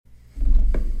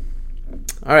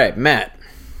All right, Matt.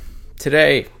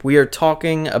 Today we are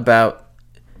talking about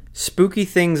spooky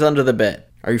things under the bed.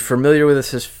 Are you familiar with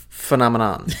this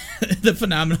phenomenon? The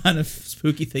phenomenon of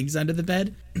spooky things under the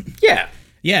bed? Yeah.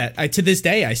 Yeah, to this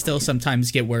day, I still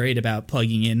sometimes get worried about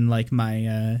plugging in like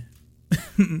my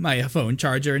my phone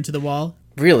charger into the wall.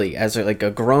 Really? As a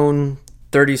grown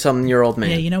 30-something-year-old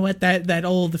man? Yeah, you know what?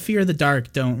 The fear of the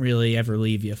dark don't really ever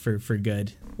leave you for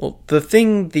good. Well, the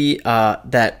thing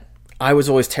that I was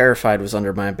always terrified was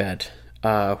under my bed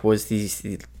was these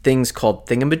things called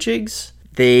thingamajigs.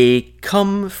 They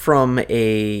come from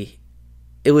a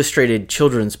illustrated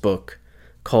children's book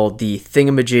called the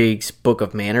Thingamajigs Book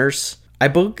of Manners. I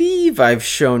believe I've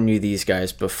shown you these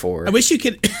guys before. I wish you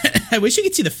could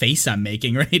see the face I'm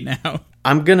making right now.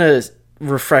 I'm gonna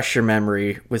refresh your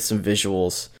memory with some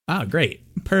visuals. Oh, great.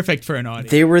 Perfect for an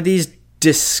audience. They were these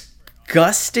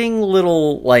disgusting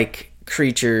little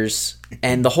creatures,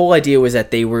 and the whole idea was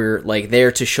that they were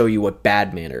there to show you what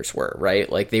bad manners were, right?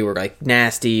 They were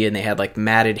nasty, and they had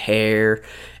matted hair,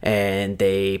 and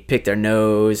they picked their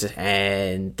nose,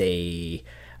 and they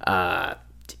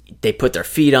put their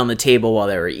feet on the table while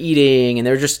they were eating, and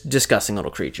they're just disgusting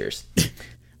little creatures.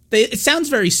 It sounds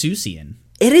very Seussian.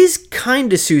 It is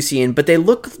kind of Seussian, but they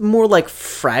look more like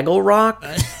Fraggle Rock.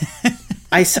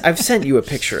 I've sent you a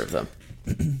picture of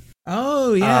them.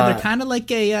 Oh yeah, they're kind of like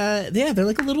they're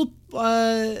like a little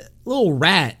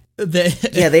rat.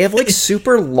 Yeah, they have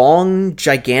super long,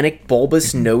 gigantic,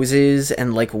 bulbous noses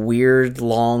and weird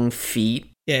long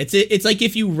feet. Yeah, it's like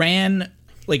if you ran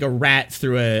a rat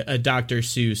through a Dr.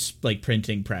 Seuss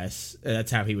printing press.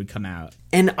 That's how he would come out.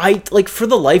 And I for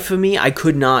the life of me, I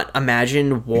could not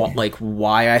imagine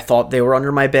why I thought they were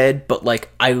under my bed, but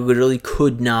I literally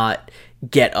could not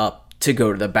get up to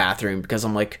go to the bathroom because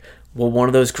I'm well, one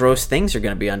of those gross things are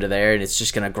going to be under there and it's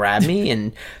just going to grab me.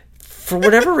 And for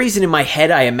whatever reason in my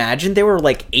head, I imagined they were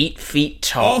 8 feet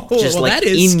tall. That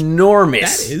is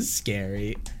enormous. That is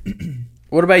scary.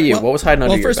 What about you? What was hiding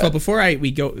under your bed? Well, first of all, before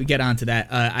we get on to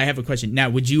that, I have a question. Now,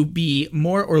 would you be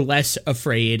more or less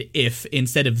afraid if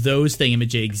instead of those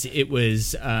thingamajigs, it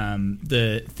was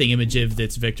the thingamajig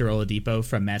that's Victor Oladipo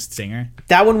from Masked Singer?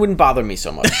 That one wouldn't bother me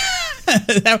so much.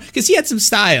 Because he had some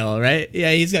style, right?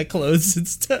 Yeah, he's got clothes and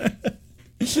stuff.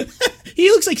 He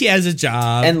looks like he has a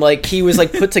job. And he was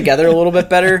put together a little bit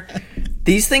better.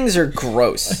 These things are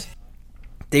gross.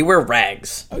 They wear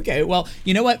rags. Okay, well,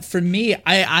 you know what? For me,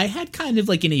 I had kind of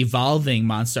an evolving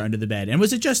monster under the bed. And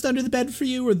was it just under the bed for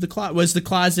you, or was the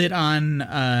closet on,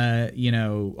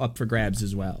 up for grabs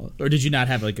as well? Or did you not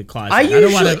have a closet?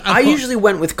 I usually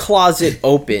went with closet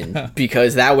open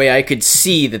because that way I could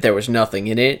see that there was nothing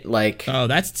in it.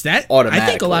 That's automatically. I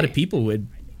think a lot of people would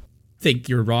think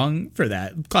you're wrong for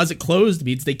that. Closet closed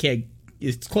means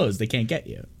it's closed. They can't get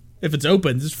you. If it's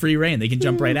open, it's free reign. They can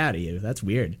jump right out of you. That's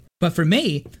weird. But for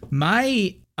me,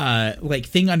 my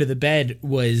thing under the bed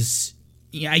was,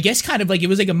 I guess kind of it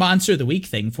was a monster of the week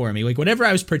thing for me. Whatever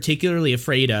I was particularly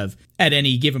afraid of at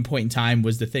any given point in time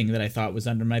was the thing that I thought was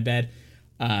under my bed.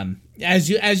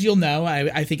 As you'll know,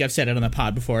 I think I've said it on the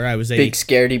pod before. I was a big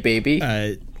scaredy baby,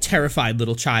 terrified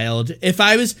little child. If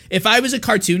I was a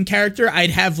cartoon character,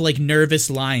 I'd have nervous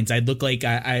lines. I'd look like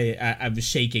I was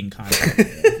shaking constantly.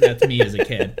 That's me as a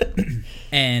kid.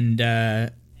 And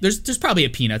There's probably a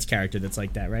Peanuts character that's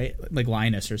like that, right? Like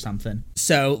Linus or something.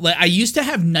 So I used to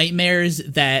have nightmares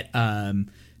that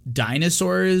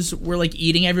dinosaurs were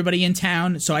eating everybody in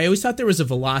town. So I always thought there was a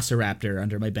velociraptor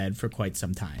under my bed for quite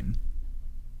some time.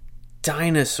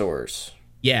 Dinosaurs.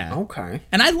 Yeah. Okay.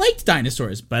 And I liked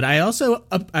dinosaurs, but I also,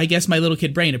 I guess my little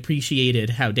kid brain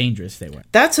appreciated how dangerous they were.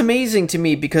 That's amazing to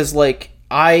me because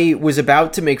I was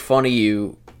about to make fun of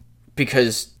you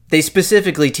because they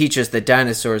specifically teach us that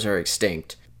dinosaurs are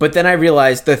extinct. But then I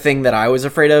realized the thing that I was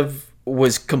afraid of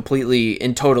was completely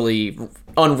and totally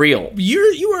unreal.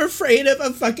 You were afraid of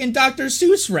a fucking Dr.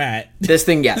 Seuss rat. This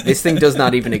thing does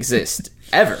not even exist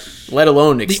ever, let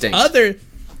alone extinct.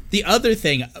 The other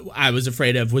thing I was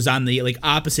afraid of was on the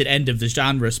opposite end of the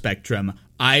genre spectrum.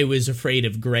 I was afraid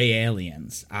of gray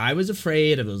aliens. I was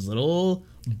afraid of those little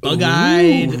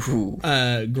bug-eyed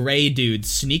gray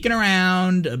dudes sneaking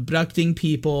around, abducting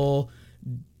people,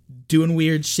 doing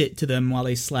weird shit to them while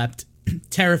they slept.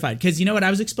 Terrified. Because you know what? I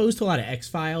was exposed to a lot of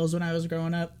X-Files when I was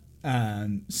growing up.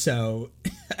 So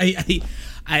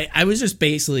I was just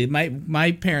basically,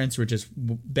 my parents were just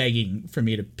begging for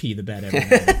me to pee the bed every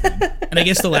night. And I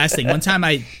guess the last thing, one time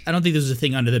I don't think this was a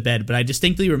thing under the bed, but I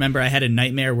distinctly remember I had a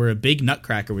nightmare where a big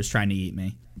nutcracker was trying to eat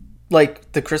me.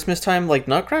 Like the Christmas time,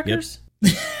 nutcrackers?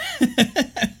 Yep.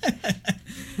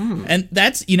 And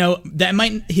that's, that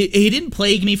might, he didn't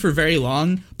plague me for very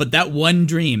long, but that one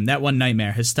dream, that one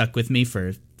nightmare has stuck with me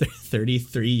for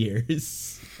 33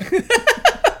 years.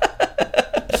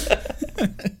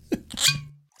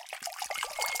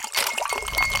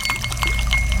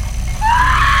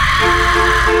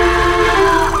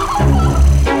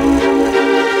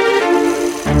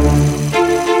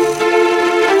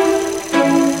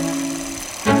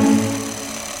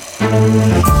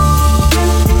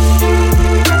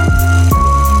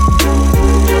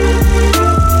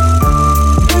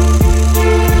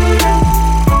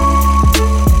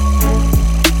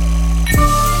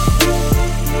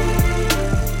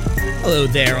 Hello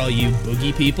there, all you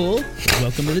boogie people.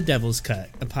 Welcome to The Devil's Cut,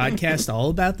 a podcast all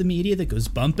about the media that goes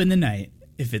bump in the night.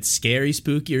 If it's scary,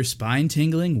 spooky, or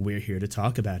spine-tingling, we're here to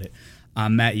talk about it.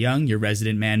 I'm Matt Young, your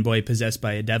resident man-boy possessed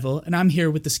by a devil, and I'm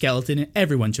here with the skeleton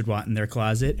everyone should want in their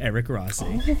closet, Eric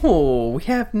Rossi. Oh, we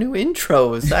have new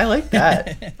intros. I like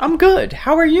that. I'm good.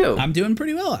 How are you? I'm doing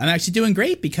pretty well. I'm actually doing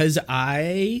great because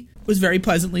I was very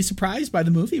pleasantly surprised by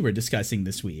the movie we're discussing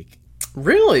this week.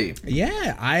 Really?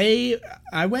 Yeah,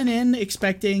 I went in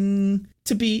expecting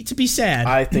to be sad.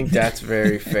 I think that's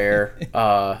very fair.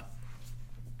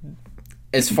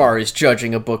 As far as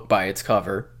judging a book by its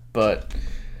cover, but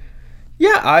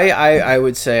yeah, I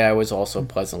would say I was also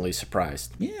pleasantly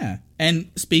surprised. Yeah,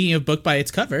 and speaking of book by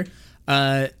its cover,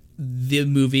 the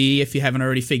movie, if you haven't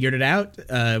already figured it out,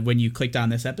 when you clicked on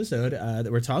this episode that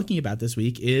we're talking about this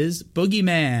week, is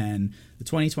Boogeyman, the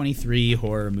 2023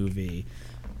 horror movie.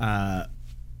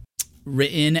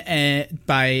 Written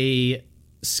by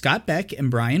Scott Beck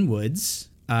and Brian Woods,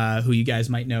 who you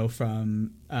guys might know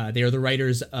from, they are the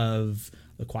writers of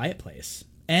The Quiet Place.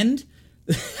 And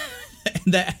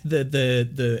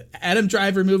the Adam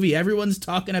Driver movie everyone's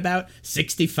talking about,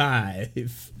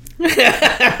 65.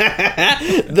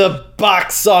 The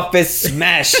box office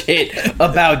smash hit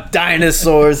about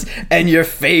dinosaurs and your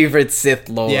favorite Sith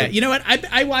Lord. Yeah, you know what?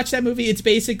 I watched that movie. It's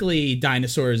basically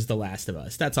Dinosaurs The Last of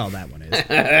Us. That's all that one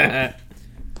is.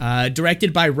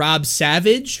 Directed by Rob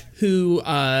Savage, who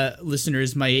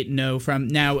listeners might know from.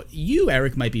 Now, you,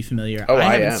 Eric, might be familiar. Oh,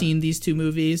 I haven't seen these two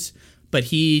movies, but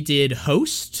he did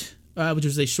Host, which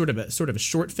was a sort of a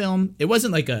short film. It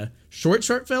wasn't like a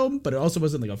short film, but it also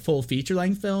wasn't like a full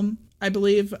feature-length film, I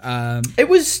believe. It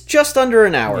was just under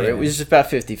an hour. Yeah. It was about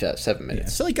 57 minutes. Yeah,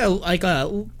 so like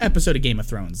a episode of Game of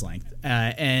Thrones length.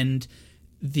 And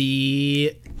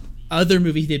the other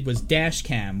movie he did was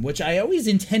Dashcam, which I always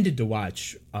intended to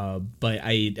watch, but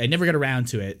I never got around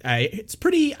to it. I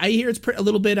hear it's a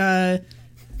little bit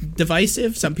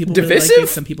divisive. Some people really like it.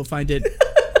 Some people find it.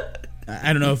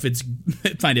 I don't know if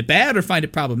find it bad or find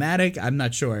it problematic. I'm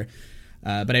not sure,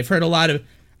 but I've heard a lot of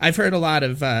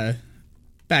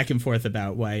back and forth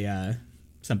about why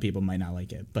some people might not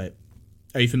like it. But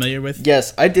are you familiar with?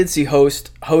 Yes, I did see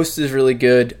Host. Host is really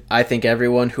good. I think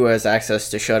everyone who has access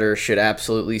to Shudder should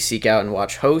absolutely seek out and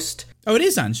watch Host. Oh, it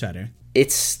is on Shudder.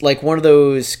 It's like one of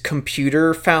those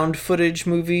computer found footage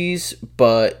movies,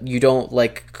 but you don't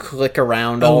like click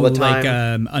around all the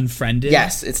time. Like Unfriended?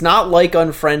 Yes, it's not like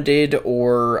Unfriended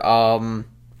or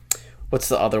what's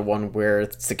the other one where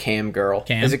it's the cam girl?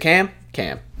 Cam? Is it Cam?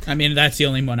 Cam. I mean, that's the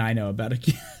only one I know about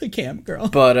a cam girl.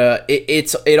 But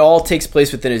it all takes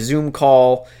place within a Zoom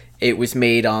call. It was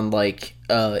made on like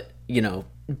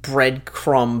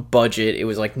breadcrumb budget. It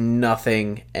was like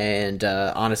nothing, and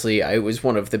honestly, it was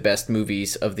one of the best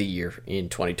movies of the year in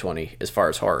 2020 as far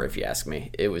as horror, if you ask me.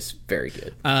 It was very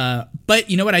good. But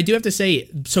you know what, I do have to say,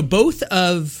 so both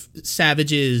of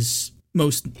Savage's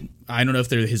most, I don't know if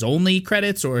they're his only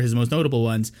credits or his most notable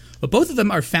ones, but both of them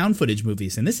are found footage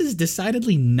movies, and this is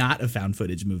decidedly not a found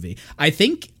footage movie. I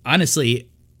think,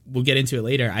 honestly, we'll get into it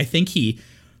later, I think he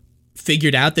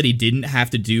figured out that he didn't have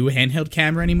to do handheld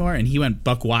camera anymore, and he went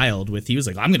buck wild he was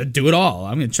like, I'm gonna do it all.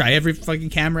 I'm gonna try every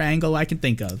fucking camera angle I can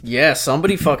think of. Yeah,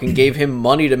 somebody fucking gave him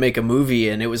money to make a movie,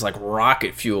 and it was like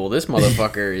rocket fuel. This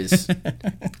motherfucker is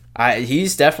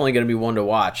he's definitely gonna be one to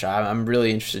watch. I'm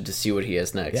really interested to see what he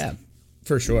has next. Yeah,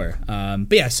 for sure. But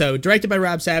yeah, so directed by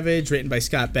Rob Savage, written by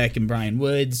Scott Beck and Brian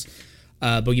Woods.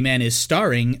 Boogeyman is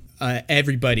starring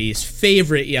everybody's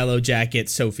favorite Yellow Jacket,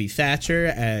 Sophie Thatcher,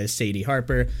 as Sadie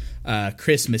Harper.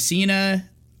 Chris Messina,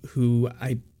 who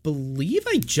I believe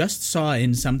I just saw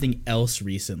in something else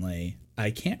recently. I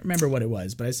can't remember what it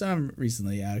was, but I saw him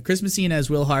recently. Chris Messina as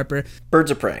Will Harper.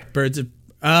 Birds of Prey.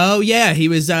 Oh yeah, he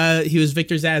was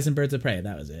Victor Zsasz in Birds of Prey.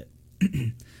 That was it.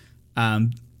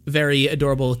 Very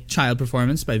adorable child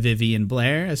performance by Vivian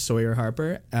Blair as Sawyer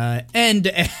Harper, and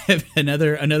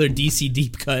another DC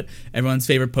deep cut, everyone's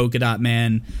favorite polka dot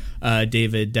man,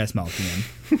 David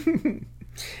Desmalkian.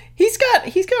 He's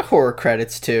got horror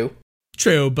credits too.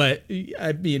 true, but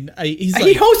I mean, he's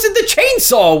he hosted the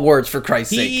Chainsaw Awards, for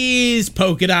Christ's sake. He's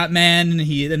Polka Dot Man,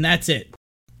 and that's it.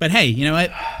 But hey, you know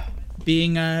what?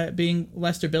 Being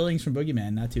Lester Billings from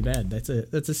Boogeyman, not too bad. That's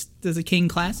a King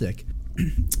classic.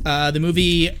 The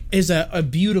movie is a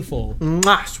beautiful,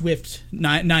 swift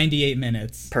 98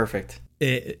 minutes. Perfect.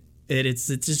 It's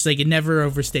just like it never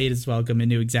overstayed its welcome. It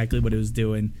knew exactly what it was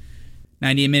doing.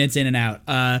 98 minutes in and out.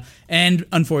 And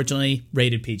unfortunately,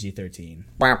 rated PG-13.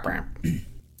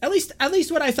 At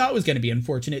least what I thought was going to be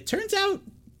unfortunate turns out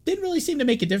didn't really seem to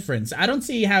make a difference. I don't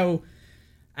see how.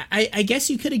 I guess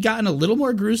you could have gotten a little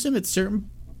more gruesome at certain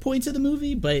points of the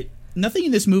movie, but nothing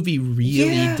in this movie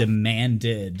really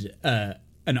demanded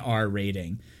an R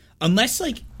rating. Unless,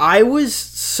 like... I was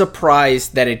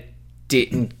surprised that it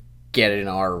didn't get an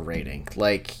R rating.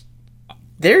 Like,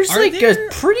 there's a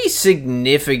pretty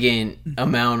significant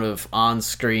amount of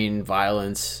on-screen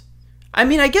violence. I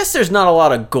mean, I guess there's not a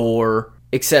lot of gore,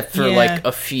 except for, like,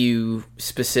 a few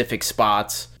specific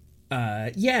spots.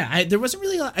 There wasn't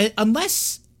really...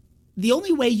 unless... The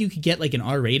only way you could get, like, an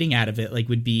R rating out of it, like,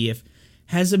 would be if...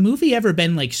 Has a movie ever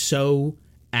been, like, so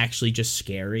actually just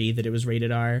scary that it was rated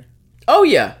R? Oh,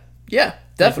 yeah. Yeah,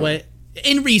 definitely. Like,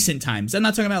 in recent times. I'm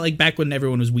not talking about, like, back when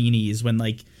everyone was weenies, when,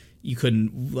 like, you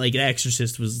couldn't... Like, The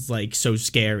Exorcist was, like, so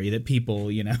scary that people,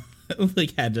 you know,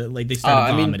 like, had to... Like, they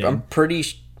started vomiting. I'm pretty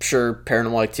sure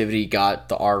Paranormal Activity got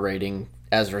the R rating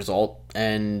as a result.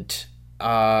 And,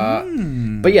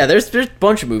 But, yeah, there's a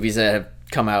bunch of movies that have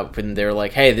come out and they're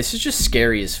like, hey, this is just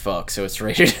scary as fuck, so it's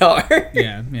rated R.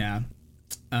 Yeah.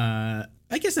 I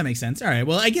guess that makes sense. All right.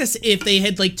 Well, I guess if they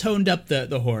had like toned up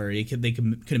the horror, they could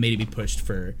have maybe pushed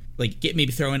for like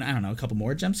maybe throw in, I don't know, a couple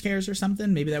more jump scares or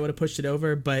something. Maybe that would have pushed it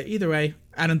over. But either way,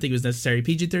 I don't think it was necessary.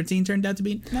 PG-13 turned out to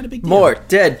be not a big deal. More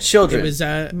dead children. It was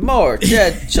more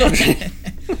dead children.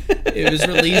 It was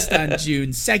released on June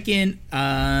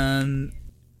 2nd.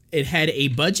 It had a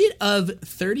budget of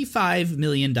 $35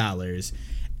 million, and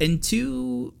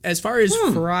as far as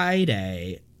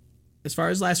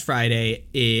last Friday,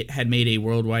 it had made a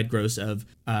worldwide gross of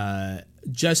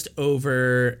just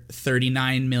over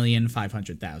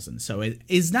 $39,500,000. So it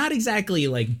is not exactly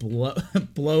like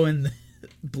blowing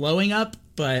up,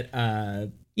 but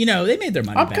you know, they made their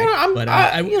money back.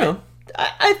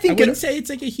 I think I wouldn't say it's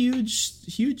like a huge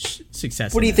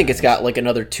success. What do you think? It's got like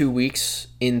another 2 weeks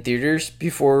in theaters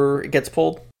before it gets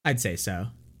pulled? I'd say so.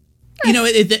 You know,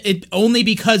 it only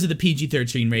because of the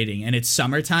PG-13 rating, and it's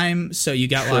summertime, so you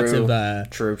got lots of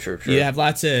true. You have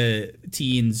lots of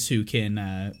teens who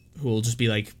will just be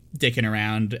like dicking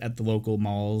around at the local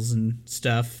malls and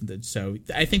stuff. So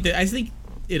I think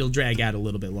it'll drag out a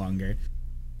little bit longer.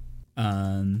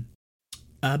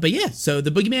 But yeah, so The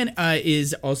Boogeyman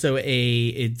is also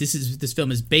this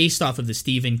film is based off of the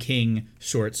Stephen King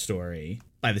short story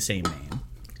by the same name.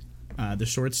 The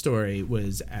short story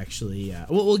was actually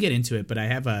we'll get into it, but I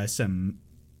have some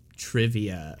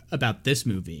trivia about this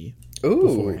movie. Ooh,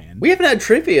 beforehand. We haven't had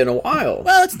trivia in a while.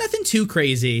 Well, it's nothing too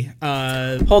crazy.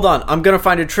 Hold on, I'm gonna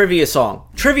find a trivia song.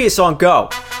 Trivia song, go.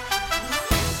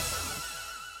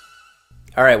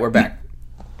 All right, we're back.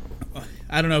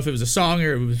 I don't know if it was a song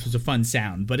or it was a fun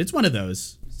sound, but it's one of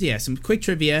those. Yeah, some quick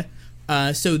trivia.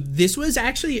 So this was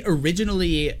actually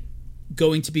originally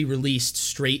going to be released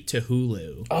straight to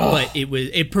Hulu, but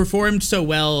it performed so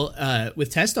well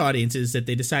with test audiences that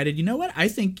they decided, you know what? I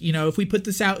think, you know, if we put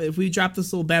this out, if we drop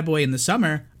this little bad boy in the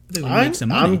summer, I think we'll make some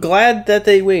money. I'm glad that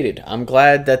they waited. I'm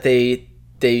glad that they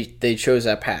chose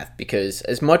that path, because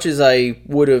as much as I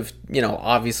would have, you know,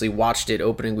 obviously watched it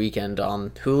opening weekend on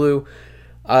Hulu,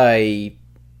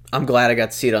 I'm glad I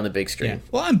got to see it on the big screen. Yeah.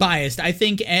 Well, I'm biased. I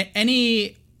think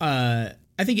a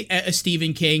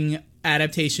Stephen King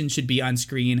adaptation should be on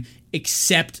screen,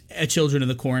 except a Children of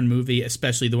the Corn movie,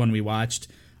 especially the one we watched,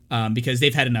 because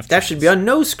they've had enough. That should be on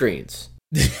no screens.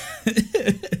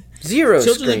 Zero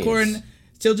screens.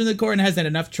 Children of the Corn has had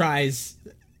enough tries.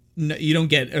 No, you don't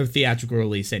get a theatrical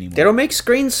release anymore. They don't make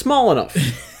screens small enough.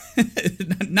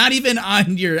 Not even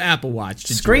on your Apple Watch.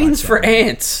 Screens for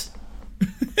ants.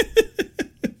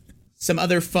 Some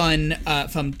other fun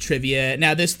trivia.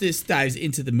 Now, this dives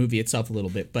into the movie itself a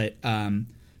little bit, but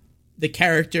the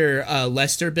character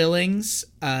Lester Billings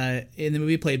in the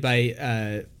movie, played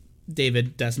by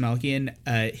David Dastmalchian,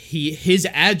 his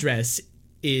address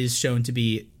is shown to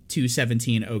be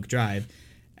 217 Oak Drive.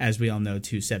 As we all know,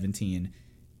 217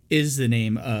 is the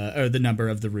name or the number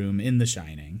of the room in The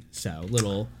Shining. So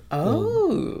little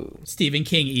Stephen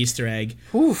King Easter egg.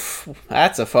 Oof,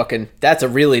 that's a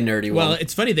really nerdy one. Well,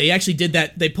 it's funny, they actually did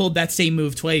that. They pulled that same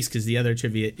move twice, because the other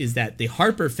trivia is that the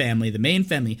Harper family, the main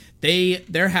family,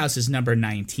 their house is number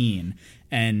 19,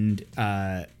 and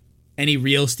any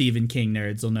real Stephen King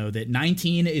nerds will know that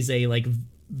 19 is a like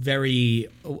very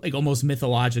like almost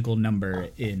mythological number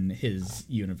in his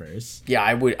universe.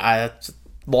 Yeah, it's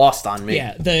lost on me.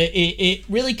 Yeah, it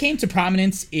really came to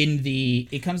prominence in the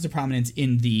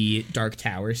Dark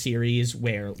Tower series,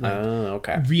 where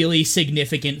like, really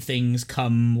significant things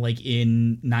come like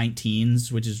in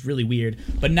 19s, which is really weird,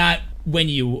 but not when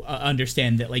you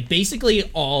understand that like basically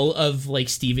all of like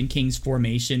Stephen King's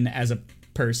formation as a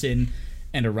person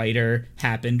and a writer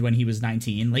happened when he was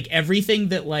 19. Like everything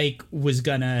that like was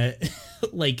gonna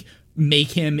like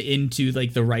make him into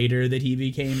like the writer that he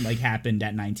became like happened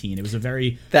at 19. It was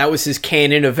that was his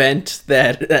canon event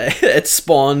that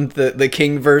spawned the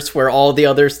Kingverse, where all the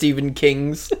other Stephen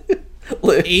Kings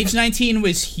live. Age 19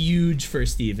 was huge for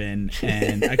Stephen,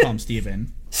 and I call him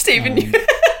Stephen. Stephen.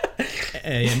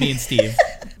 Me and Steve,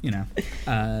 you know.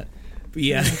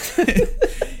 Yeah.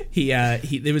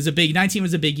 There was a big 19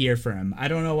 was a big year for him. I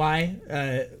don't know why,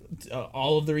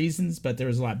 all of the reasons, but there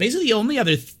was a lot. Basically, the only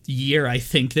other year I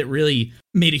think that really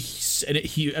made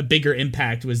a bigger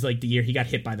impact was like the year he got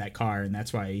hit by that car, and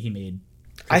that's why he made.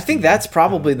 I think that's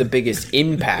probably the biggest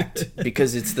impact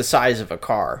because it's the size of a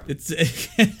car. It's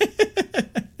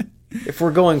if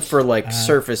we're going for like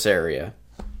surface area.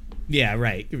 Yeah,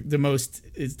 right.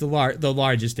 It's the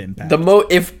largest impact.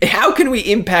 How can we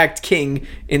impact King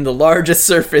in the largest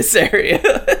surface area?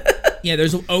 Yeah,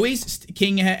 there's always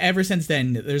King ever since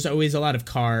then. There's always a lot of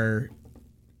car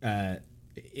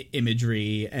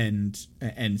imagery and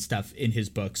stuff in his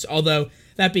books. Although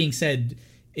that being said,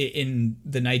 in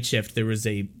The Night Shift there was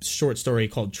a short story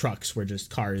called Trucks where just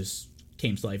cars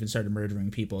came to life and started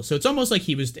murdering people. So it's almost like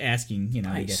he was asking, you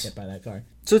know, to get hit by that car.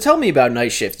 So tell me about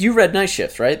Night Shift. You read Night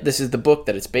Shift, right? This is the book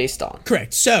that it's based on.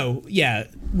 Correct. So yeah,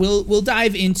 we'll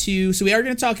dive into. So we are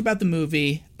going to talk about the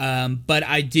movie, but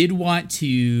I did want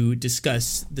to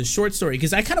discuss the short story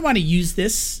because I kind of want to use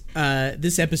this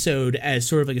episode as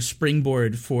sort of like a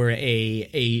springboard for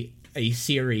a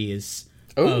series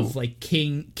of like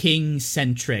King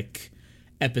centric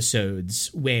episodes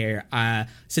where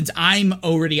since I'm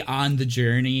already on the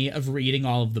journey of reading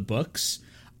all of the books,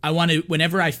 I want to,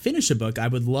 whenever I finish a book, I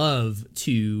would love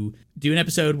to do an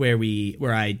episode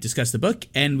where I discuss the book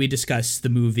and we discuss the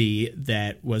movie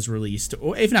that was released,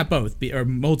 or if not both, or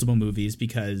multiple movies,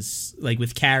 because like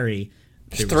with Carrie,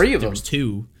 there was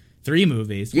three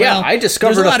movies. Yeah, well, I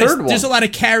discovered a third one. There's a lot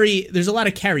of Carrie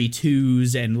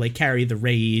 2s and like Carrie the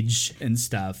Rage and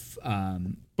stuff.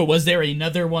 But was there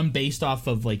another one based off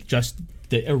of like just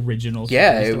the original story?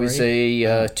 Yeah, it was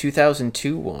a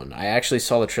 2002 one. I actually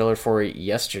saw the trailer for it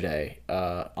yesterday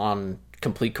on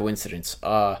complete coincidence.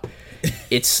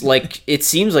 It's like, it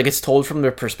seems like it's told from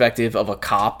the perspective of a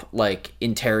cop set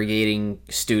interrogating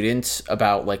students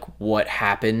about like what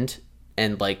happened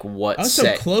and like what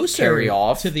set Carrie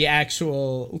off to the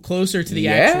actual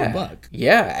actual book.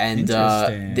 Yeah, and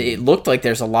it looked like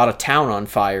there's a lot of town on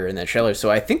fire in that trailer.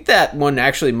 So I think that one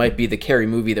actually might be the Carrie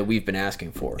movie that we've been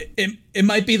asking for. It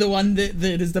might be the one that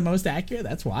is the most accurate.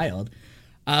 That's wild.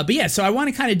 But yeah, so I want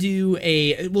to kind of do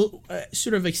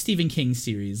sort of like Stephen King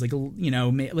series, like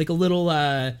like a little.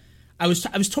 I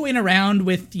was toying around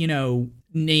with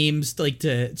names like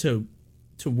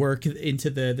to work into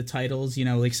the titles,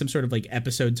 like some sort of like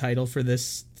episode title for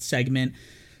this segment,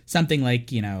 something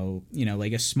like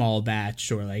like a small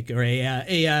batch or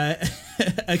a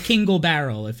Kingle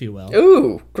barrel, if you will.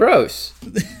 Ooh, gross.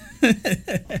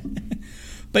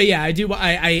 But yeah, I do.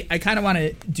 I kind of want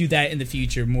to do that in the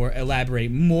future, elaborate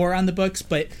more on the books.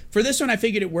 But for this one, I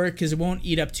figured it worked because it won't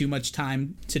eat up too much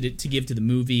time to give to the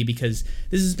movie, because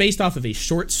this is based off of a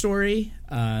short story.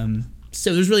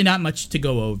 So there's really not much to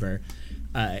go over.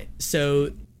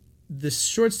 So the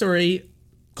short story,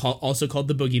 also called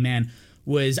The Boogeyman,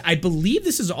 was, I believe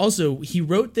this is also, he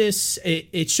wrote this,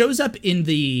 it shows up in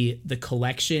the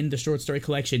collection, the short story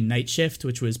collection Night Shift,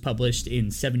 which was published in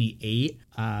 1978.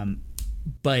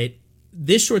 But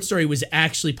this short story was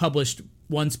actually published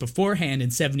once beforehand in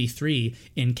 1973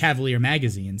 in Cavalier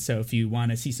magazine. So if you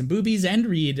want to see some boobies and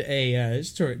read a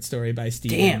short story by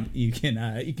Stephen, you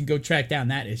can go track down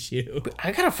that issue.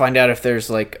 I gotta find out if there's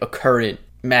like a current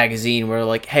magazine where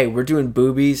like, hey, we're doing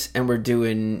boobies and we're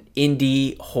doing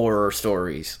indie horror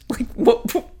stories. Like,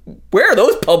 where are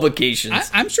those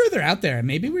publications? I'm sure they're out there.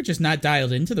 Maybe we're just not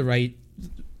dialed into the right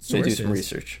sources. Do some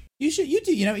research. You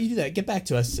do that. Get back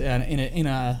to us in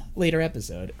a later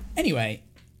episode. Anyway,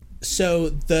 so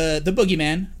the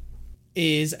Boogeyman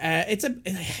is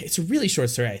it's a really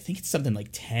short story. I think it's something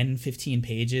like 10-15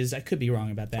 pages. I could be wrong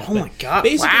about that. Oh my god!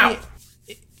 Wow.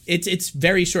 It's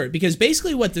very short, because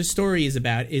basically what the story is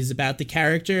about the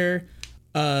character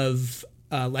of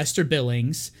Lester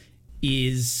Billings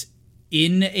is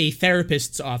in a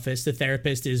therapist's office. The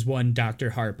therapist is one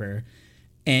Dr. Harper.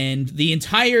 And the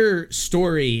entire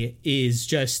story is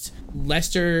just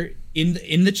Lester in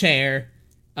the chair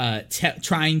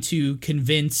trying to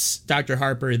convince Dr.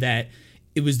 Harper that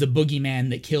it was the boogeyman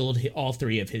that killed all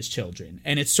three of his children.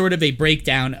 And it's sort of a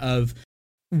breakdown of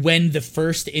when the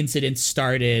first incident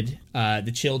started.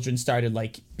 The children started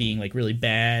like being like really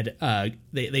bad.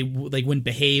 They like wouldn't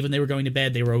behave when they were going to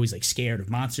bed. They were always like scared of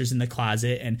monsters in the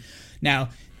closet. And now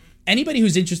anybody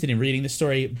who's interested in reading the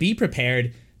story, be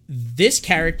prepared. This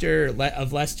character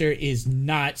of Lester is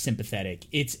not sympathetic.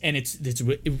 It's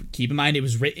keep in mind it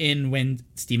was written when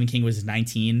Stephen King was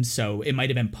 19, so it might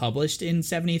have been published in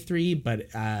 73, but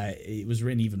it was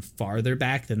written even farther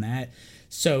back than that.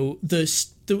 So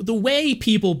the way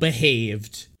people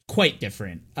behaved, quite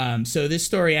different. So this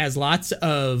story has lots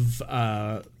of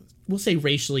we'll say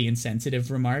racially insensitive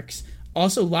remarks.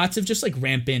 Also lots of just like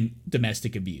rampant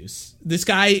domestic abuse. This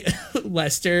guy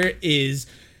Lester is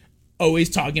always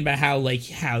talking about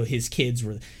how his kids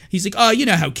were. He's like, oh, you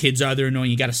know how kids are. They're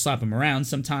annoying. You got to slap them around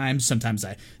sometimes. Sometimes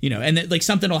and then, like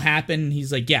something will happen.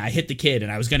 He's like, yeah, I hit the kid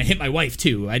and I was going to hit my wife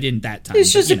too. I didn't that time.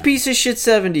 He's just a piece of shit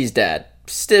 70s dad.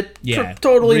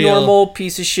 Totally real, normal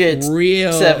piece of shit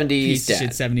real 70s piece dad. Of shit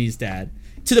 70s dad.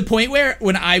 To the point where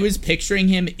when I was picturing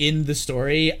him in the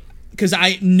story, because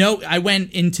I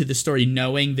went into the story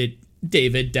knowing that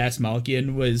David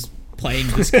Dastmalchian was playing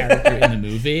this character in the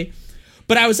movie.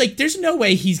 But I was like, there's no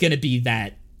way he's going to be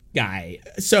that guy.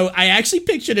 So I actually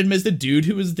pictured him as the dude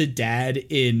who was the dad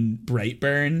in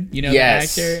Brightburn,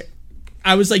 yes. The actor.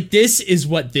 I was like, this is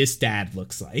what this dad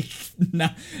looks like.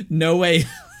 No way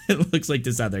it looks like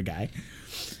this other guy.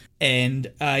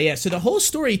 And so the whole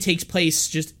story takes place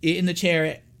just in the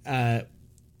chair.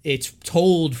 It's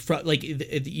told from like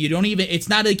you don't even. It's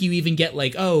not like you even get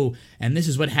like, oh, and this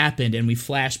is what happened, and we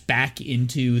flash back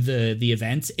into the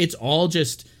events. It's all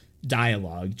just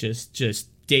dialogue, just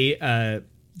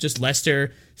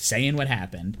Lester saying what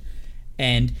happened.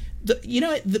 And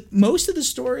the most of the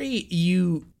story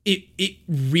it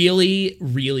really,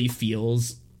 really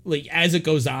feels like as it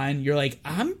goes on, you're like,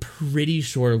 I'm pretty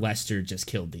sure Lester just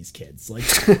killed these kids. Like,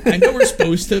 I know we're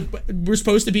supposed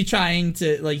to be trying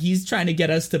to, like, he's trying to get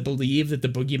us to believe that the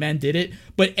boogeyman did it,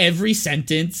 but every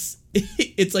sentence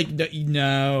it's like,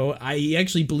 no, I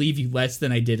actually believe you less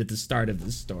than I did at the start of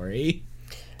the story.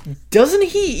 Doesn't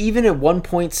he even at one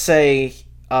point say,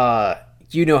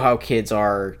 you know how kids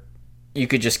are, you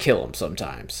could just kill them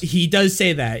sometimes? He does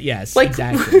say that, yes, like,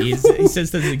 exactly. He says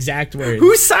those exact words.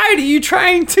 Whose side are you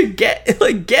trying to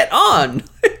get on?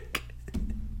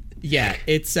 Yeah,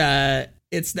 he's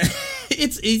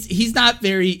not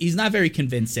very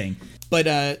convincing. But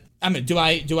I mean, do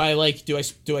I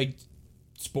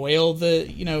spoil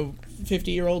the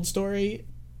 50-year-old story?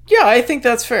 Yeah, I think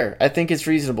that's fair. I think it's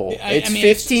reasonable. It's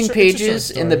 15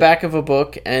 pages in the back of a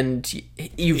book, and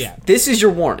this is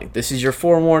your warning. This is your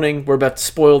forewarning. We're about to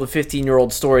spoil the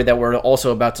 15-year-old story that we're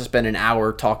also about to spend an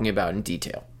hour talking about in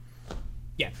detail.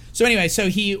 Yeah. So anyway,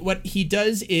 what he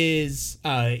does is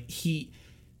he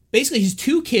basically his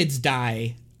two kids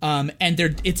die, and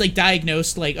it's like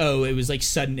diagnosed like, oh, it was like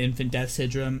sudden infant death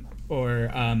syndrome.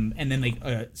 Or and then like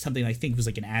something I think was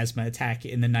like an asthma attack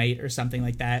in the night or something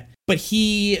like that. But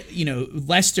he,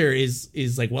 Lester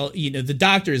is like, well, the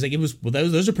doctor is like, it was, well,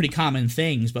 those are pretty common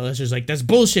things. But Lester's like, that's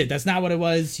bullshit. That's not what it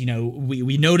was.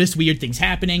 We noticed weird things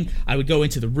happening. I would go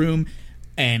into the room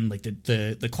and like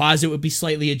the closet would be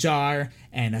slightly ajar,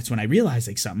 and that's when I realized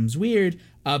like something's weird.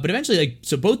 But eventually, like,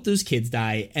 so both those kids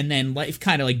die, and then life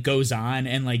kind of like goes on,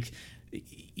 and like,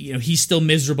 he's still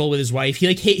miserable with his wife.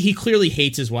 He clearly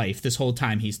hates his wife this whole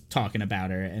time he's talking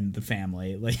about her and the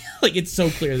family. Like it's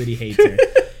so clear that he hates her.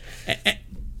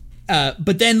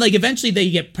 But then like eventually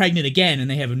they get pregnant again and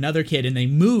they have another kid and they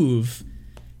move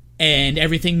and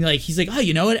everything, like he's like, oh,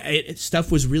 you know what?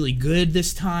 Stuff was really good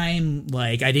this time.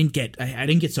 Like I didn't get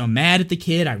so mad at the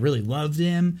kid. I really loved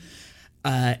him.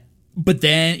 But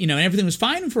then, and everything was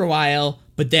fine for a while,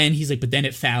 but then he's like, but then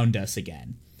it found us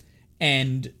again.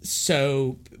 And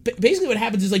so basically what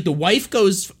happens is like the wife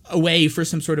goes away for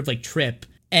some sort of like trip,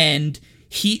 and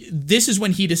this is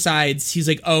when he decides, he's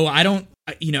like, oh,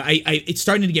 it's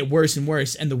starting to get worse and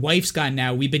worse, and the wife's gone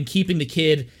now. We've been keeping the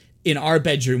kid in our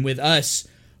bedroom with us,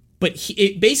 but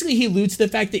he alludes to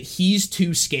the fact that he's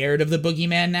too scared of the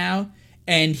boogeyman now,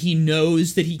 and he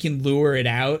knows that he can lure it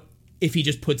out if he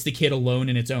just puts the kid alone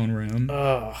in its own room.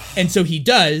 Ugh. And so he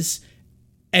does,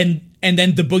 and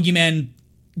then the boogeyman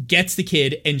gets the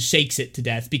kid and shakes it to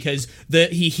death because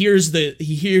he hears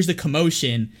the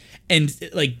commotion, and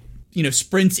like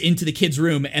sprints into the kid's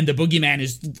room, and the boogeyman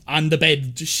is on the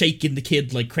bed just shaking the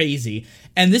kid like crazy.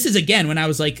 And this is again when I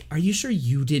was like, are you sure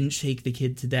you didn't shake the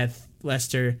kid to death,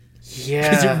 Lester?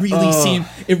 Yeah, because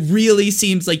it really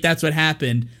seems like that's what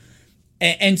happened.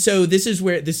 And so this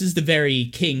is the very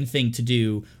King thing to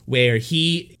do, where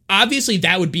he obviously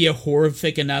that would be a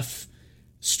horrific enough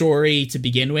story to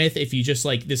begin with if you just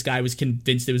like this guy was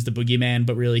convinced it was the boogeyman,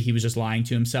 but really he was just lying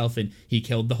to himself and he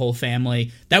killed the whole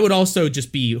family. That would also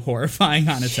just be horrifying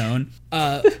on its own.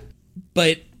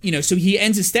 But so he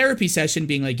ends his therapy session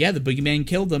being like, yeah, the boogeyman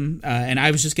killed him, and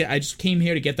I just came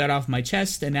here to get that off my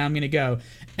chest, and now I'm gonna go.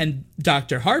 And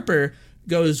Dr. Harper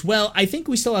goes, well, I think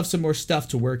we still have some more stuff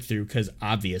to work through, because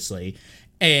obviously.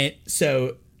 And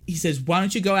so he says, why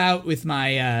don't you go out with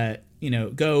my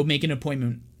go make an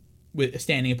appointment, with a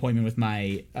standing appointment with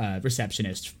my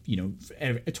receptionist,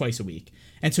 twice a week.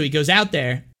 And so he goes out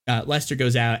there, Lester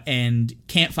goes out and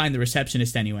can't find the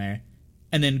receptionist anywhere,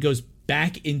 and then goes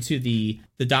back into the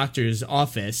doctor's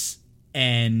office,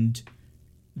 and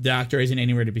the doctor isn't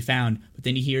anywhere to be found. But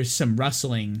then he hears some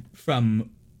rustling from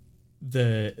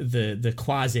the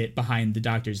closet behind the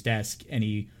doctor's desk, and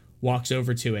he walks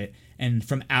over to it, and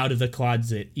from out of the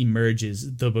closet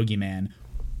emerges the boogeyman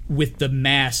with the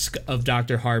mask of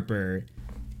Dr. Harper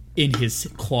in his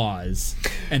claws,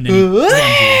 and then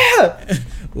he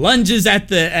lunges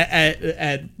at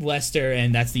Lester,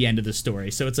 and that's the end of the story.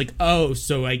 So it's like, oh,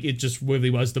 so like it just really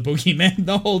was the boogeyman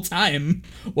the whole time.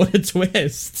 What a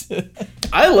twist.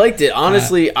 I liked it.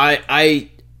 Honestly,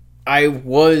 I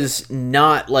was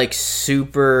not like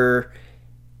super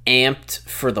amped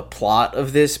for the plot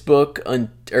of this book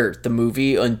or the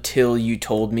movie until you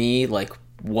told me like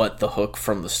what the hook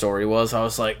from the story was. I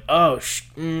was like, oh,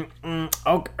 okay,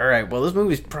 all right, well, this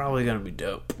movie's probably gonna be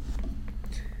dope.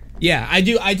 Yeah, I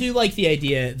do like the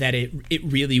idea that it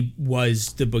really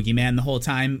was the boogeyman the whole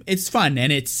time. It's fun,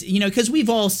 and it's, because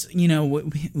we've all,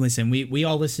 listen, we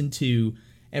all listen to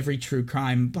every true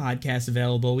crime podcast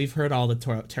available. We've heard all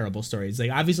the terrible stories. Like,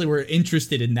 obviously we're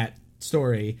interested in that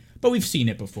story, but we've seen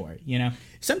it before,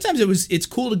 Sometimes it's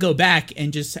cool to go back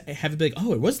and just have it be like,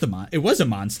 oh, it was a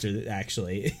monster,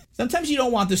 actually. Sometimes you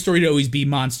don't want the story to always be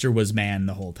monster was man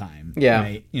the whole time. Yeah.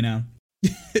 Right?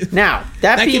 Now,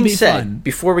 that being said, fun.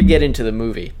 Before we get into the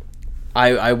movie,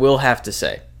 I will have to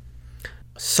say,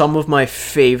 some of my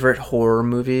favorite horror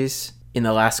movies in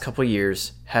the last couple of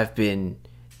years have been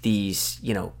these,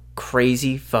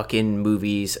 crazy fucking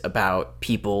movies about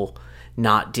people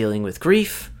not dealing with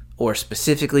grief, or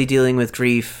specifically dealing with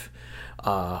grief.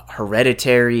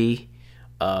 Hereditary,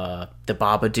 The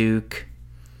Babadook,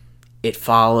 It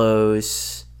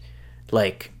Follows,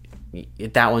 like,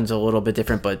 that one's a little bit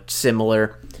different but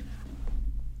similar.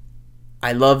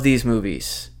 I love these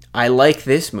movies. I like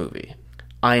this movie.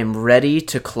 I am ready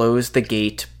to close the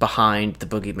gate behind the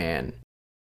boogeyman.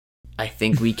 I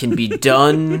think we can be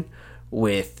done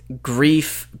with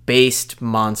grief-based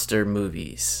monster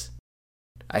movies.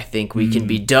 I think we can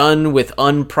be done with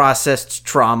unprocessed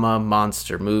trauma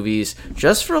monster movies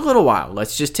just for a little while.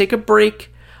 Let's just take a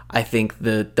break. I think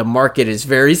the market is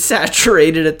very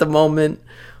saturated at the moment.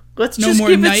 Let's just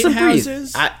give it some breathe.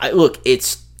 Look,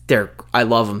 it's there. I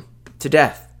love them to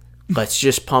death. Let's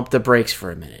just pump the brakes for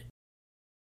a minute.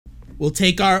 We'll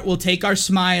take our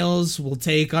smiles. We'll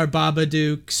take our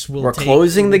Babadooks. We're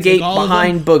closing the gate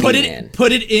behind Boogeyman.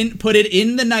 Put it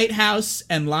in the night house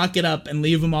and lock it up and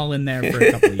leave them all in there for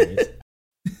a couple of years.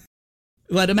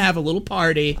 Let them have a little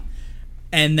party,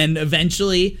 and then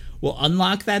eventually we'll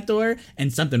unlock that door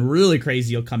and something really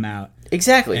crazy will come out.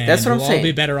 Exactly. That's what I'm saying. All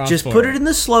be better off. Just put it in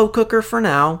the slow cooker for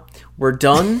now. We're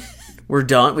done. We're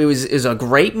done. It was a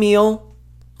great meal.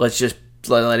 Let's just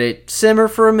let it simmer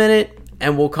for a minute,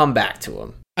 and we'll come back to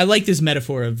them. I like this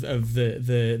metaphor of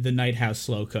the night house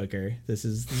slow cooker. This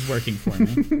is working for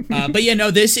me. But yeah,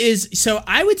 no, this is, so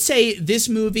I would say this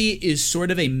movie is sort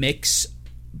of a mix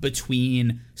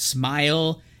between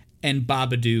Smile and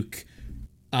Babadook,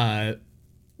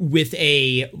 with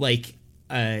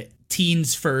a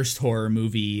teens first horror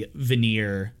movie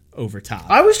veneer over top.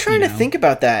 I was trying to think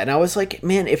about that, and I was like,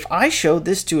 man, if I showed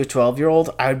this to a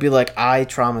 12-year-old, I would be like, I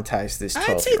traumatized this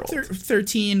 12-year-old. I'd say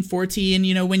 13,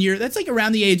 14, when that's like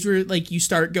around the age where like you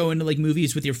start going to like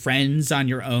movies with your friends on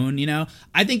your own,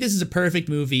 I think this is a perfect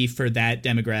movie for that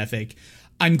demographic.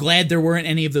 I'm glad there weren't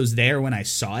any of those there when I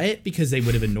saw it, because they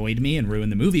would have annoyed me and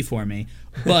ruined the movie for me.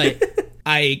 But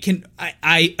I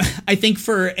think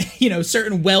for,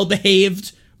 certain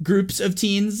well-behaved groups of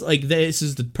teens, like, this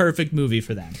is the perfect movie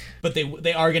for them. But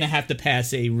they are going to have to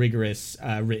pass a rigorous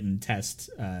written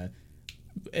test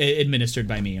administered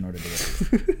by me in order to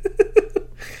do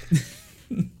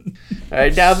it. All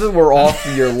right, now that we're off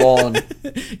your lawn.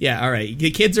 Yeah, all right.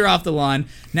 The kids are off the lawn.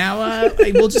 Now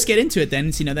we'll just get into it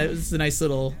then. So, that was a nice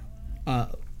little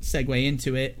segue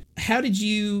into it. How did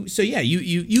you... So, yeah,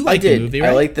 you liked the movie, right?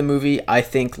 I liked the movie. I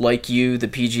think, like you, the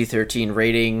PG-13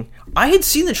 rating... I had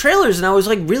seen the trailers, and I was,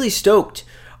 like, really stoked.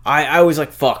 I was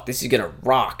like, fuck, this is gonna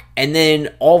rock. And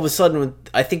then, all of a sudden,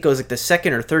 I think it was, like, the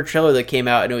second or third trailer that came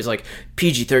out, and it was, like,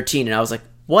 PG-13, and I was like,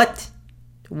 what?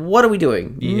 What are we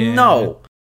doing? Yeah. No.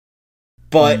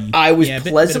 But I was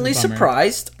pleasantly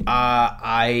surprised.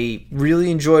 I really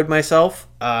enjoyed myself.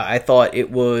 I thought it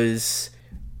was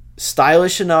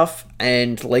stylish enough,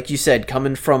 and like you said,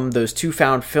 coming from those two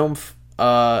found film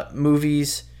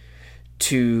movies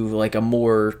to like a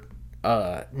more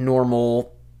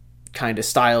normal kind of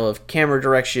style of camera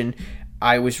direction,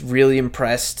 I was really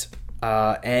impressed.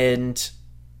 And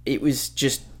it was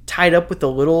just tied up with a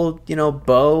little,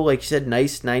 bow, like you said,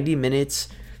 nice 90 minutes.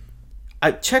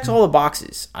 I checked all the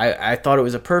boxes. I thought it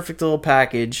was a perfect little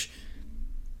package.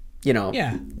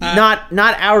 Yeah. Not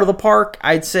out of the park.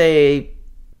 I'd say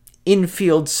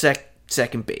infield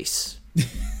second base.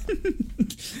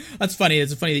 That's funny.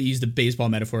 It's funny that you used the baseball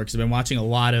metaphor because I've been watching a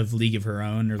lot of League of Their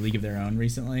Own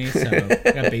recently. So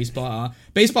I got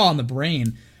baseball on the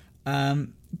brain.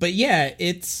 But yeah,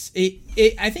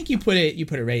 I think you put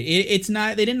it right. It's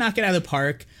not, they didn't knock it out of the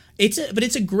park. But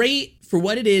it's a great, for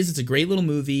what it is, it's a great little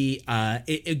movie.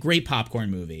 A great popcorn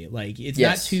movie. Like it's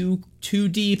not too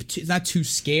deep. It's not too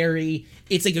scary.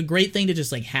 It's like a great thing to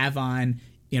just like have on.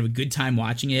 A good time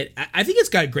watching it. I think it's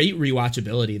got great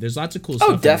rewatchability. There's lots of cool stuff.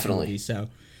 Oh, definitely. In the movie, so,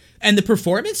 and the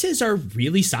performances are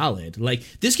really solid.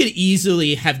 Like this could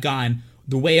easily have gone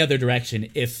the way other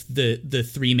direction if the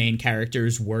three main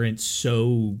characters weren't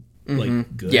so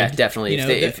like good. Yeah, definitely.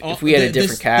 If we had a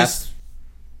different cast.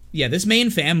 This main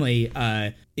family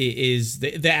is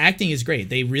the acting is great.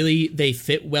 They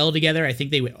fit well together. I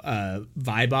think they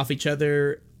vibe off each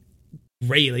other.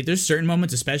 Great. Like there's certain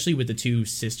moments, especially with the two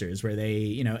sisters, where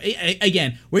they,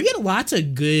 again, we're getting lots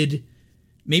of good.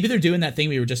 Maybe they're doing that thing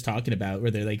we were just talking about, where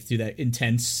they like do that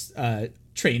intense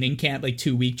training camp, like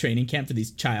 2-week training camp for these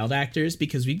child actors,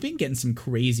 because we've been getting some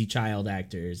crazy child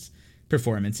actors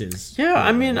performances. Yeah,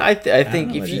 I mean, I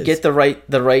think if you get the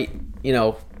right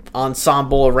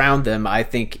ensemble around them, I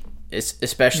think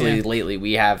especially lately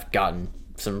we have gotten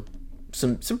some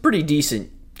pretty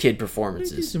decent kid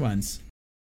performances. Pretty decent ones.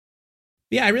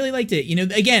 Yeah, I really liked it.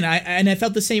 Again, I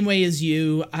felt the same way as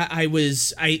you. I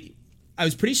was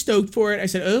pretty stoked for it. I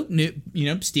said, oh,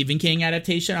 Stephen King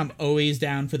adaptation. I'm always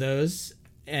down for those.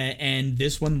 And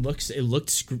this one looked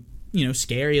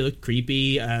scary. It looked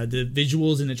creepy. The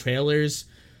visuals in the trailers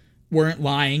weren't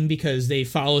lying because they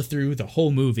follow through the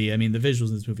whole movie. I mean, the visuals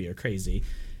in this movie are crazy.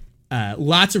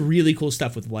 Lots of really cool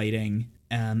stuff with lighting.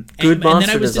 Good monster design. And then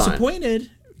I was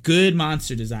disappointed. Good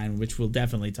monster design, which we'll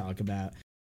definitely talk about.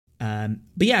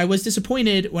 But yeah, I was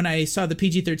disappointed when I saw the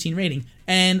PG-13 rating.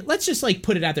 And let's just like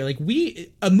put it out there. Like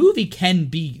a movie can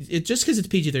be, just because it's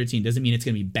PG-13 doesn't mean it's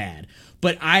going to be bad.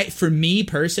 But for me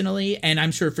personally, and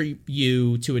I'm sure for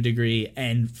you to a degree,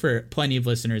 and for plenty of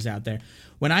listeners out there,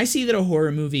 when I see that a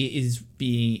horror movie is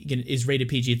rated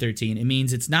PG-13, it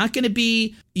means it's not going to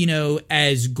be,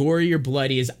 as gory or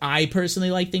bloody as I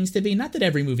personally like things to be. Not that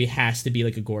every movie has to be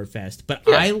like a gore fest, but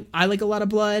yeah. I like a lot of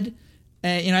blood.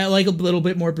 I like a little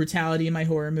bit more brutality in my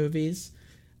horror movies.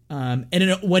 And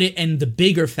the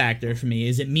bigger factor for me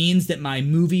is it means that my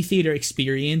movie theater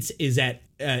experience is at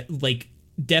like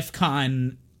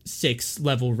DEFCON 6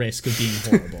 level risk of being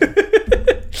horrible.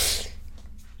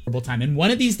 Horrible time. And one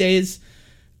of these days,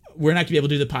 we're not going to be able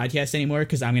to do the podcast anymore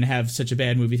because I'm going to have such a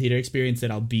bad movie theater experience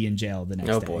that I'll be in jail the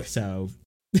next day. Boy. So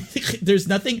there's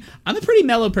nothing. I'm a pretty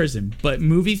mellow person, but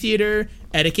movie theater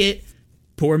etiquette.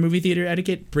 Poor movie theater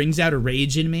etiquette brings out a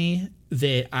rage in me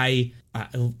that I'm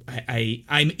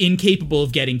incapable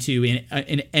of getting to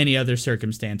in any other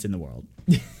circumstance in the world.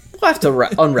 We'll have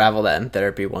to unravel that in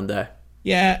therapy one day.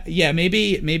 Yeah.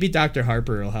 Maybe Dr.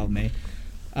 Harper will help me.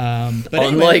 But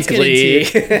unlikely.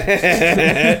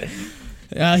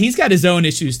 He's got his own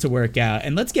issues to work out,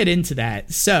 and let's get into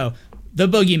that. So, The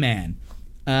Boogeyman.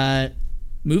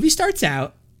 Movie starts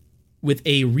out with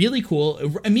a really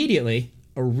cool, immediately,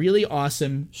 a really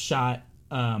awesome shot,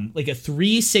 like a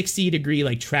 360 degree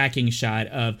like tracking shot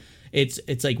of it's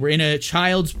like we're in a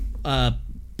child's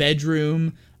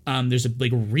bedroom. There's a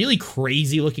like really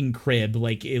crazy looking crib,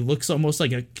 like it looks almost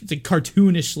like it's a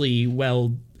cartoonishly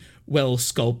well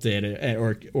sculpted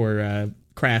or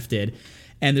crafted,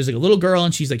 and there's like a little girl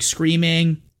and she's like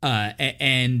screaming,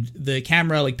 and the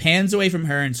camera like pans away from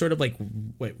her and sort of like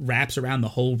wraps around the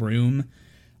whole room.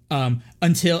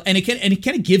 until and it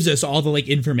kind of gives us all the like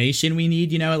information we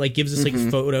need. You know, it like gives us like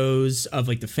photos of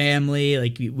like the family.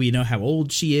 Like we know how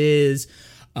old she is.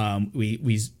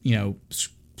 We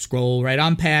scroll right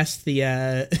on past the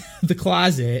the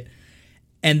closet,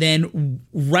 and then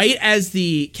right as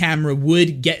the camera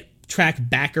would get tracked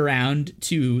back around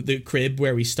to the crib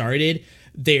where we started,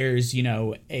 there's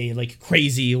a like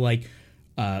crazy like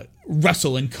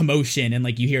rustle and commotion, and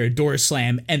like you hear a door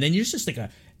slam, and then there's just like a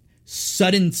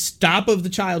sudden stop of the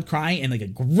child crying and like a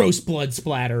gross blood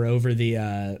splatter over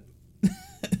the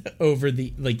over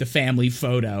the like the family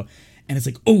photo, and it's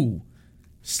like, oh,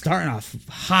 starting off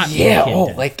hot. Yeah,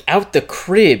 like out the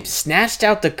crib, snatched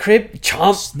out the crib,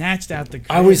 chomp, snatched out the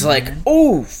crib. I was like,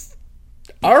 oh,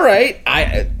 all right.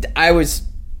 I was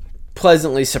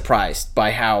pleasantly surprised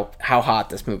by how hot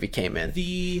this movie came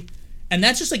in. And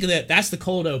that's just like that's the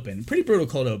cold open. Pretty brutal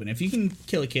cold open. If you can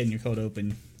kill a kid in your cold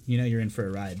open, you're in for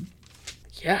a ride.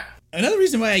 Yeah. Another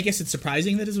reason why I guess it's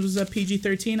surprising that it was a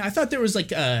PG-13. I thought there was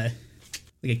like a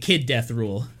kid death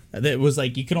rule that was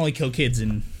like you can only kill kids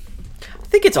in. I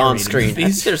think it's on screen. I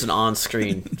think there's an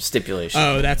on-screen stipulation.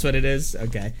 Oh, that's what it is.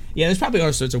 Okay. Yeah, there's probably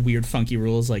all sorts of weird, funky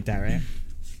rules like that, right?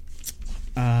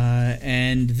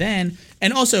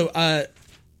 And also,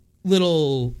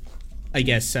 little, I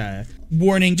guess,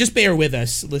 warning, just bear with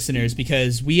us, listeners,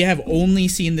 because we have only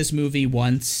seen this movie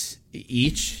once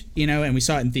each, and we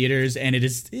saw it in theaters, and it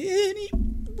is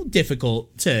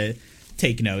difficult to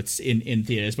take notes in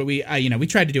theaters, but we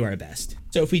tried to do our best.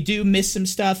 So if we do miss some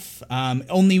stuff,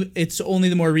 it's only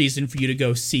the more reason for you to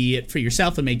go see it for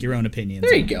yourself and make your own opinions.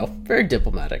 There you go. Very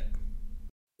diplomatic.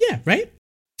 Yeah, right?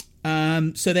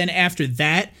 So then after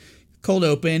that, cold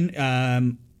open,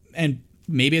 and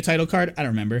maybe a title card. I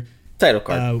don't remember. Title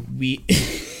card.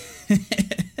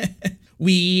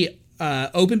 We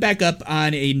open back up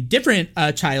on a different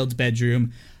child's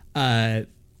bedroom.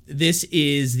 This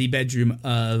is the bedroom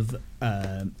of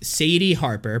Sadie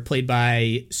Harper, played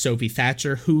by Sophie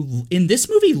Thatcher, who in this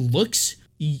movie looks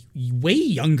way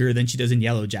younger than she does in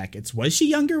Yellow Jackets. Was she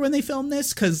younger when they filmed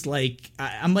this? Because like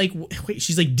I'm like, wait,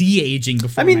 she's like de-aging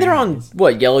before. I mean, they're on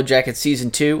Yellow Jackets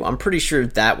season 2. I'm pretty sure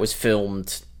that was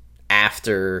filmed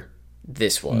after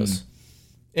this was.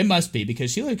 It must be,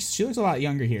 because she looks a lot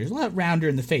younger here. She's a lot rounder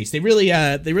in the face. They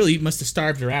really must have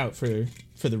starved her out for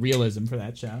the realism for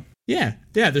that show. Yeah,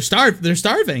 they're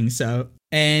starving. So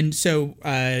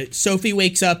Sophie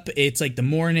wakes up. It's like the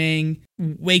morning.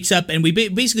 Wakes up, and we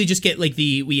basically just get like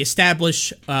we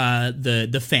establish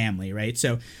the family, right?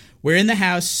 So we're in the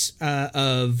house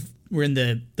we're in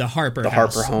the Harper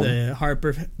house.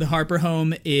 Harper home. The Harper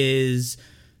home is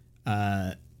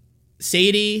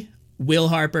Sadie, Will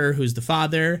Harper, who's the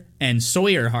father, and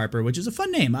Sawyer Harper, which is a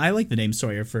fun name. I like the name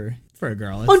Sawyer for a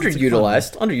girl.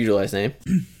 Underutilized name.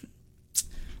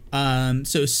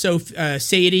 So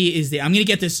Sadie is I'm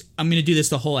gonna do this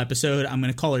the whole episode. I'm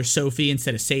gonna call her Sophie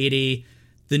instead of Sadie.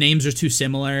 The names are too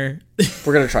similar.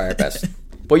 We're gonna try our best.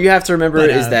 What you have to remember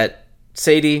is that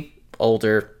Sadie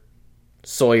older,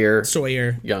 Sawyer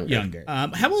younger.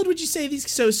 How old would you say these?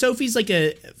 So Sophie's like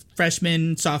a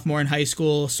freshman, sophomore in high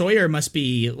school. Sawyer must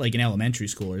be like in elementary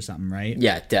school or something, right?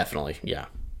 Yeah, definitely. Yeah,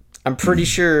 I'm pretty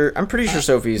sure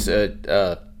Sophie's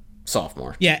a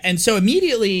sophomore. Yeah, and so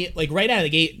immediately, like right out of the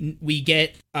gate, we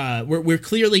get we're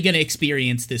clearly going to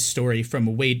experience this story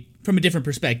from a different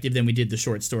perspective than we did the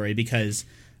short story, because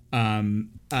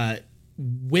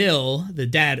Will, the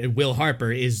dad, Will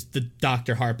Harper, is the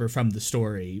Dr. Harper from the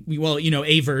story.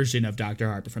 A version of Dr.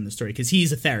 Harper from the story, because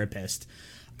he's a therapist.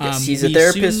 Yes, he's a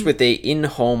therapist with a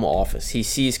in-home office. He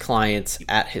sees clients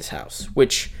at his house,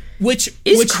 which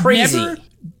is crazy.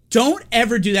 Don't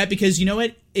ever do that, because you know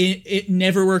what? It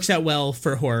never works out well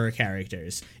for horror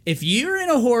characters. If you're in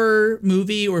a horror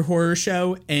movie or horror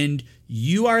show and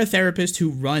you are a therapist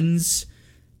who runs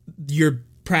your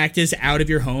practice out of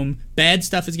your home, bad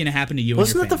stuff is going to happen to you.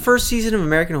 Wasn't that the first season of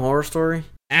American Horror Story?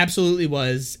 Absolutely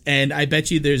was. And I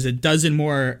bet you there's a dozen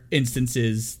more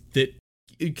instances that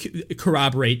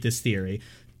corroborate this theory.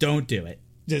 Don't do it.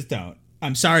 Just don't.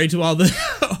 I'm sorry to all the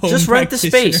home just rent the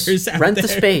space. Rent the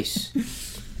space.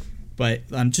 But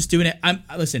I'm just doing it.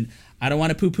 Listen, I don't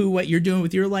want to poo-poo what you're doing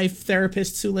with your life,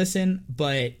 therapists who listen,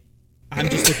 but I'm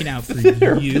just looking out for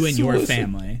you and your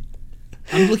family.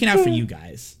 I'm looking out for you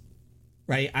guys,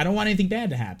 right? I don't want anything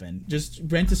bad to happen. Just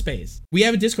rent a space. We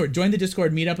have a Discord. Join the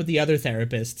Discord, meet up with the other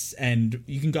therapists, and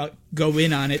you can go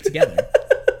in on it together.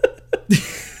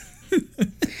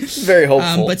 Very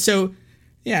hopeful. But so,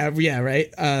 yeah,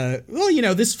 right.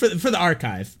 This for the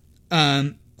archive.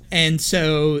 And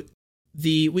so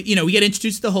we get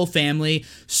introduced to the whole family.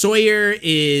 Sawyer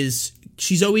is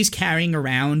she's always carrying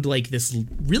around like this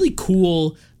really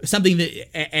cool something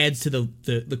that adds to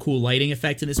the cool lighting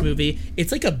effect in this movie.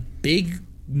 It's like a big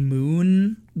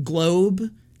moon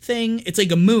globe thing. It's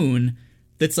like a moon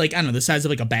that's like, I don't know, the size of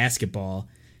like a basketball,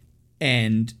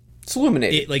 and it's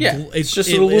illuminated. It's just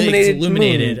an illuminated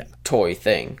moon toy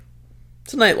thing.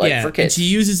 It's a nightlight for kids. And she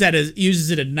uses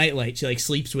it a nightlight. She like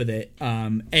sleeps with it.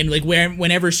 And like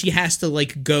whenever she has to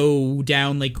like go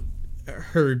down like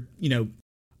her,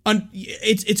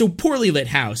 it's a poorly lit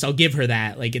house. I'll give her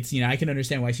that. Like it's, I can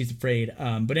understand why she's afraid.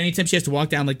 But anytime she has to walk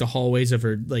down like the hallways of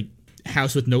her like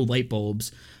house with no light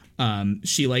bulbs,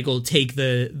 she like will take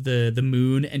the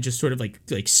moon and just sort of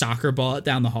like soccer ball it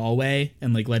down the hallway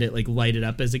and like let it like light it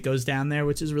up as it goes down there,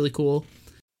 which is really cool.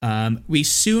 We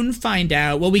soon find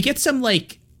out. Well, we get some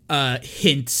like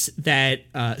hints that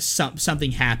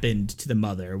something happened to the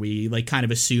mother. We like kind of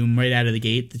assume right out of the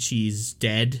gate that she's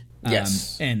dead.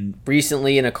 Yes, and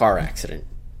recently in a car accident.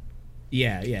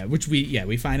 Yeah. Which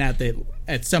we find out that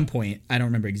at some point, I don't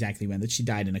remember exactly when, that she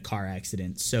died in a car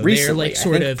accident. So recently,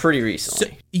 they're like pretty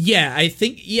recently. I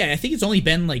think it's only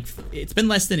been it's been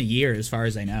less than a year as far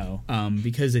as I know.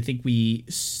 Because I think we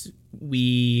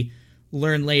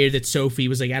learn later that Sophie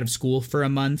was like out of school for a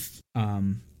month.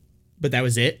 But that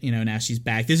was it. Now she's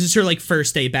back. This is her like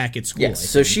first day back at school. Yes.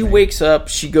 So she wakes up,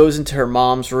 she goes into her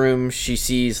mom's room. She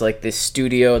sees like this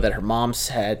studio that her mom's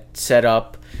had set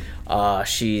up.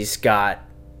 She's got,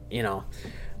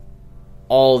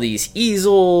 all these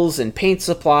easels and paint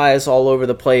supplies all over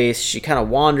the place. She kind of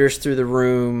wanders through the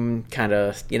room, kind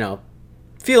of,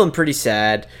 feeling pretty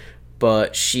sad,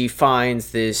 but she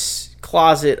finds this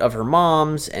closet of her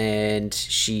mom's and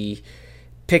she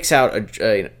picks out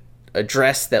a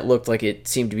dress that looked like it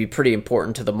seemed to be pretty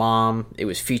important to the mom. It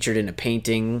was featured in a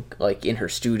painting, like in her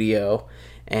studio,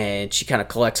 and she kind of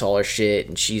collects all her shit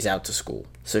and she's out to school.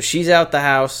 So she's out the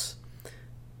house.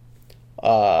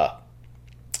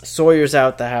 Sawyer's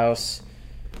out the house.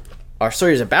 Or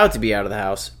Sawyer's about to be out of the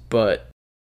house, but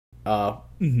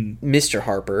Mr.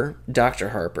 Harper, Dr.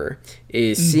 Harper,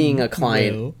 is seeing a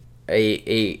client,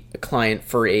 a client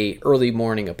for a early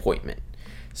morning appointment.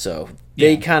 So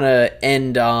they kind of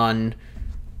end on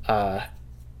kind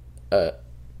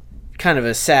of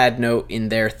a sad note in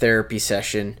their therapy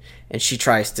session, and she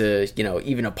tries to,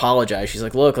 even apologize. She's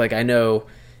like, look, like I know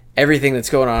everything that's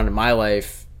going on in my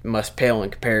life must pale in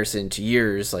comparison to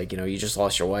yours. Like, you just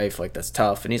lost your wife, like that's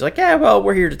tough. And he's like, yeah, well,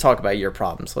 we're here to talk about your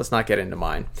problems. Let's not get into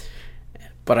mine.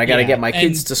 But I got to get my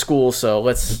kids to school, so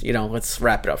let's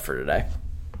wrap it up for today.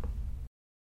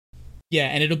 Yeah,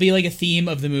 and it'll be like a theme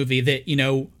of the movie that,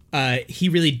 he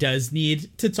really does need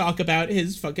to talk about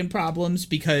his fucking problems,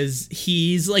 because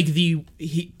he's like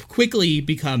he quickly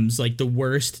becomes like the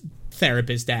worst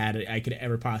therapist dad I could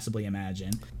ever possibly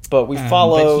imagine. But we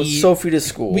follow Sophie to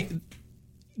school.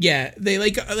 They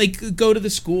like go to the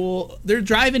school. They're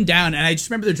driving down, and I just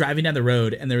remember they're driving down the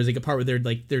road, and there was like a part where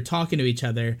they're talking to each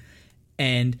other,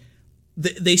 and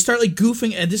they start like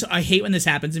goofing. And this, I hate when this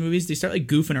happens in movies. They start like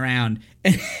goofing around,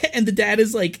 and the dad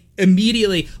is like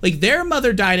immediately like their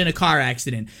mother died in a car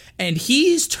accident, and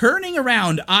he's turning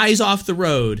around, eyes off the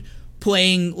road,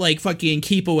 playing like fucking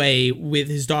Keep Away with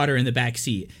his daughter in the back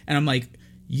seat, and I'm like,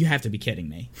 you have to be kidding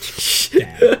me,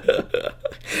 Dad.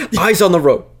 Eyes on the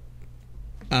road.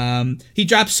 He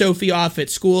drops Sophie off at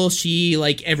school. She,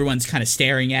 like, everyone's kind of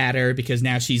staring at her because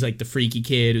now she's, like, the freaky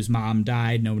kid whose mom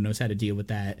died. No one knows how to deal with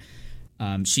that.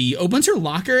 She opens her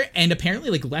locker and apparently,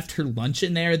 like, left her lunch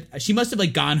in there. She must have,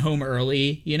 like, gone home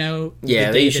early, Yeah,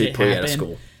 they usually pull you out of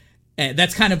school. And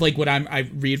that's kind of, like, what I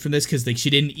read from this, because, like, she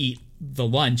didn't eat the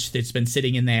lunch that's been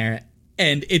sitting in there.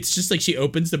 And it's just, like, she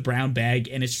opens the brown bag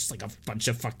and it's just, like, a bunch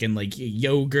of fucking, like,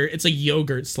 yogurt. It's, like,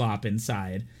 yogurt slop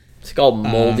inside. It's like all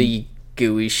moldy,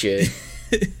 gooey shit.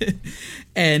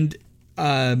 And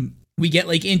we get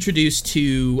like introduced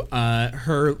to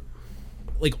her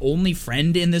like only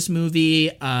friend in this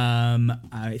movie.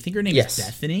 I think her name is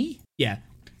Bethany. Yeah.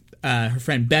 Her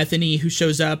friend Bethany, who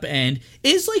shows up and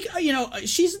is like,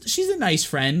 she's a nice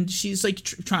friend. She's like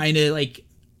trying to like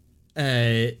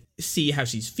see how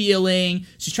she's feeling.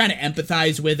 She's trying to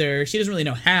empathize with her. She doesn't really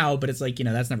know how, but it's like,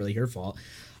 that's not really her fault.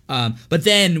 But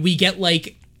then we get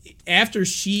like, after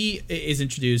she is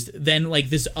introduced, then like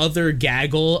this other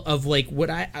gaggle of like what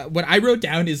I wrote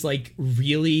down is like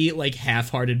really like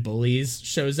half-hearted bullies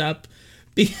shows up,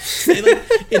 because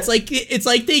it's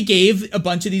like they gave a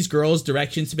bunch of these girls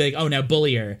directions to be like, oh, now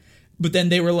bully her, but then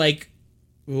they were like,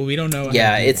 well, we don't know.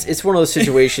 Yeah, it's one of those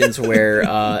situations where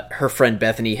her friend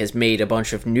Bethany has made a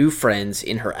bunch of new friends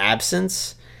in her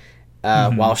absence,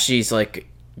 while she's like,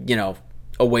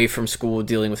 away from school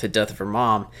dealing with the death of her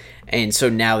mom. And so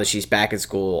now that she's back at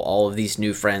school, all of these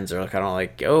new friends are kind of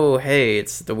like, oh, hey,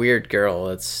 it's the weird girl.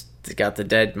 It's got the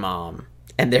dead mom.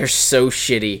 And they're so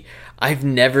shitty. I've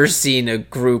never seen a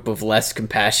group of less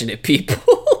compassionate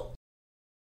people.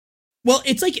 Well,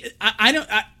 it's like,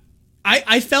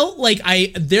 I felt like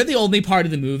they're the only part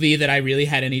of the movie that I really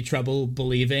had any trouble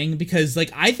believing, because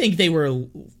like I think they were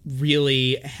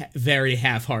really very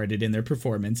half-hearted in their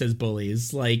performance as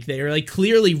bullies. Like they were like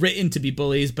clearly written to be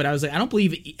bullies, but I was like, I don't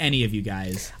believe any of you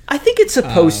guys. I think it's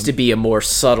supposed to be a more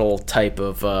subtle type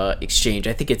of exchange.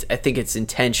 I think it's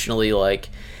intentionally like,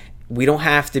 we don't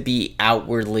have to be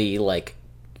outwardly like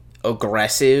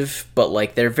aggressive, but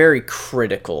like they're very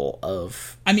critical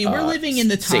of. I mean, we're living in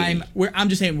the time where I'm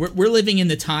just saying we're living in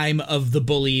the time of the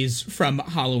bullies from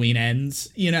Halloween Ends,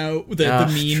 you know, the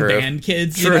mean band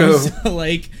kids. True. You know? So,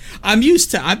 like I'm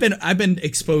used to. I've been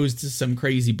exposed to some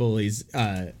crazy bullies.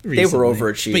 Recently. They were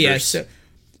overachievers. But yeah,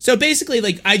 so basically,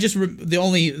 like the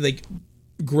only like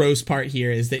gross part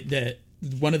here is that the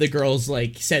one of the girls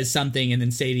like says something, and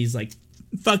then Sadie's like,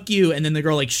 fuck you, and then the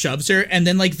girl like shoves her, and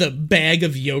then like the bag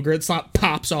of yogurt slop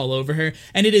pops all over her,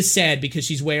 and it is sad because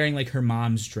she's wearing like her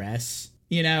mom's dress,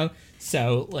 you know,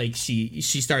 so like she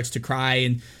starts to cry,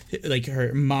 and like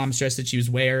her mom's dress that she was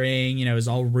wearing, you know, is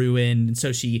all ruined, and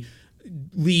so she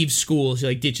leaves school, she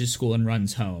like ditches school and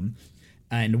runs home.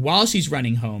 And while she's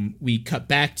running home, we cut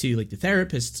back to like the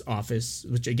therapist's office,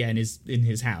 which again is in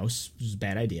his house, which is a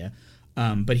bad idea,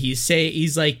 but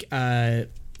he's like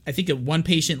I think one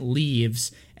patient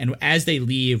leaves, and as they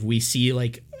leave, we see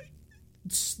like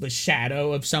the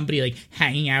shadow of somebody like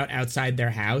hanging out outside their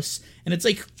house, and it's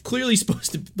like clearly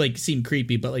supposed to like seem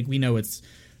creepy, but like we know it's,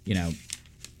 you know,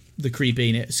 the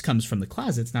creepiness comes from the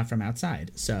closets, not from outside,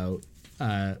 so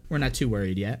we're not too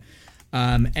worried yet.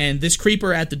 And this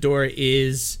creeper at the door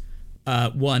is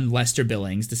one Lester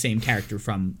Billings, the same character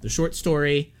from the short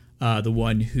story, the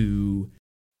one who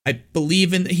I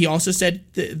believe he also said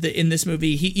in this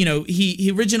movie,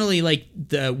 he originally like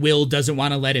Will doesn't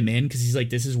want to let him in because he's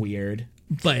like, this is weird.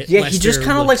 But yeah, Lester he just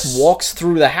kind of like walks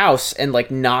through the house and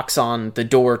like knocks on the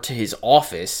door to his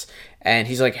office, and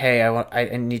he's like, hey,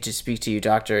 I need to speak to you,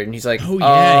 doctor. And he's like, oh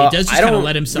yeah, he does just kind of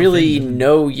let himself really in.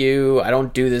 know you. I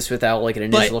don't do this without like an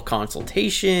initial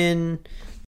consultation.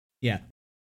 Yeah.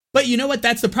 But you know what?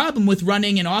 That's the problem with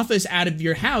running an office out of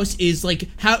your house, is like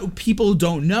how people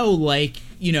don't know, like,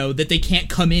 you know, that they can't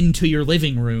come into your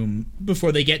living room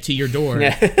before they get to your door.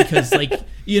 Because like,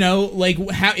 you know, like,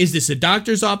 how is this a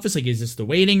doctor's office? Like, is this the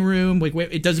waiting room? Like,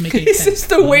 it doesn't make any sense. Is this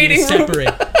the waiting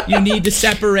room? You need to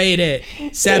separate it.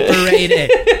 Separate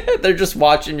it. They're just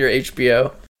watching your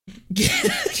HBO.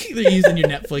 They're using your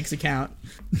Netflix account.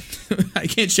 I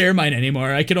can't share mine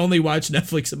anymore. I can only watch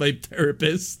Netflix at my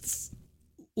therapist's.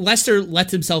 Lester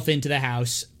lets himself into the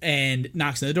house and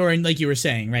knocks on the door, and like you were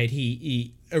saying, right,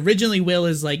 he originally Will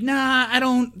is like, nah, I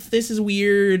don't, this is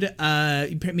weird,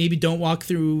 maybe don't walk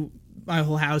through my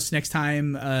whole house next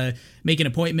time, make an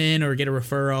appointment or get a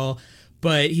referral.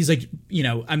 But he's like, you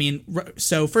know, I mean,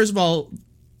 so first of all,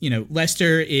 you know,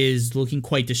 Lester is looking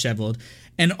quite disheveled,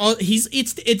 and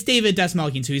it's David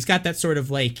Dastmalchian, so he's got that sort of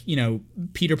like, you know,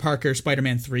 Peter Parker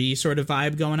Spider-Man 3 sort of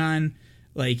vibe going on.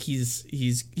 Like he's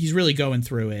really going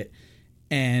through it,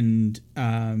 and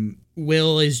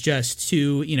Will is just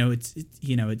too, you know,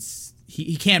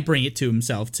 he can't bring it to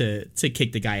himself to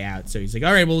kick the guy out. So he's like,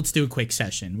 all right, well, let's do a quick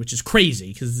session, which is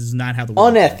crazy because this is not how the world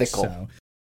unethical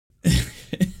works,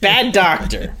 so. Bad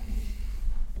doctor.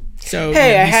 So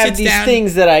hey, I have these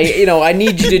things that I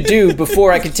need you to do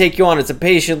before I can take you on as a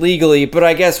patient legally, but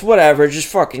I guess whatever, just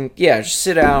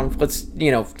sit down.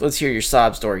 Let's hear your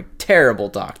sob story. Terrible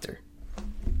doctor.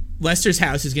 Lester's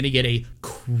house is going to get a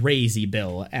crazy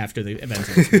bill after the events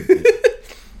of this movie.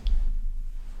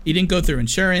 He didn't go through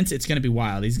insurance. It's going to be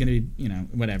wild. He's going to be, you know,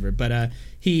 whatever. But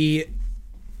he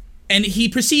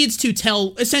proceeds to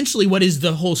tell essentially what is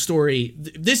the whole story.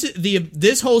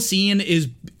 This whole scene is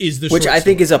the which I story.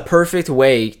 think is a perfect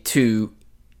way to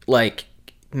like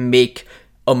make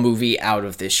a movie out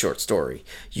of this short story.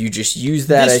 You just use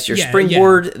that as your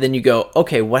springboard. Then you go,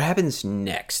 okay, what happens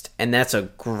next? And that's a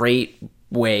great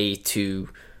way to,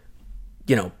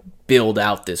 you know, build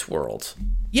out this world.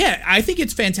 Yeah, I think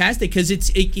it's fantastic because it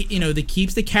that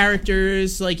keeps the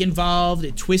characters like involved.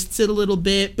 It twists it a little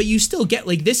bit, but you still get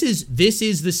like this is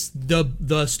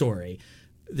the story.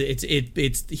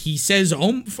 It's he says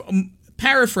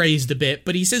paraphrased a bit,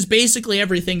 but he says basically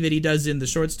everything that he does in the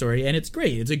short story, and it's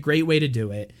great. It's a great way to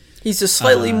do it. He's a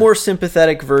slightly more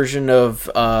sympathetic version of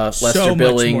Lester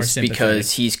Billings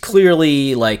because he's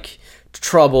clearly like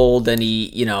troubled, and he,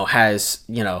 you know, has,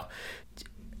 you know,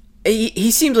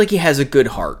 he seems like he has a good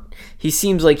heart. He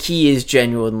seems like he is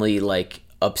genuinely like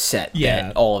upset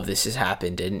that all of this has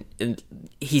happened, and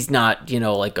he's not, you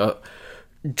know, like a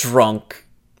drunk,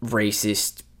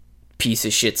 racist piece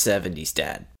of shit 70s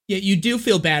dad. Yeah, you do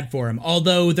feel bad for him,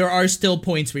 although there are still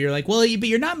points where you're like, well, but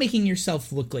you're not making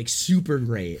yourself look like super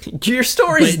great. Your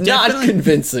story's not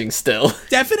convincing still.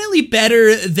 Definitely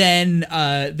better than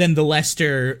the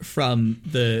Lester from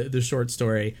the short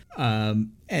story.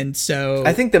 And so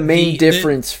I think the main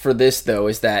difference for this though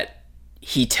is that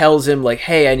he tells him like,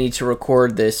 hey, I need to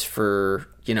record this for,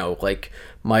 you know, like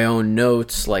my own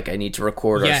notes, like I need to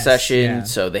record our session.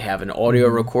 So they have an audio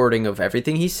recording of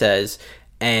everything he says,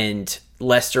 and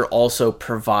Lester also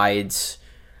provides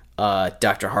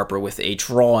Dr. Harper with a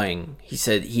drawing. He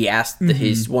said he asked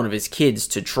one of his kids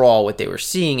to draw what they were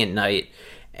seeing at night,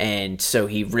 and so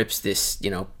he rips this,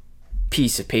 you know,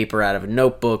 piece of paper out of a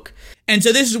notebook. And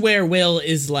so this is where Will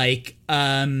is like,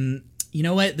 you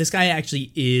know what? This guy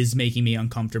actually is making me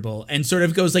uncomfortable, and sort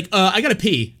of goes like, I gotta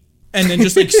pee, and then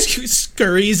just like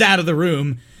scurries out of the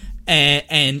room.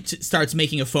 And starts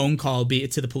making a phone call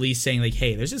to the police saying like,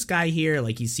 hey, there's this guy here,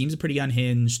 like he seems pretty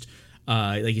unhinged,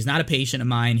 like he's not a patient of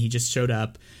mine, he just showed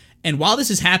up. And while this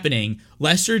is happening,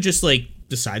 Lester just like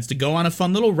decides to go on a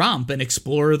fun little romp and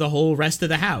explore the whole rest of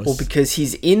the house. Well, because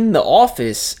he's in the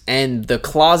office and the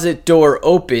closet door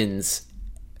opens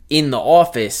in the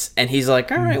office, and he's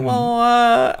like, all right,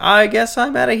 well, I guess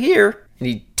I'm out of here. And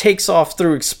he takes off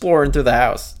through exploring through the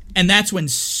house. And that's when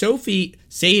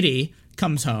Sadie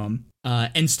comes home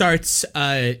and starts,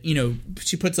 you know,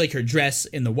 she puts like her dress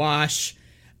in the wash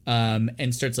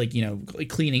and starts like, you know, like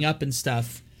cleaning up and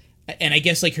stuff. And I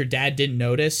guess like her dad didn't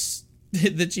notice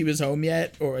that she was home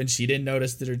yet, and she didn't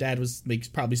notice that her dad was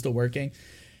like probably still working.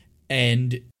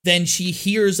 And then she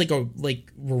hears like a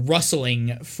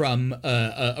rustling from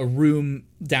a room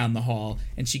down the hall,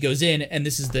 and she goes in, and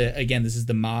this is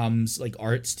the mom's like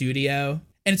art studio,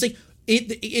 and it's like,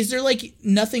 is there like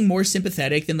nothing more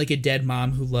sympathetic than like a dead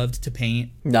mom who loved to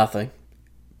paint? Nothing.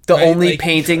 The only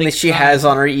painting that she has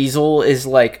on her easel is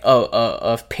like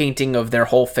a painting of their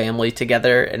whole family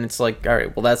together, and it's like, all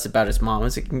right, well, that's about as mom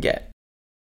as it can get.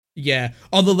 Yeah.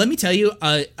 Although, let me tell you,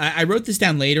 I wrote this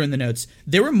down later in the notes.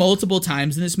 There were multiple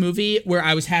times in this movie where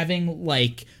I was having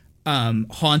like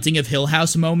Haunting of Hill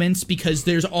House moments, because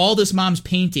there's all this mom's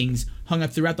paintings hung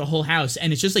up throughout the whole house,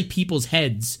 and it's just like people's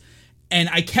heads. And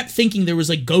I kept thinking there was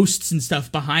like ghosts and stuff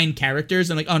behind characters.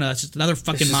 I'm like, oh no, that's just another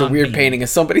fucking it's mom. It's a weird painting of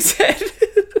somebody's head.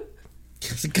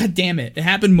 God damn it. It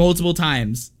happened multiple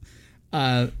times.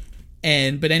 But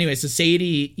anyway, so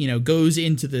Sadie, you know, goes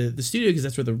into the studio because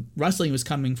that's where the rustling was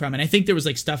coming from. And I think there was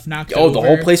like stuff knocked over. Oh, the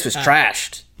whole place was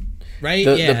trashed. Right?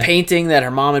 The painting that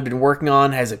her mom had been working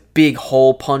on has a big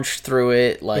hole punched through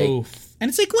it. Like, oof. And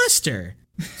it's like Lester.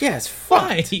 Yeah, it's fucked.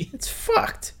 Why? It's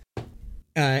fucked.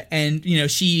 And, you know,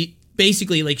 she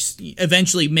basically like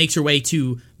eventually makes her way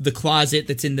to the closet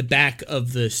that's in the back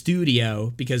of the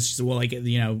studio because, well, like,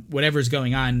 you know, whatever's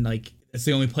going on, like, it's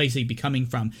the only place they'd be coming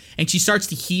from. And she starts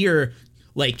to hear,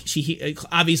 like,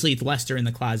 obviously it's Lester in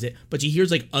the closet, but she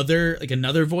hears like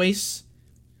another voice,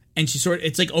 and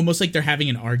it's like almost like they're having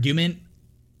an argument,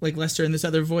 like Lester and this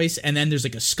other voice. And then there's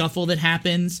like a scuffle that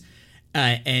happens,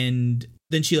 and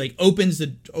then she like opens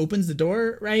the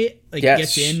door, right? Like,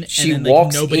 gets in. She and then,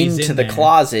 walks nobody's into in the there.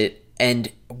 closet,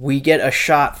 and we get a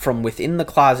shot from within the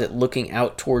closet looking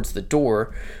out towards the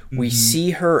door. We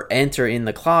see her enter in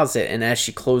the closet, and as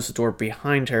she closed the door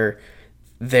behind her,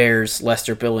 there's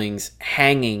Lester Billings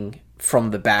hanging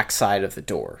from the backside of the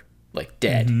door, like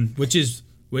dead. Which is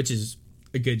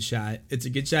a good shot. It's a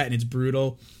good shot, and it's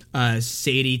brutal.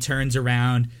 Sadie turns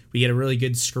around. We get a really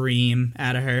good scream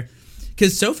out of her.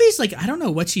 Because Sophie's like, I don't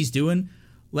know what she's doing,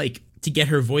 like, to get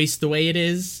her voice the way it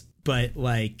is, but,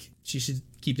 like, she should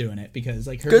keep doing it because,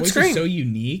 like, her good voice scream. is so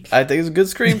unique. I think it's a good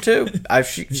scream, too.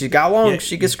 She got long.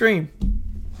 She can scream.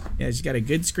 Yeah, she's got a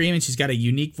good scream, and she's got a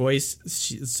unique voice.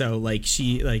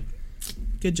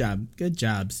 Good job. Good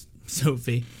jobs,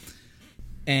 Sophie.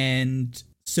 And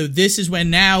so this is when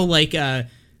now, like, the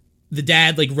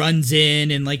dad, like, runs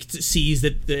in and, like, sees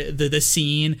the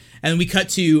scene. And then we cut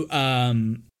to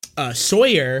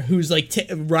Sawyer, who's, like,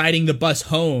 riding the bus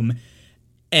home.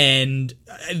 And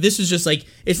this was just like,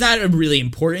 it's not a really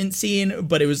important scene,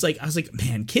 but it was like, I was like,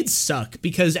 man, kids suck,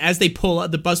 because as they pull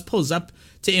up, the bus pulls up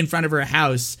to in front of her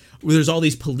house where there's all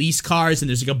these police cars, and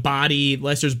there's like a body,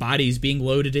 Lester's body is being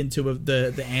loaded into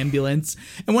the ambulance.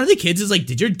 And one of the kids is like,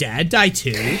 did your dad die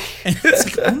too? And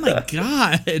it's like, oh my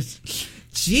God,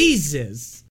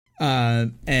 Jesus.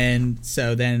 And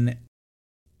so then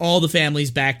all the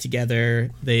family's back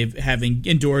together. They've having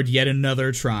endured yet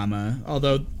another trauma,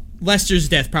 although Lester's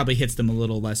death probably hits them a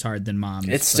little less hard than Mom's.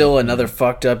 It's still another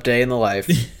fucked up day in the life.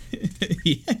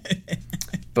 Yeah.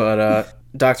 But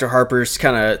Dr. Harper's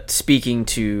kind of speaking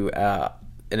to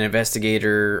an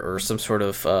investigator or some sort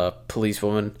of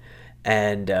policewoman,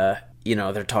 and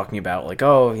they're talking about like,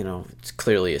 oh, it's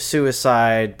clearly a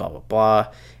suicide, blah blah blah,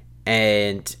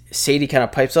 and Sadie kind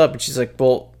of pipes up and she's like,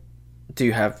 well, do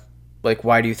you have, like,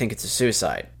 why do you think it's a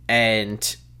suicide?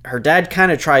 And her dad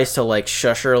kind of tries to like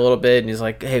shush her a little bit, and he's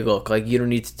like, hey, look, like, you don't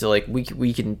need to, like, we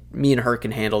can, me and her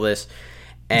can handle this.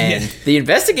 And the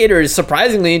investigator is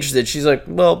surprisingly interested. She's like,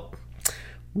 well,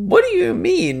 what do you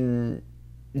mean,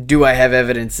 do I have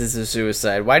evidence this is a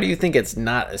suicide? Why do you think it's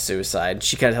not a suicide?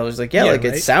 She kind of tells her, like, right?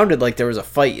 It sounded like there was a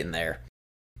fight in there.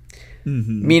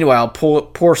 Mm-hmm. Meanwhile,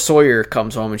 poor Sawyer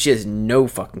comes home and she has no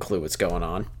fucking clue what's going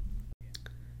on.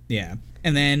 Yeah.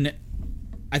 And then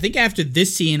I think after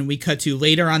this scene, we cut to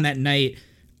later on that night,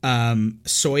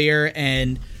 Sawyer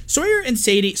and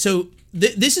Sadie. So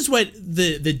this is what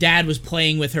the dad was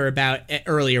playing with her about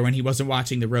earlier when he wasn't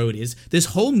watching The Road, is this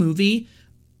whole movie,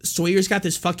 Sawyer's got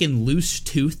this fucking loose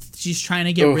tooth she's trying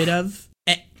to get rid of.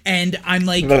 And I'm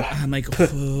like,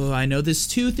 oh, I know this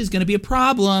tooth is going to be a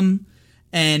problem.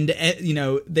 And,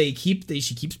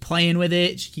 she keeps playing with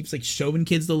it. She keeps like showing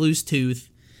kids the loose tooth.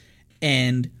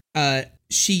 And,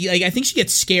 she, like, I think she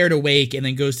gets scared awake and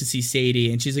then goes to see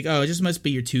Sadie, and she's like, oh, it just must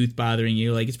be your tooth bothering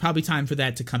you. Like, it's probably time for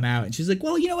that to come out. And she's like,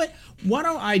 well, you know what? Why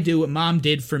don't I do what Mom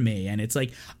did for me? And it's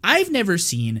like, I've never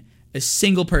seen a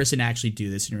single person actually do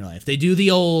this in real life. They do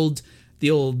the old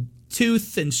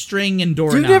tooth and string and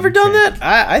doorknob. You've never done that?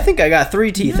 I think I got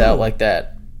 3 teeth out like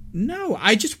that. No,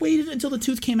 I just waited until the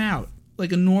tooth came out.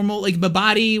 Like a normal, like the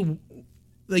body,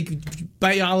 like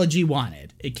biology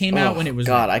wanted. It came out when it was.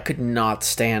 God, I could not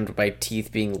stand my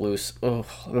teeth being loose. Oh,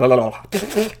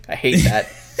 I hate that.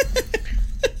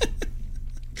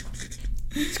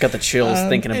 It's got the chills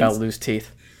thinking about loose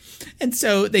teeth. And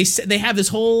so they have this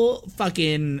whole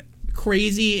fucking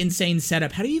crazy, insane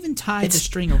setup. How do you even tie the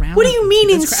string around? What do you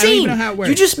mean insane? I don't even know how it works.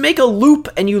 You just make a loop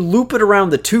and you loop it around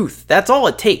the tooth. That's all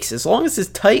it takes. As long as it's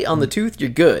tight on the tooth, you're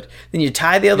good. Then you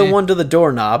tie the other one to the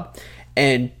doorknob,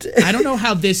 and I don't know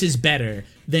how this is better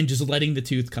than just letting the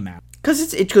tooth come out.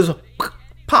 Because it goes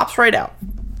pops right out.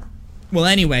 Well,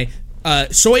 anyway,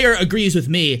 Sawyer agrees with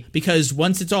me, because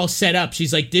once it's all set up,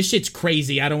 she's like, this shit's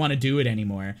crazy. I don't want to do it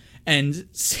anymore. And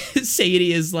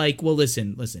Sadie is like, well,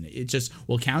 listen, it just,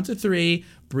 we'll count to 3,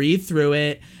 breathe through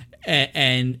it,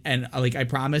 and like, I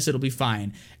promise it'll be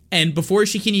fine. And before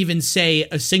she can even say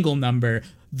a single number,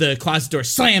 the closet door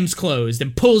slams closed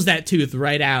and pulls that tooth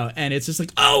right out. And it's just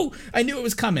like, oh, I knew it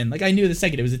was coming. Like, I knew the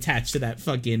second it was attached to that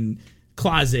fucking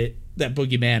closet that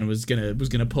Boogeyman was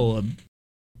gonna pull a.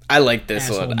 I like this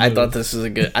one. Move. I thought this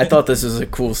was a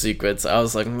cool sequence. I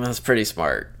was like, that's pretty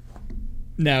smart.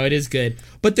 No, it is good.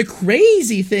 But the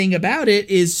crazy thing about it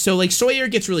is, so like Sawyer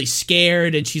gets really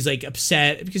scared and she's like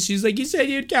upset because she's like, you said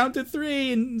you'd count to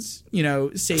 3, and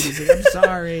Sadie's like, I'm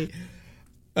sorry.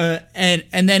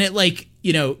 And then it like,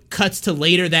 cuts to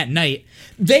later that night.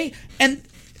 They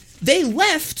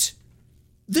left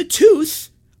the tooth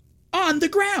on the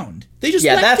ground. They just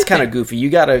that's kind of goofy.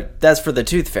 That's for the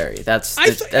tooth fairy. That's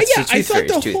the tooth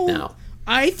fairy's tooth now.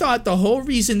 I thought the whole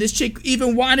reason this chick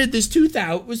even wanted this tooth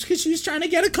out was because she was trying to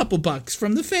get a couple bucks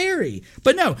from the fairy.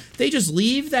 But no, they just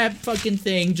leave that fucking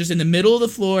thing just in the middle of the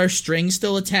floor, string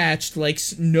still attached, like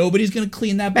nobody's going to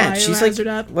clean that biohazard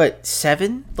up. What,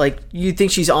 7? Like, you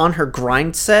think she's on her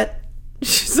grind set?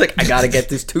 She's like, I got to get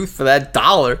this tooth for that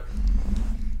 $1.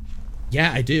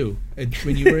 Yeah, I do.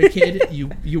 When you were a kid,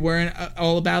 you weren't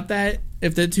all about that?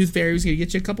 If the tooth fairy was going to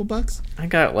get you a couple bucks? I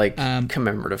got,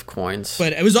 commemorative coins.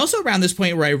 But it was also around this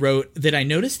point where I wrote that I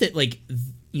noticed that,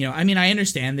 I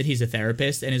understand that he's a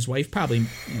therapist, and his wife probably,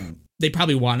 they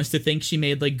probably want us to think she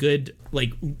made, good,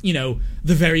 the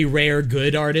very rare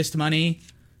good artist money.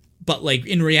 But,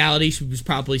 in reality, she was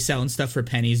probably selling stuff for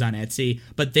pennies on Etsy.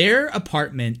 But their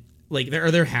apartment,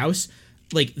 their house,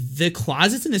 the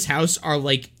closets in this house are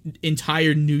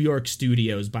entire New York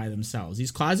studios by themselves.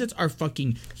 These closets are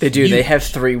fucking They do. Huge. They have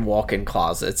 3 walk-in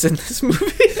closets in this movie.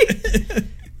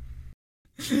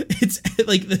 It's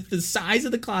the size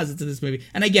of the closets in this movie.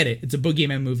 And I get it. It's a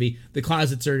Boogeyman movie. The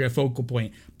closets are a focal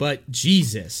point. But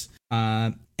Jesus.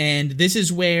 And this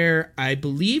is where I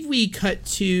believe we cut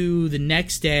to the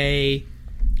next day.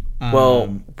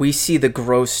 We see the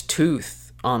gross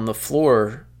tooth on the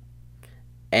floor.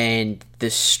 And the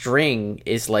string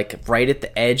is right at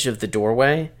the edge of the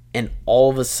doorway, and all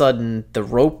of a sudden the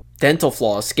rope dental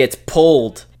floss gets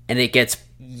pulled and it gets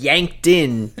yanked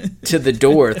in to the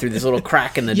door through this little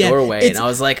crack in the doorway, and I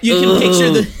was like, you can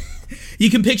picture You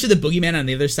can picture the boogeyman on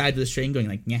the other side of the string going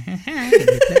like,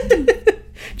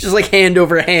 just like hand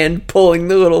over hand pulling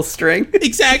the little string.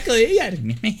 Exactly. Yeah,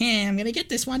 I'm gonna get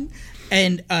this one.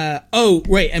 And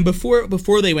and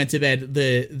before they went to bed,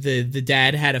 the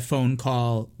dad had a phone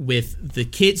call with the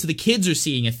kids. So the kids are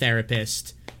seeing a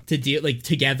therapist to deal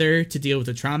together to deal with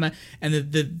the trauma, and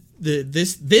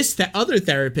the other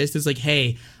therapist is like,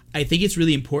 hey, I think it's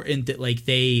really important that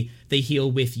they heal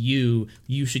with you.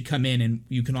 You should come in and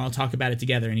you can all talk about it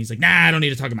together. And he's like, nah, I don't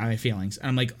need to talk about my feelings. And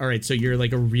I'm like, all right, so you're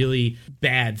like a really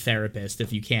bad therapist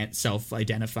if you can't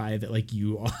self-identify that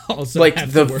you also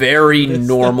have the to work very with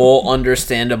normal,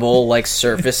 understandable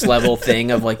surface level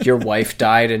thing of your wife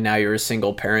died and now you're a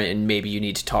single parent and maybe you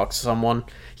need to talk to someone.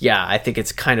 Yeah, I think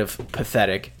it's kind of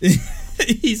pathetic.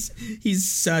 He's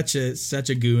such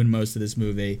a goon most of this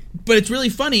movie, but it's really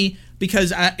funny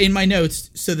because in my notes,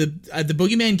 so the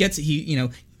boogeyman gets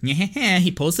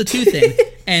he pulls the tooth in,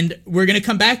 and we're gonna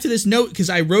come back to this note because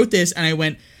I wrote this and I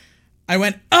went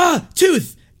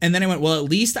tooth, and then I went, well, at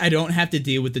least I don't have to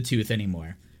deal with the tooth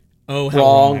anymore. Oh, how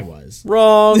wrong I was.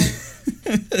 Wrong.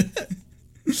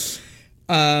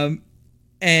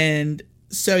 And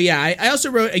so yeah, I also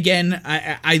wrote again.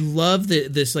 I love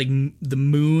this the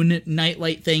moon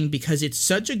nightlight thing because it's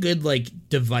such a good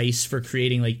device for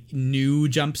creating new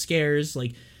jump scares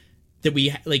that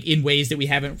we in ways that we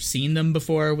haven't seen them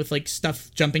before with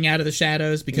stuff jumping out of the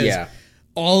shadows because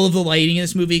all of the lighting in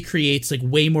this movie creates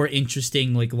way more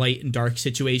interesting light and dark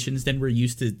situations than we're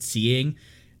used to seeing,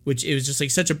 which it was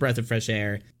just such a breath of fresh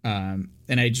air. And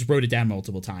I just wrote it down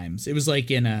multiple times. It was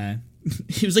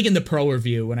it was in the Pearl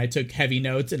review when I took heavy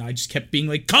notes and I just kept being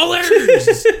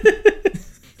colors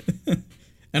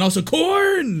and also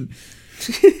corn.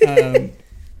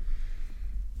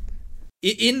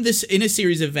 In a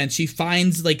series of events, she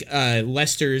finds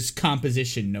Lester's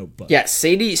composition notebook. Yeah,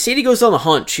 Sadie goes on the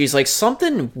hunt. She's like,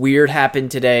 something weird happened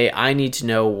today. I need to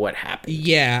know what happened.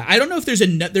 Yeah, I don't know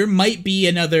if there might be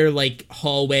another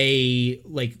hallway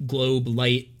globe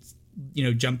light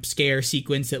jump scare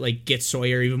sequence that gets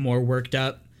Sawyer even more worked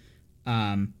up,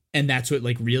 and that's what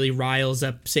really riles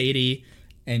up Sadie.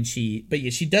 And she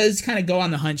does kind of go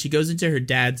on the hunt. She goes into her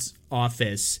dad's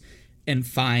office and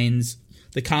finds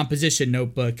the composition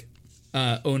notebook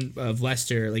of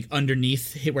Lester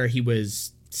underneath where he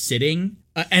was sitting,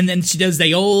 and then she does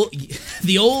the old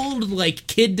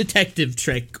kid detective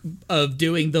trick of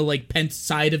doing the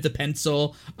side of the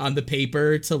pencil on the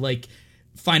paper to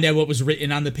find out what was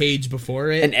written on the page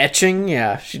before it. An etching,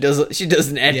 yeah. She does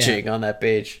an etching on that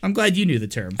page. I'm glad you knew the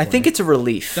term. I think it's a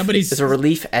relief. It's a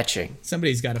relief etching.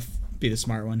 Somebody's got to be the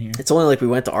smart one here. It's only we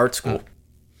went to art school.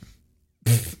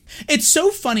 It's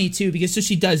so funny too because so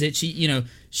she does it.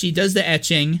 She does the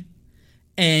etching,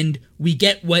 and we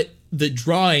get what the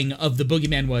drawing of the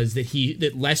boogeyman was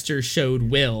that Lester showed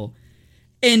Will,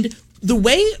 and the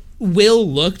way Will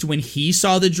looked when he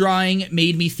saw the drawing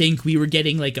made me think we were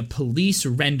getting a police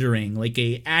rendering,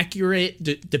 a accurate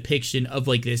depiction of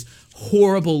this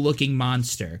horrible looking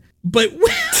monster. But when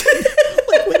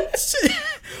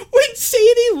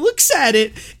Sadie looks at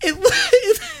it,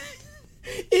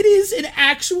 it is an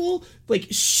actual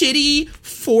shitty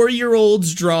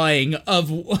 4-year-old's drawing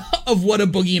of what a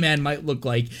boogeyman might look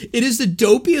like. It is the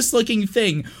dopiest looking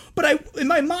thing. But in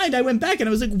my mind, I went back and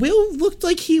I was like, Will looked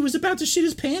like he was about to shit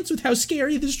his pants with how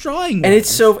scary this drawing was. And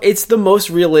it's the most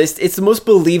realistic, it's the most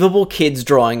believable kid's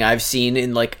drawing I've seen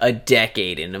in a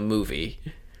decade in a movie.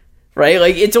 Right?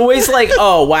 It's always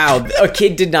oh, wow, a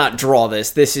kid did not draw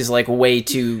this. This is way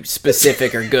too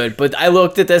specific or good. But I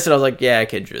looked at this and I was like, yeah, a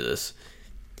kid drew this.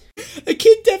 A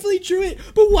kid definitely drew it,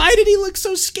 but why did he look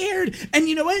so scared? And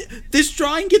you know what? This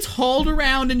drawing gets hauled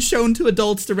around and shown to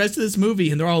adults the rest of this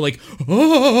movie, and they're all like,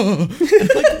 oh.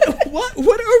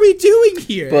 What are we doing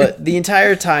here? But the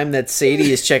entire time that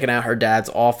Sadie is checking out her dad's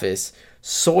office,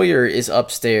 Sawyer is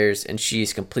upstairs and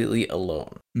she's completely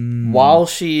alone. While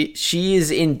she is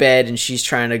in bed and she's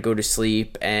trying to go to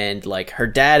sleep, and her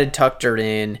dad had tucked her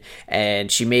in,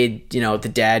 and she made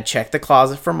the dad check the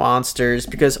closet for monsters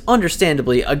because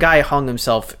understandably a guy hung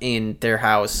himself in their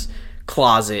house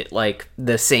closet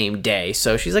the same day.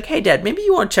 So she's like, hey dad, maybe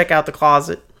you want to check out the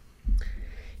closet.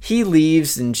 He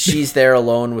leaves and she's there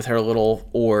alone with her little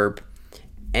orb.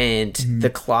 And the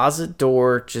closet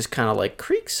door just kind of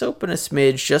creaks open a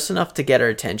smidge, just enough to get her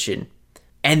attention.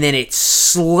 And then it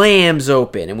slams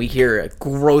open and we hear a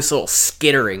gross little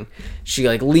skittering. She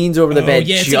leans over the bed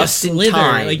just in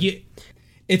time.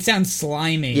 It sounds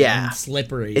slimy and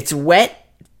slippery. It's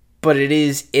wet, but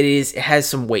it has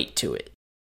some weight to it.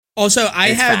 Also, I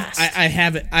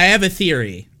have a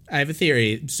theory.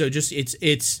 So just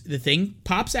it's the thing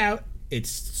pops out it's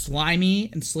slimy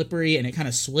and slippery, and it kind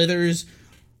of slithers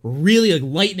really like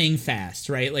lightning fast,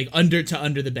 right? Like under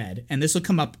the bed. And this will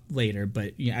come up later,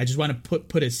 but I just want to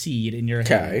put a seed in your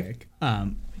head, Eric.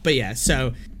 But yeah,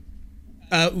 so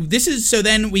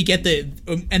then we get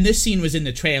and this scene was in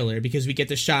the trailer because we get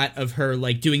the shot of her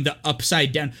like doing the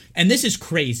upside down, and this is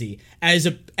crazy. As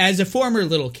a former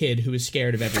little kid who is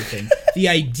scared of everything, the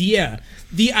idea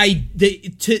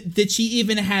that she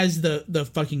even has the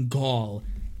fucking gall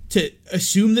to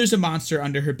assume there's a monster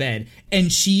under her bed, and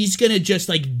she's gonna just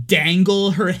like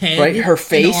dangle her head, right, her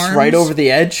face right over the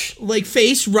edge, like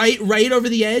face right over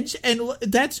the edge, and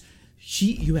that's.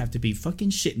 You have to be fucking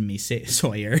shitting me,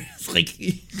 Sawyer. Like,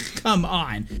 come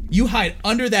on. You hide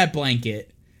under that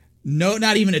blanket. No,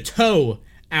 not even a toe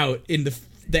out in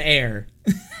the air.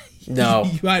 No.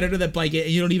 You hide under that blanket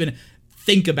and you don't even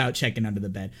think about checking under the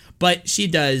bed. But she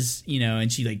does,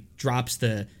 and she like drops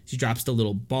the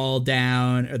little ball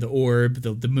down, or the orb,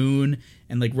 the moon,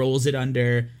 and like rolls it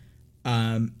under.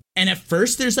 And at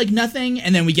first there's like nothing,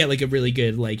 and then we get like a really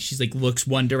good like she's like looks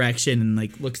one direction and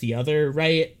like looks the other,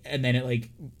 right? And then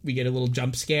we get a little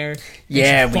jump scare.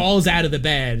 Yeah, she falls out of the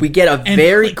bed. We get a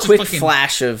very quick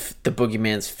flash of the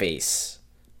boogeyman's face,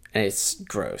 and it's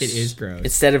gross. It is gross.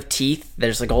 Instead of teeth,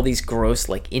 there's like all these gross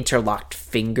like interlocked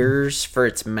fingers for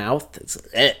its mouth. It's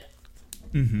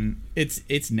Mm-hmm. It's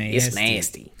nasty. It's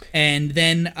nasty. And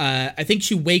then I think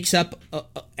she wakes up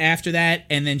after that,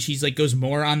 and then she's like goes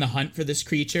more on the hunt for this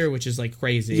creature, which is like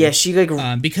crazy. Yeah, she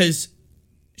like because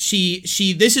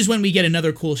she this is when we get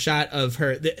another cool shot of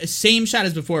her, the same shot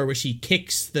as before, where she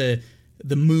kicks the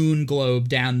moon globe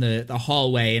down the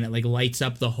hallway, and it like lights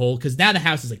up the whole, because now the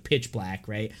house is like pitch black,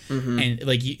 right? Mm-hmm. And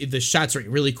like the shots are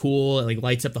really cool. It like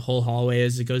lights up the whole hallway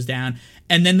as it goes down.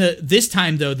 And then this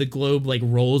time though, the globe like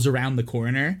rolls around the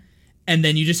corner, and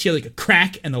then you just hear like a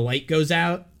crack and the light goes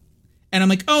out. And I'm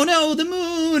like, oh no, the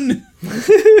moon.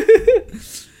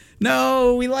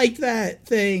 No, we liked that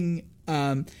thing.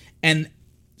 And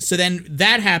so then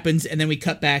that happens, and then we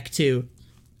cut back to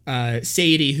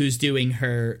Sadie, who's doing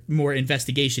her more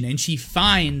investigation, and she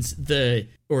finds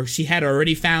she had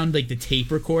already found like the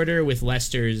tape recorder with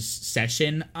Lester's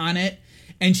session on it,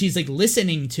 and she's like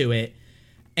listening to it,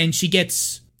 and she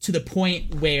gets to the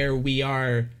point where we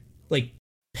are like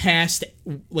past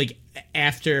like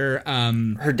after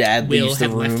her dad leaves the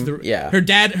room. Yeah, her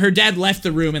dad left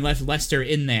the room and left Lester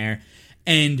in there,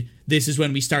 and this is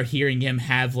when we start hearing him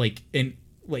have like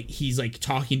he's like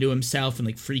talking to himself and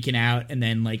like freaking out, and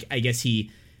then like I guess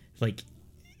he like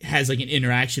has like an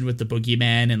interaction with the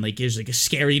boogeyman, and like there's like a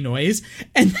scary noise,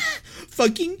 and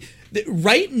fucking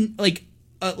right like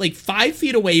 5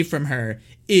 feet away from her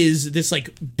is this like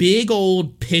big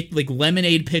old like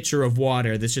lemonade pitcher of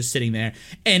water that's just sitting there,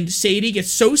 and Sadie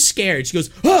gets so scared she goes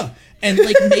ah! And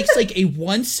like makes like a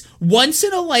once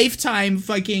in a lifetime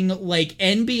fucking like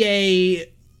NBA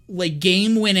like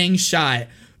game winning shot,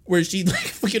 where she like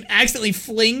fucking accidentally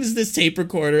flings this tape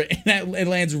recorder, and it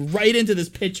lands right into this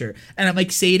pitcher. And I'm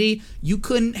like, Sadie, you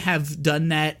couldn't have done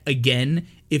that again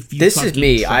if you. This is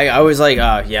me. I was like,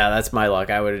 oh yeah, that's my luck.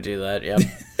 I would do that. Yep.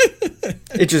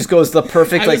 It just goes the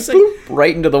perfect like boop,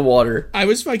 right into the water. I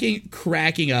was fucking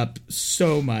cracking up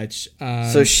so much.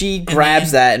 So she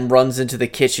grabs that and runs into the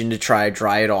kitchen to try to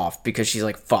dry it off, because she's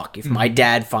like, fuck, if my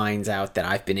dad finds out that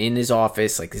I've been in his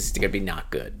office, like this is gonna be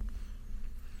not good.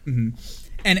 Mm-hmm.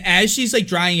 And as she's like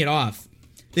drying it off,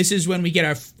 this is when we get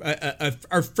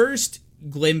our first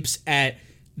glimpse at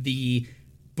the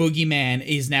boogeyman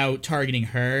is now targeting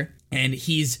her. And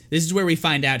this is where we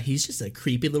find out he's just a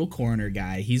creepy little corner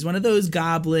guy. He's one of those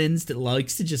goblins that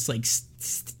likes to just like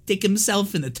stick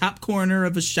himself in the top corner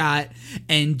of a shot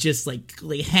and just like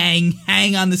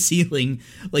hang on the ceiling,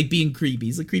 like being creepy.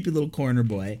 He's a creepy little corner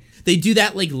boy. They do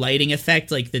that like lighting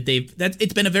effect, like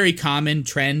it's been a very common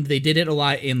trend. They did it a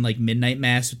lot in like Midnight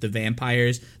Mass with the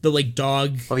vampires. The like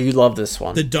dog. Oh, you love this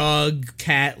one. The dog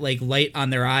cat like light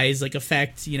on their eyes like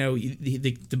effect. The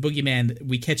boogeyman,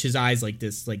 we catch his eyes like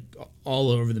this, like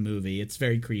all over the movie. It's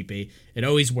very creepy. It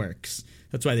always works.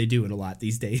 That's why they do it a lot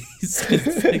these days.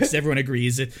 Because everyone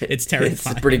agrees it's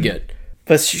terrifying. It's pretty good.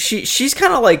 But she's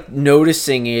kind of like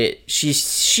noticing it.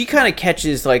 She kind of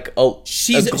catches like a glimpse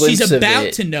she's about of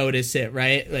it. To notice it,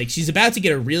 right? Like she's about to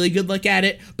get a really good look at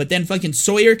it, but then fucking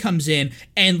Sawyer comes in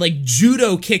and like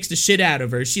judo kicks the shit out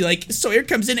of her. Sawyer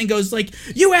comes in and goes like,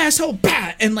 "You asshole!"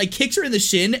 Bah! And like kicks her in the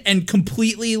shin and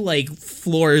completely like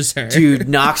floors her. Dude,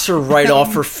 knocks her right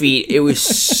off her feet. It was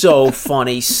so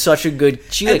funny, such a good.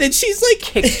 Then she's like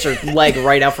kicks her leg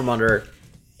right out from under her.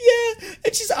 Yeah,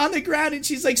 and she's on the ground, and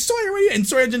she's like, Sawyer, where are you? And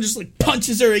Sawyer just like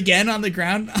punches her again on the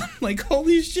ground. I'm like,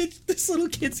 holy shit, this little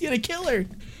kid's gonna kill her.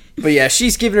 But yeah,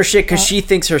 she's giving her shit because she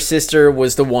thinks her sister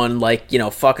was the one, like, you know,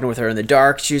 fucking with her in the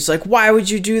dark. She's like, why would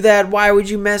you do that? Why would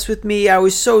you mess with me? I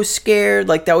was so scared.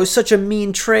 Like, that was such a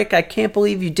mean trick. I can't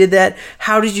believe you did that.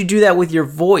 How did you do that with your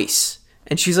voice?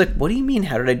 And she's like, what do you mean?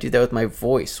 How did I do that with my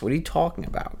voice? What are you talking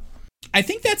about? I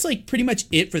think that's, like, pretty much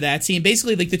it for that scene.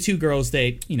 Basically, like, the two girls,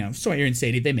 they, you know, Sawyer and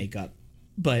Sadie, they make up.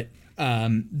 But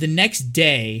the next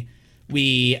day,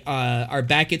 we are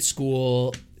back at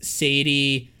school.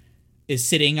 Sadie is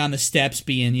sitting on the steps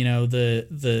being, you know,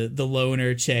 the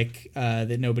loner chick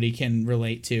that nobody can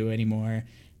relate to anymore.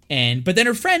 But then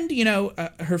her friend, you know,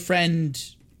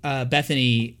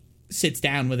 Bethany sits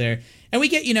down with her. And we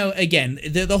get, you know, again,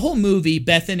 the whole movie,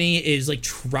 Bethany is, like,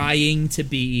 trying to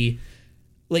be,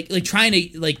 like trying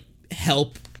to, like,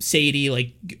 help Sadie,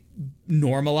 like,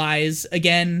 normalize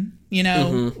again, you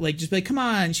know? Like, just be like, come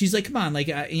on. She's like, come on. Like,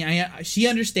 she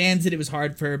understands that it was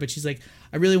hard for her, but she's like,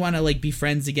 I really want to, like, be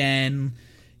friends again.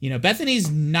 You know,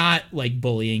 Bethany's not, like,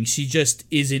 bullying. She just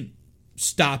isn't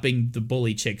stopping the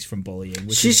bully chicks from bullying.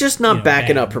 She's just not, you know,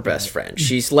 backing up her best friend.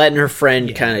 She's letting her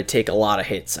friend kind of take a lot of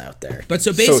hits out there. But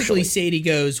so basically,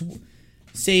 socially.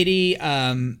 Sadie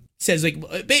says, like,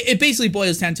 it basically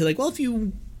boils down to, like, well, if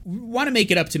you want to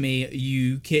make it up to me,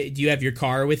 do you have your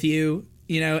car with you?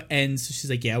 You know? And so she's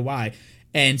like, yeah, why?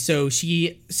 And so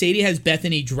Sadie has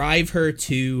Bethany drive her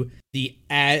to the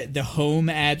home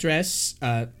address,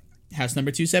 house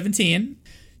number 217.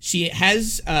 She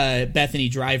has Bethany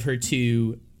drive her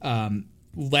to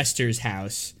Lester's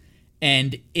house,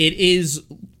 and it is,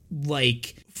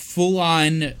 like, full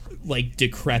on, like,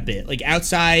 decrepit. Like,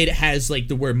 outside has, like,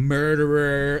 the word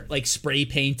murderer, like, spray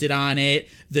painted on it.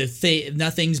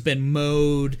 Nothing's been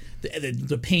mowed.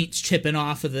 The paint's chipping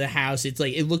off of the house. It's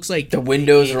like, it looks like the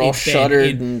windows are all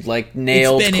shuttered and, like,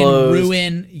 nailed closed. It's been in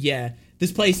ruin. Yeah.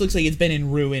 This place looks like it's been in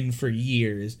ruin for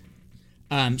years.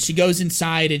 She goes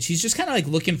inside and she's just kind of, like,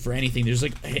 looking for anything. There's,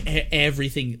 like,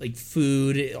 everything, like,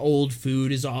 food, old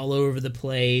food is all over the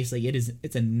place. Like,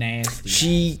 it's a nasty.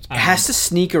 She has to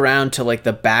sneak around to, like,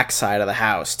 the back side of the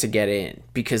house to get in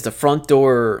because the front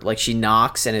door, like, she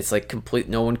knocks and it's, like, complete.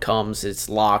 No one comes. It's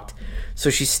locked.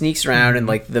 So she sneaks around and,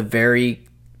 like, the very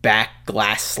back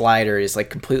glass slider is,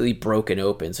 like, completely broken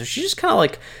open. So she just kind of,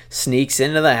 like, sneaks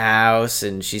into the house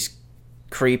and she's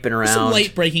creeping around. Some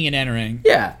light breaking and entering.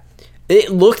 Yeah. It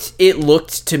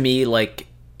looked to me like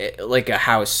a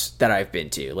house that I've been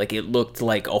to. Like, it looked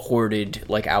like a hoarded,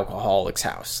 like, alcoholic's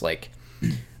house. Like,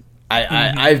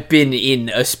 I've been in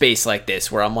a space like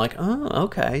this where I'm like, oh,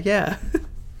 okay, yeah.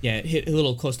 Yeah, it hit a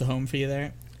little close to home for you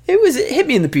there. It hit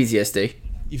me in the PTSD.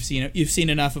 You've seen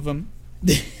enough of them.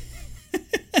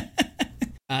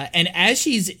 And as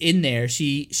she's in there,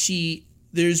 she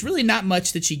there's really not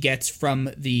much that she gets from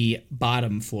the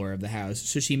bottom floor of the house.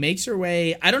 So she makes her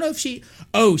way. I don't know if she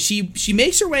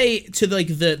makes her way to, like,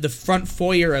 the front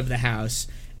foyer of the house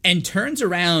and turns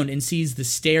around and sees the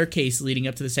staircase leading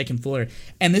up to the second floor.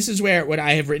 And this is where what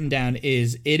I have written down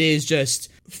is it is just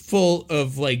full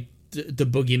of, like, the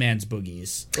Boogeyman's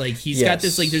boogies. Like, he's got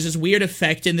this, like, there's this weird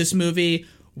effect in this movie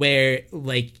where,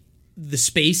 like, the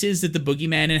spaces that the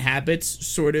boogeyman inhabits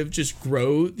sort of just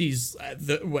grow these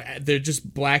they're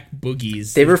just black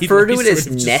boogies. They refer to it as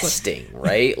nesting,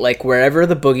 right? Like, wherever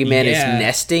the boogeyman is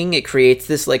nesting, it creates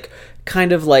this, like,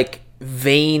 kind of, like,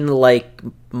 vein, like,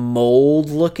 mold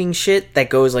looking shit that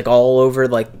goes, like, all over,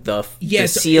 like, the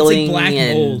ceiling. It's, like, black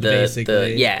and mold,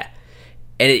 basically. And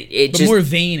it but just more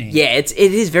veiny. Yeah, it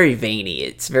is very veiny.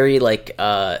 It's very, like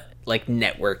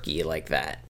networky, like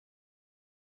that.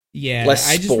 Yeah, less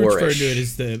I just refer to it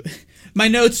as my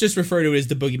notes just refer to it as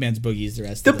the Boogeyman's boogies. The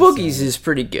rest the of boogies is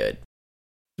pretty good.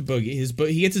 The boogie,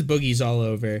 he gets his boogies all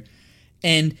over,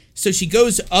 and so she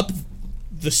goes up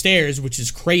the stairs, which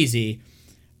is crazy.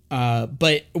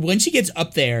 But when she gets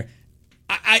up there,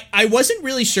 I wasn't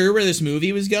really sure where this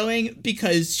movie was going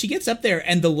because she gets up there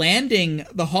and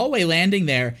the hallway landing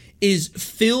there is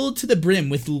filled to the brim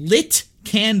with lit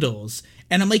candles.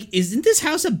 And I'm like, isn't this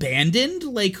house abandoned?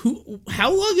 Like,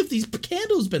 how long have these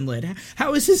candles been lit?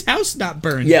 How is his house not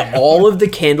burned? Yeah, all of the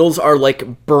candles are,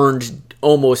 like, burned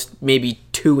almost maybe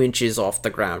 2 inches off the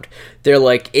ground. They're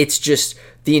like, it's just,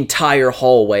 the entire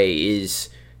hallway is,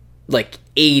 like,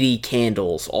 80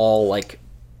 candles all, like,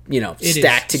 you know,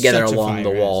 stacked together along the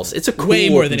walls. It's a cool way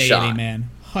more than 80, shot. Man.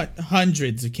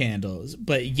 Hundreds of candles.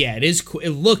 But yeah, it is cool.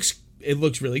 It looks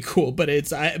really cool, but it's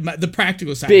the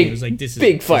practical side of it was like, this is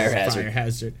big fire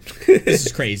hazard. This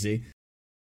is crazy.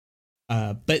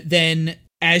 But then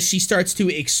as she starts to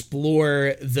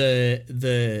explore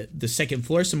the second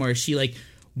floor some more, she, like,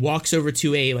 walks over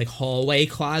to a, like, hallway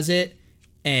closet,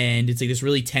 and it's, like, this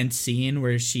really tense scene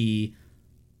where she,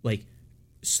 like,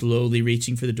 slowly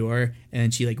reaching for the door, and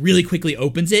then she like really quickly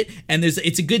opens it, and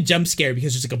it's a good jump scare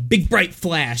because there's like a big bright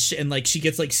flash, and like she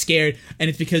gets like scared, and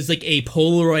it's because like a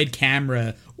Polaroid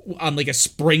camera on like a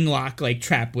spring lock like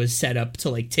trap was set up to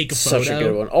like take a photo. Such a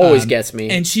good one. Always gets me.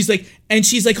 And she's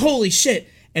like holy shit,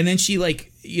 and then she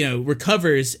like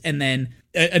recovers, and then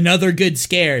another good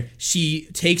scare, she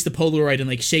takes the Polaroid and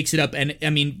like shakes it up, and I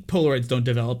mean Polaroids don't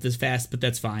develop this fast, but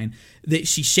that's fine. That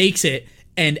she shakes it,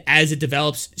 and as it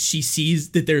develops, she sees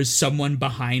that there's someone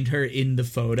behind her in the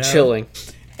photo. Chilling.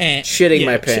 And shitting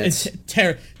my pants.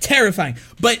 Terrifying.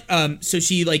 But so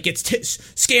she like gets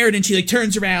scared, and she like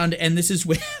turns around, and this is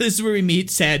where we meet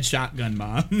sad shotgun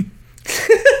mom.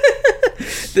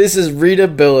 This is Rita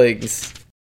Billings.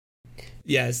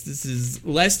 Yes, this is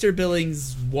Lester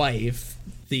Billings' wife,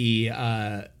 the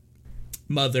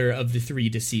mother of the 3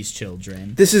 deceased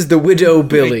children. This is the widow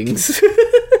Billings.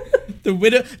 The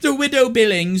widow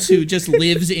Billings, who just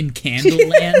lives in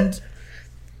Candleland.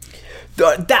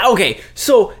 Okay,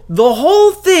 so the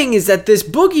whole thing is that this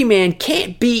boogeyman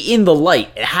can't be in the light.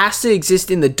 It has to exist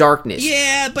in the darkness.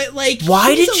 Yeah, but like,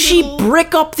 why did she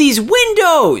brick up these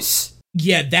windows?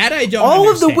 Yeah, that I don't All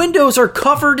understand. of the windows are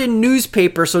covered in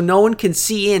newspaper so no one can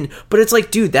see in. But it's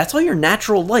like, dude, that's all your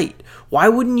natural light. Why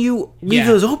wouldn't you leave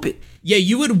those open? Yeah,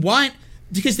 you would want...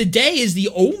 Because the day is the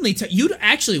only time...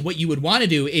 what you would want to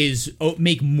do is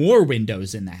make more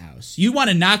windows in the house. You want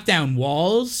to knock down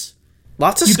walls.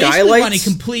 Lots of skylights. skylights. Want to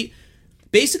complete...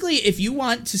 Basically, if you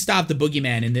want to stop the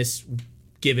boogeyman in this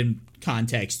given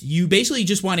context, you basically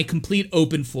just want a complete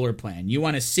open floor plan. You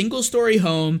want a single-story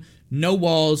home, no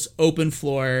walls, open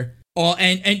floor...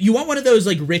 and you want one of those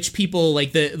like rich people,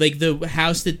 like the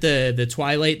house that the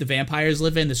Twilight, the vampires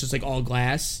live in, that's just like all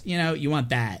glass. You want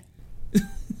that.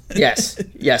 Yes,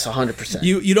 100%.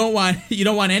 You don't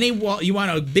want any wall. You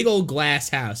want a big old glass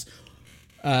house,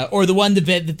 or the one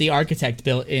that the architect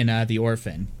built in The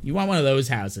Orphan. You want one of those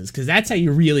houses because that's how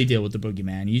you really deal with the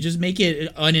boogeyman. You just make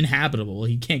it uninhabitable.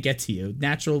 He can't get to you.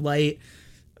 Natural light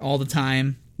all the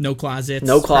time. No closets.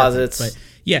 Perfect, but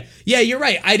yeah, you're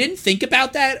right. I didn't think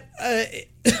about that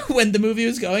when the movie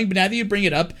was going, but now that you bring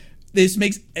it up, it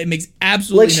makes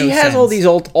absolutely no sense. Like, she has all these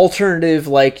alternative,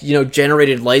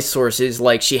 generated light sources.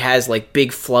 Like, she has,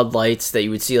 big floodlights that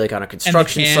you would see, on a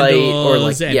construction site,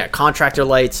 or, contractor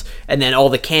lights, and then all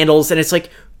the candles, and it's like,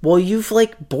 well, you've,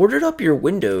 boarded up your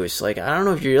windows. I don't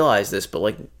know if you realize this,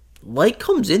 but, light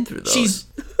comes in through those.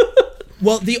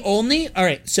 Well, the only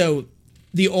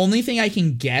thing I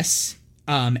can guess,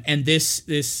 and this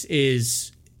is...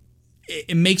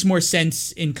 It makes more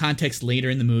sense in context later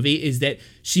in the movie, is that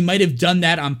she might have done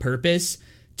that on purpose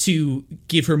to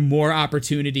give her more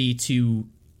opportunity to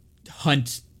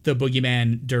hunt the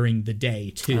boogeyman during the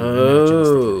day, too.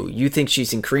 Oh, you think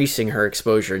she's increasing her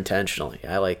exposure intentionally.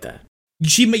 I like that.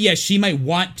 She might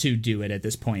want to do it at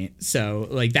this point. So,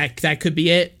 that could be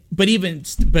it. But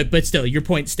but still, your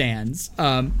point stands.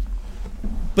 But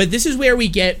this is where we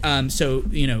get,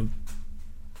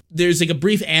 there's a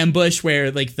brief ambush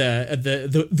where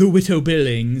the widow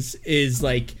Billings is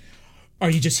are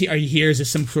you here? Is this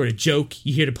some sort of joke?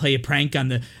 You here to play a prank on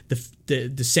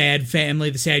the sad family,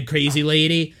 the sad crazy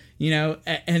lady,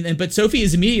 but Sophie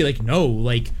is immediately no,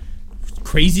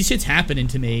 crazy shit's happening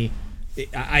to me.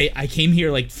 I came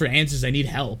here for answers. I need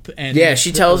help. And yeah,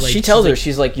 she tells her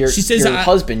she's like your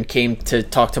husband came to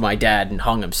talk to my dad and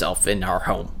hung himself in our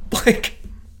home.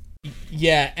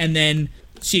 Yeah, and then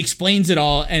she explains it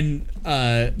all, and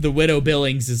the widow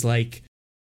Billings is like,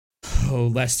 "Oh,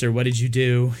 Lester, what did you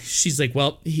do?" She's like,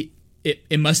 "Well,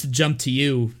 it must have jumped to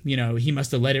you. He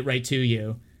must have led it right to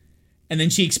you." And then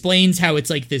she explains how it's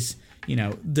this,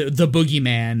 the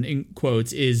boogeyman in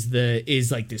quotes is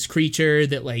this creature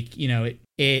that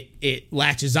it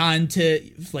latches on to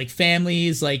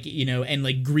families,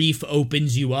 and grief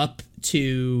opens you up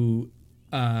to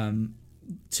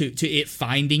it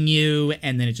finding you,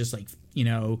 and then it just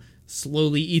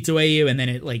slowly eats away you, and then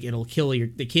it'll kill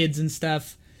the kids and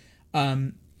stuff.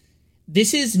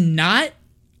 This is not...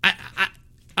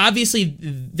 obviously,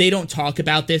 they don't talk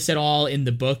about this at all in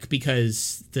the book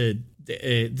because they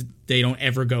don't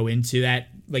ever go into that,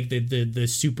 the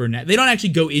supernet. They don't actually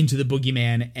go into the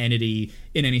boogeyman entity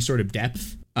in any sort of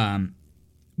depth.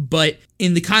 But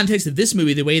in the context of this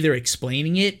movie, the way they're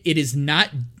explaining it, it is not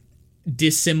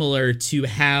dissimilar to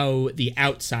how the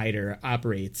outsider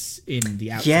operates in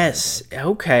the outside. Yes.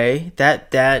 Okay.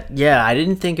 That I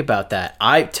didn't think about that.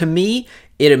 To me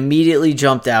it immediately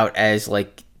jumped out as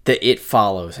the It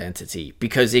Follows entity,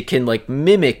 because it can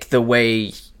mimic the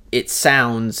way it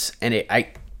sounds, and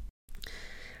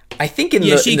I think in she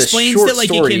the explains short that, like,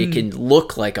 story, it can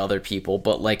look like other people,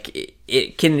 but like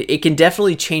it can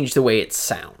definitely change the way it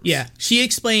sounds. Yeah, she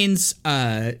explains.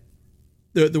 The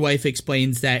wife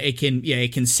explains that it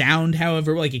can sound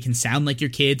however, like it can sound like your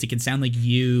kids, it can sound like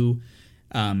you.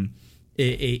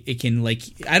 It can, like,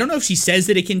 I don't know if she says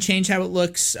that it can change how it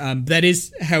looks. That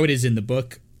is how it is in the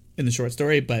book, in the short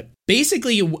story. But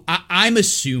basically, I'm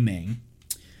assuming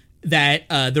that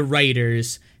the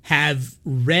writers have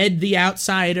read The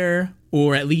Outsider,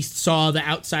 or at least saw the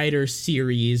Outsider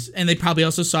series, and they probably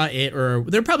also saw it, or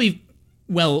they're probably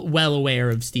well aware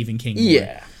of Stephen King.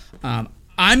 Yeah.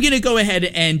 I'm going to go ahead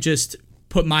and just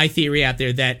put my theory out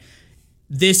there that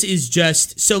this is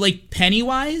just, so like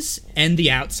Pennywise and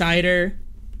The Outsider,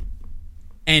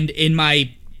 and in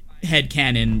my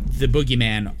headcanon, the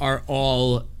Boogeyman, are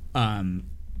all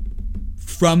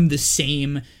from the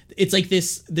same, it's like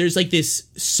this, there's like this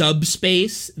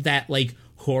subspace that like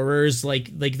horrors,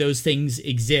 like those things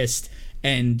exist,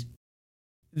 and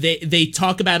they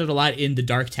talk about it a lot in the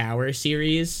Dark Tower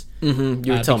series. Mm-hmm.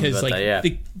 You were telling me about like, that, yeah.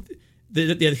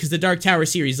 Because the Dark Tower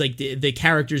series, like the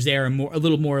characters there are a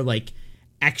little more like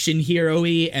action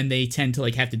hero-y, and they tend to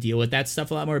like have to deal with that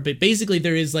stuff a lot more. But basically,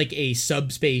 there is like a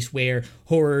subspace where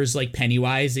horrors like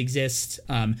Pennywise exist,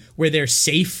 where they're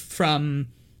safe from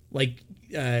like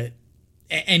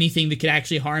anything that could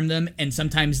actually harm them, and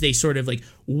sometimes they sort of like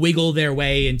wiggle their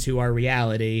way into our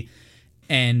reality,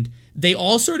 and they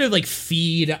all sort of like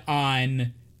feed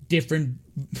on different,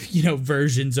 you know,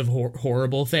 versions of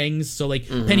horrible things. So like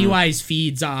Pennywise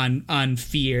feeds on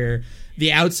fear,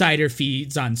 the Outsider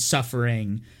feeds on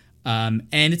suffering, and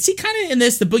it's kind of in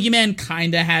this, the Boogeyman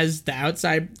kind of has the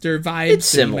Outsider vibes. It's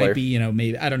similar. It might be, you know,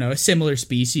 maybe, I don't know, a similar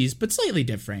species, but slightly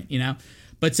different, you know.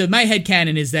 But so my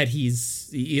headcanon is that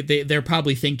they're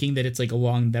probably thinking that it's like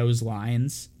along those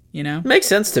lines, you know. Makes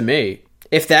sense to me.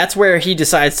 If that's where he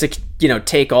decides to, you know,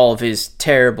 take all of his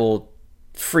terrible,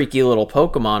 freaky little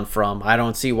Pokemon from, I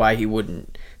don't see why he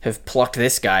wouldn't have plucked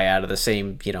this guy out of the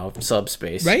same, you know,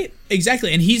 subspace. Right?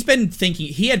 Exactly. And he had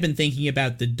been thinking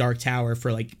about the Dark Tower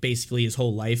for like basically his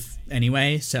whole life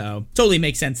anyway, so totally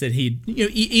makes sense that he'd, you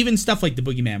know, even stuff like the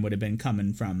Boogeyman would have been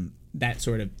coming from that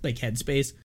sort of like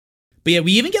headspace. But yeah,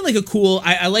 we even get like a cool,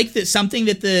 I like that something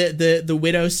that the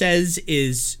widow says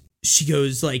is, she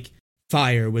goes like,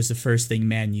 fire was the first thing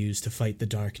man used to fight the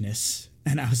darkness.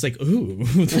 And I was like, ooh,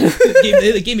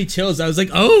 it gave me chills. I was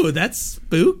like, oh, that's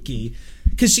spooky.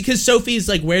 Because Sophie's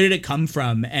like, where did it come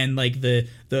from? And like the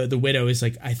widow is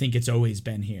like, I think it's always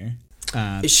been here.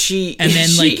 She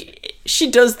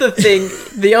does the thing.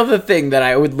 The other thing that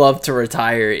I would love to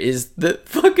retire is the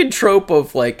fucking trope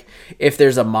of like, if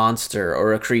there's a monster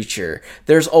or a creature,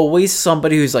 there's always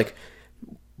somebody who's like,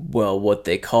 well, what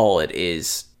they call it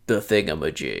is the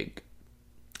thingamajig.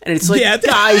 And it's like, yeah,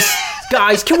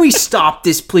 guys, can we stop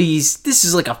this, please? This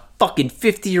is like a fucking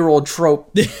 50-year-old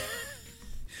trope.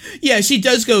 Yeah, she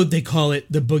does go, they call it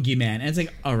the Boogeyman. And it's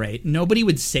like, all right, nobody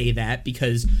would say that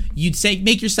because you'd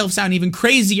make yourself sound even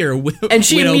crazier. And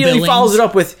she immediately follows it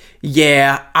up with,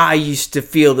 yeah, I used to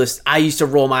feel this. I used to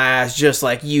roll my eyes just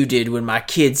like you did when my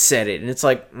kids said it. And it's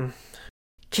like,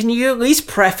 can you at least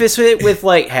preface it with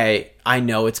like, hey, I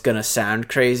know it's going to sound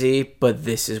crazy, but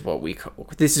this is what we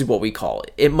call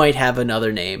it. It might have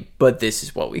another name, but this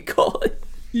is what we call it.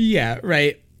 Yeah,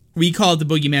 right. We call it the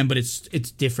Boogeyman, but it's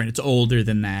different. It's older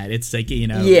than that. It's like, you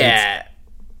know, yeah.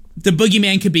 The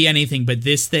Boogeyman could be anything, but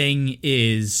this thing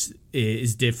is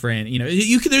different. You know,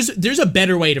 there's a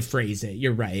better way to phrase it.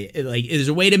 You're right. Like, there's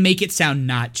a way to make it sound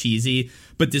not cheesy,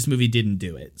 but this movie didn't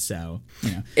do it. So,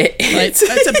 you know,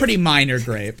 that's a pretty minor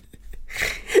gripe.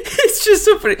 It's just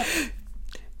so funny.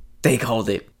 They called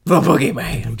it the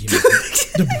Boogeyman.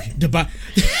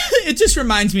 It just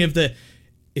reminds me of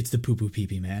it's the poo poo pee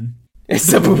pee man. It's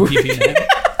the poo poo pee pee man.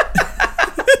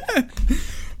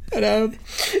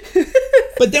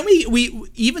 But then we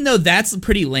even though that's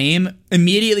pretty lame,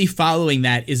 immediately following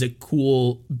that is a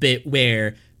cool bit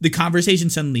where the conversation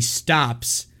suddenly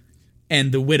stops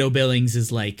and the widow Billings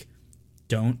is like,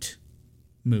 don't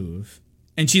move.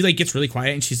 And she like gets really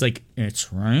quiet and she's like,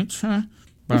 it's right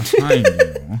behind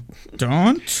you.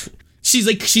 Don't. She's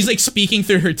like speaking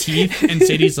through her teeth, and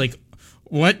Sadie's like,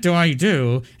 what do I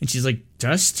do? And she's like,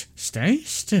 just stay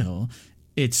still.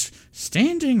 It's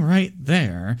standing right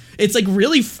there. It's like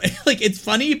really like, it's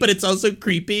funny, but it's also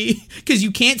creepy because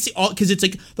you can't see all, because it's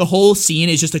like the whole scene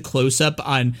is just a close up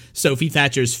on Sophie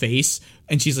Thatcher's face,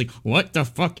 and she's like, what the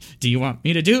fuck do you want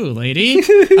me to do, lady?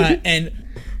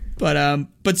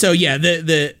 But so yeah,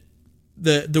 the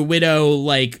widow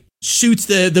like shoots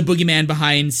the boogeyman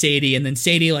behind Sadie, and then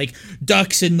Sadie like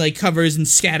ducks and like covers and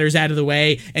scatters out of the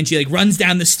way, and she like runs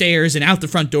down the stairs and out the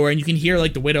front door, and you can hear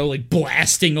like the widow like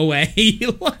blasting away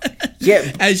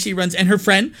yeah, as she runs. And her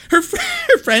friend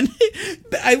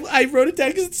I wrote it down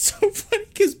because it's so funny,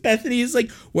 because Bethany is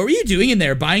like, what were you doing in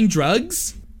there, buying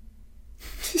drugs?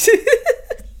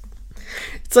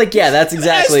 It's like, yeah, that's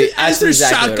exactly as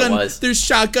exactly what it was. There's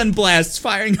shotgun blasts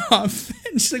firing off.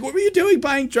 And she's like, what were you doing,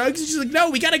 buying drugs? And she's like, no,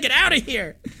 we gotta get out of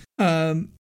here.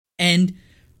 And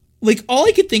like, all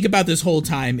I could think about this whole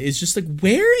time is just like,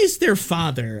 where is their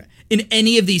father in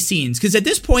any of these scenes? Because at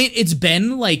this point, it's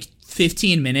been like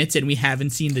 15 minutes and we haven't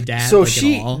seen the dad so like,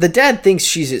 at all. The dad thinks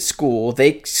she's at school.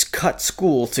 They cut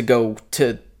school to go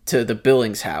to the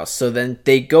Billings house. So then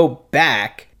they go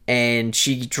back, and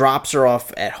she drops her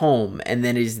off at home. And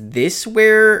then is this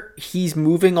where he's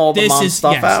moving all the mom's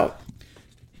stuff out?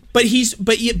 But we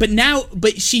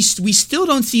still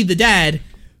don't see the dad.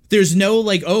 There's no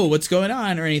like, oh, what's going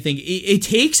on or anything. It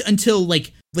takes until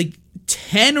like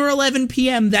 10 or 11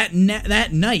 p.m. that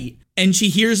night, and she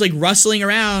hears like rustling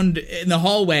around in the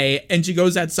hallway, and she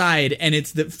goes outside, and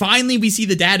finally we see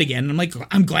the dad again. And I'm like,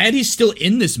 I'm glad he's still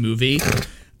in this movie.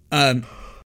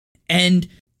 And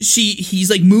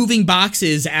he's like moving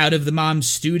boxes out of the mom's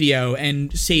studio,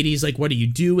 and Sadie's like, what are you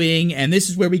doing? And this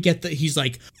is where we get he's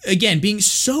like, again, being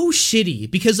so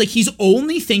shitty, because like he's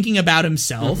only thinking about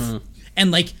himself. Mm-hmm. And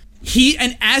like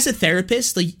and as a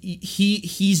therapist, like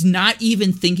he's not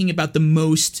even thinking about the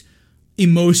most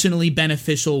emotionally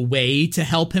beneficial way to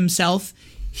help himself.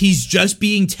 He's just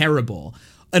being terrible.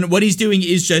 And what he's doing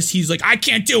is he's like, I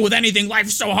can't deal with anything,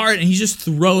 life's so hard. And he's just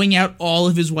throwing out all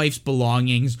of his wife's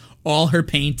belongings, all her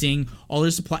painting, all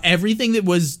her supply, everything that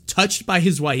was touched by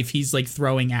his wife, he's like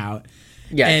throwing out.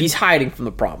 Yeah, and he's hiding from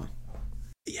the problem.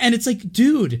 And it's like,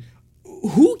 dude,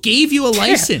 who gave you a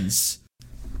license?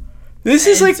 This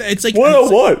is it's like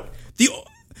 101.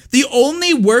 The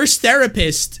only worst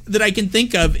therapist that I can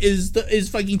think of is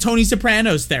fucking Tony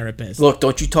Soprano's therapist. Look,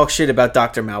 don't you talk shit about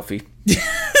Dr. Malfi.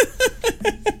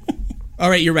 All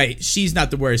right, you're right. She's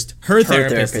not the worst. Her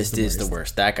therapist is the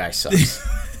worst. That guy sucks.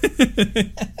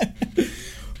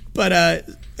 But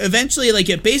eventually, like,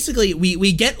 basically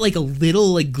we get like a little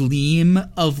like gleam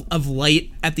of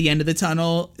light at the end of the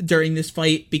tunnel during this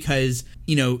fight, because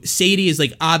you know Sadie is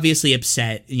like obviously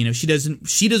upset. You know, she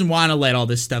doesn't want to let all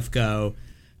this stuff go.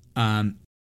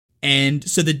 And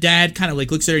so the dad kind of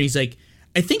like looks at her and he's like,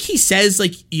 I think he says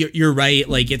like, you're right.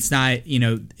 Like, it's not, you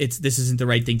know, this isn't the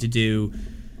right thing to do.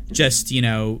 Just, you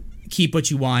know, keep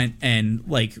what you want, and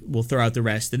like, we'll throw out the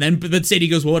rest. And then, but Sadie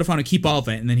goes, well, what if I want to keep all of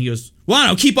it? And then he goes, well,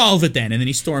 no, keep all of it then. And then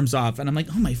he storms off. And I'm like,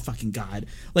 oh my fucking God.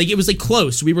 Like, it was like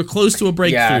close. We were close to a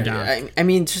breakthrough, Doc. I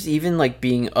mean, just even like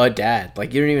being a dad,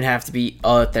 like you don't even have to be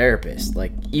a therapist.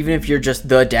 Like, even if you're just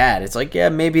the dad, it's like, yeah,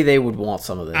 maybe they would want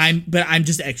some of this. I'm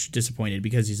just extra disappointed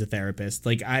because he's a therapist.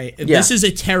 Like, this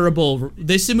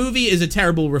movie is a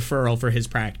terrible referral for his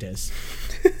practice.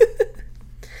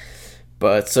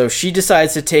 But so she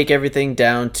decides to take everything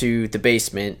down to the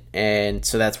basement, and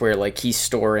so that's where like he's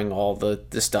storing all the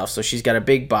stuff. So she's got a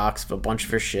big box of a bunch of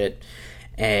her shit,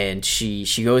 and she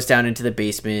goes down into the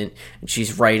basement, and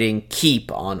she's writing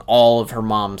 "keep" on all of her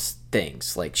mom's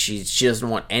things. Like she doesn't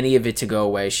want any of it to go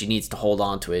away. She needs to hold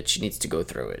on to it. She needs to go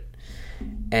through it.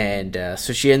 And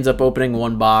so she ends up opening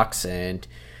one box, and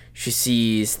she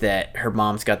sees that her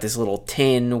mom's got this little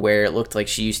tin where it looked like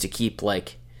she used to keep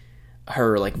like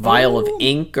her like vial of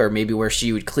ink, or maybe where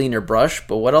she would clean her brush.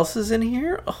 But what else is in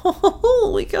here?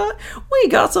 Oh, we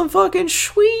got some fucking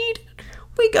weed.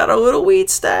 We got a little weed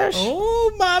stash.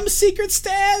 Oh, mom's secret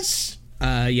stash.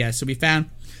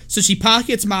 So she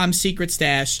pockets mom's secret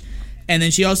stash, and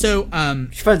then she also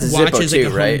she finds a watches Zippo too,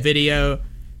 like a right? home video.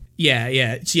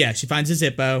 Yeah. She finds a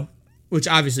Zippo, which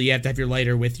obviously you have to have your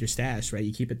lighter with your stash, right?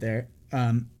 You keep it there.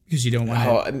 Because you don't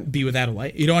want to be without a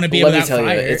light. You don't want to be without fire. Let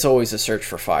me tell you, it's always a search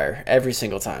for fire every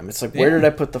single time. It's like, where did I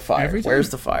put the fire? Where's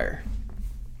the fire?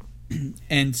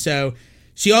 And so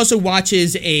she also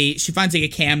she finds like a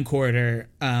camcorder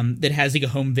that has like a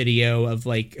home video of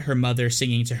like her mother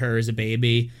singing to her as a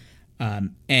baby.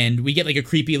 And we get like a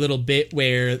creepy little bit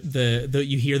where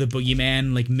you hear the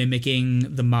boogeyman like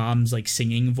mimicking the mom's like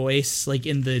singing voice like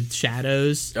in the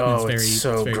shadows. Oh, it's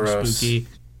very gross. Spooky.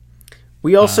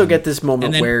 We also get this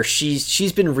moment where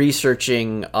she's been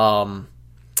researching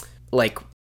like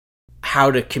how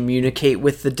to communicate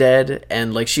with the dead,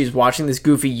 and like she's watching this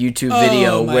goofy YouTube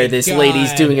video where this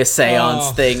lady's doing a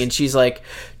seance thing, and she's like,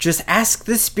 just ask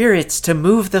the spirits to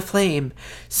move the flame.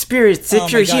 Spirits,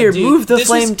 if you're here, dude, move the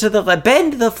flame to the left,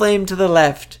 bend the flame to the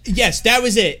left. Yes, that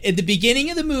was it. At the beginning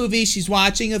of the movie, she's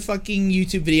watching a fucking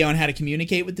YouTube video on how to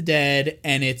communicate with the dead,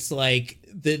 and it's like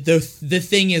the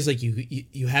thing is like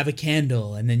you have a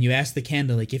candle, and then you ask the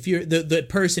candle, like, if you're the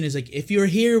person is like, if you're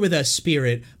here with us,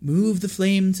 spirit, move the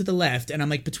flame to the left. And I'm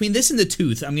like, between this and the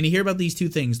tooth, I'm gonna hear about these two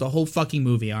things the whole fucking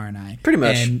movie, aren't I? Pretty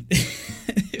much. And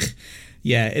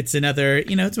yeah, it's another,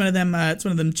 it's one of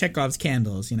them Chekhov's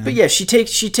candles, But yeah, she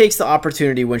takes the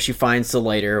opportunity when she finds the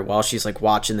lighter while she's like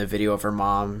watching the video of her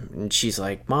mom, and she's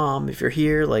like, Mom, if you're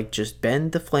here, like, just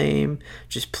bend the flame,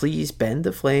 just please bend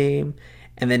the flame.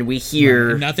 And then we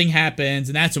hear... nothing happens,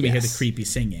 and that's when we hear the creepy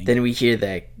singing. Then we hear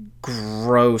that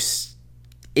gross...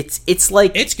 It's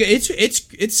like...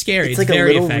 It's scary. It's like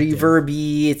very a little effective.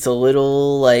 reverby. It's a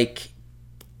little, like,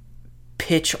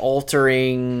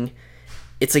 pitch-altering...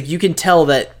 It's like you can tell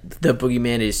that the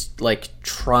Boogeyman is, like,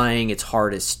 trying its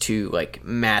hardest to, like,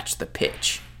 match the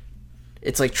pitch.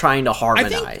 It's like trying to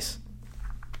harmonize.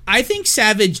 I think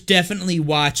Savage definitely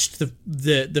watched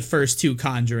the first two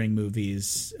Conjuring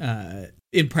movies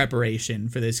in preparation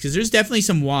for this, because there's definitely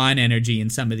some Wan energy in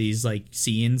some of these like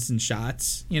scenes and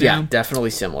shots. Yeah, definitely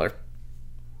similar.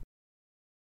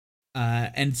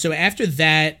 And so after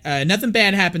that, nothing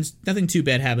too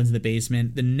bad happens in the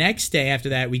basement. The next day after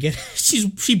that, we get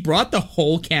she brought the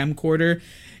whole camcorder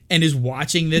and is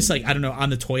watching this, like, I don't know,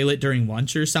 on the toilet during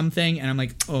lunch or something. And I'm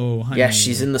like, oh, honey. Yeah,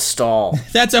 she's in the stall.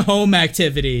 That's a home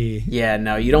activity. Yeah,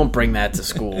 no, you don't bring that to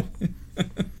school.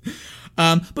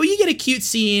 But you get a cute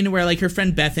scene where, like, her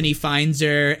friend Bethany finds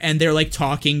her, and they're, like,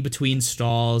 talking between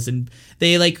stalls, and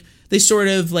they sort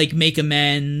of, like, make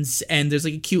amends, and there's,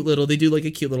 like, they do, like, a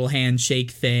cute little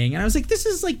handshake thing. And I was like, this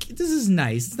is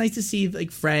nice. It's nice to see,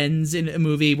 like, friends in a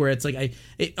movie where it's, like,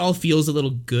 it all feels a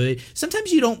little good.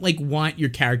 Sometimes you don't, like, want your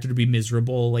character to be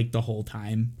miserable, like, the whole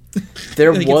time.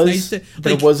 There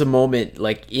was a moment,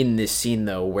 like, in this scene,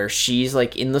 though, where she's,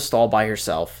 like, in the stall by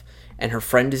herself, and her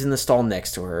friend is in the stall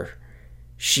next to her.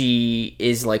 She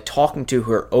is, like, talking to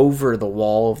her over the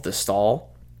wall of the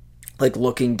stall, like,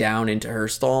 looking down into her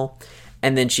stall,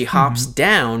 and then she hops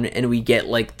down, and we get,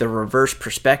 like, the reverse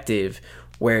perspective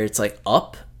where it's, like,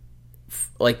 up,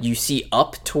 like, you see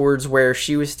up towards where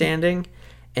she was standing,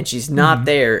 and she's not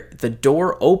there. The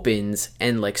door opens,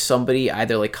 and, like, somebody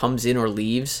either, like, comes in or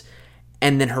leaves,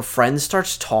 and then her friend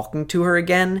starts talking to her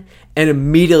again, and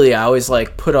immediately I was,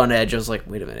 like, put on edge. I was like,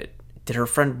 wait a minute. Did her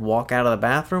friend walk out of the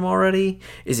bathroom already?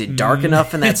 Is it dark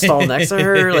enough in that stall next to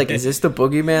her? Like, is this the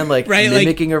Boogeyman, like,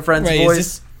 mimicking her friend's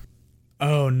voice?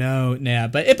 Oh, no. Nah,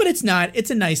 but it's not.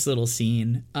 It's a nice little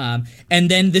scene.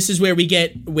 And then this is where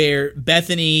where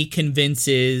Bethany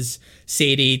convinces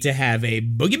Sadie to have a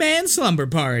Boogeyman slumber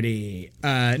party.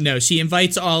 No, she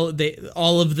invites all of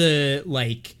the,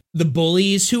 like, the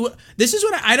bullies who, this is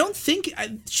what I don't think,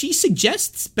 she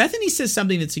suggests, Bethany says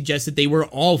something that suggests that they were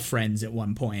all friends at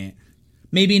one point.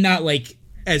 Maybe not, like,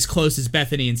 as close as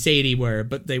Bethany and Sadie were,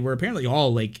 but they were apparently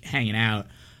all, like, hanging out.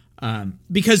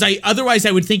 Because otherwise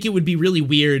I would think it would be really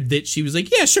weird that she was like,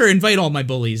 yeah, sure, invite all my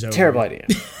bullies over. Terrible idea.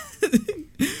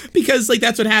 Because, like,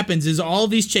 that's what happens is all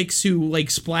these chicks who, like,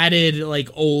 splatted, like,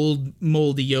 old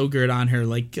moldy yogurt on her,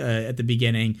 like, at the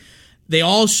beginning, they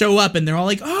all show up and they're all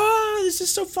like, oh, this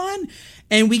is so fun.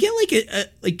 And we get,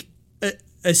 like,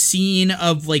 a scene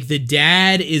of, like, the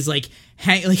dad is, like,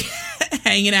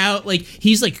 hanging out, like,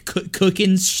 he's, like,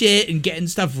 cooking shit and getting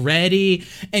stuff ready,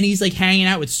 and he's, like, hanging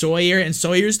out with Sawyer, and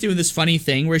Sawyer's doing this funny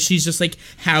thing where she's just, like,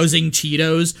 housing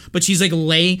Cheetos, but she's, like,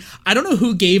 I don't know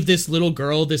who gave this little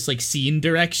girl this, like, scene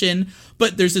direction,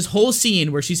 but there's this whole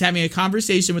scene where she's having a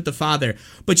conversation with the father,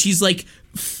 but she's, like,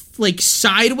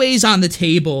 sideways on the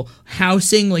table,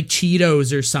 housing, like,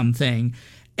 Cheetos or something,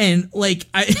 and, like,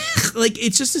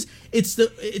 it's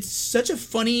such a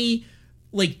funny,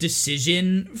 like,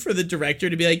 decision for the director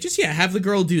to be like, just, have the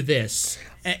girl do this.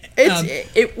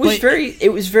 It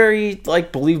was very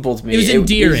like, believable to me. It was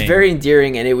endearing. It was very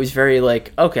endearing, and it was very,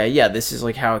 like, okay, yeah, this is,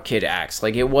 like, how a kid acts.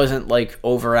 Like, it wasn't, like,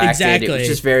 overacted. Exactly. It was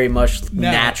just very much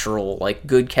natural, like,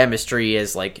 good chemistry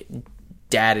as, like,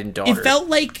 dad and daughter. It felt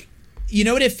like, you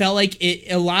know what it felt like?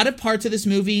 A lot of parts of this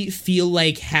movie feel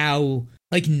like how,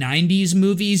 like, 90s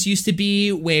movies used to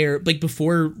be, where, like,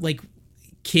 before, like,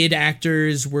 kid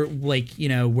actors were, like,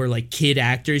 kid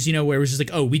actors, where it was just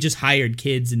like, oh, we just hired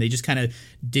kids and they just kind of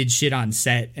did shit on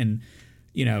set, and,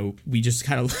 we just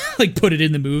kind of, like, put it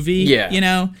in the movie.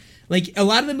 Yeah. Like, a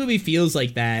lot of the movie feels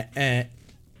like that.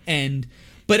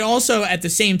 But also at the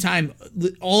same time,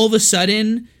 all of a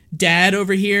sudden, dad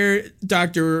over here,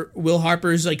 Dr. Will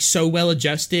Harper's like so well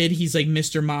adjusted. He's like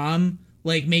Mr. Mom,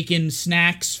 like making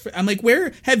snacks. I'm like,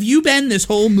 where have you been this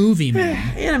whole movie,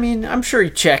 man? Yeah, I mean, I'm sure he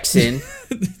checks in.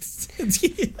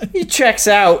 He checks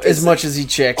out as much as he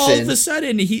checks in.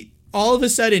 All of a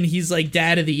sudden, he's like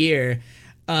dad of the year.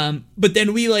 But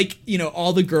then we like,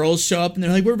 all the girls show up and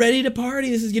they're like, we're ready to party.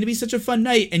 This is going to be such a fun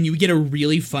night. And you get a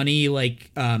really funny,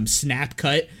 like, snap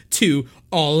cut to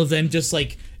all of them just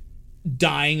like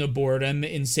dying of boredom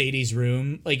in Sadie's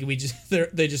room. Like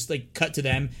they just like cut to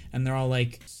them and they're all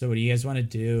like, so what do you guys want to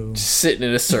do? Just sitting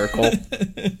in a circle.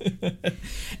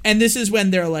 And this is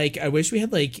when they're like, I wish we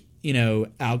had like,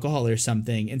 alcohol or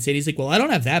something. And Sadie's like, well, I don't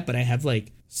have that, but I have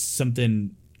like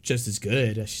something just as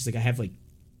good. She's like, I have like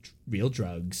real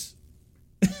drugs.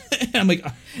 And I'm like,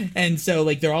 and so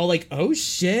like they're all like, oh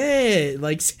shit,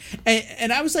 like,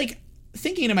 and I was like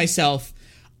thinking to myself,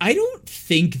 I don't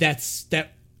think that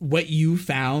what you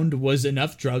found was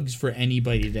enough drugs for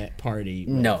anybody to party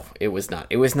with. No, it was not.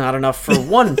 It was not enough for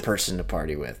one person to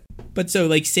party with. But so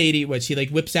like Sadie, she like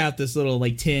whips out this little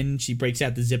like tin, she breaks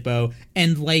out the Zippo,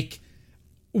 and like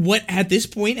what at this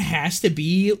point has to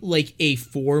be like a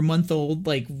 4-month-old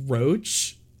like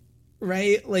roach,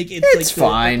 right? Like it's like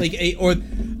fine. Or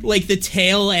like the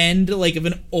tail end like of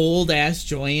an old ass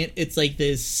joint. It's like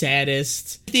the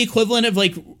saddest, the equivalent of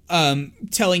like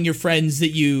telling your friends that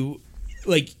you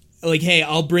like hey,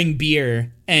 I'll bring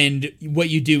beer, and what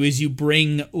you do is you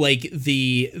bring like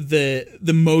the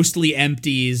mostly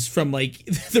empties from like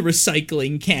the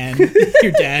recycling can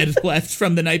your dad left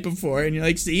from the night before, and you're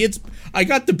like, see, I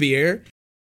got the beer.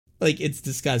 Like, it's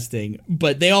disgusting.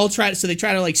 But they all try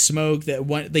to like smoke that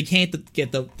one. They can't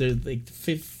get they're like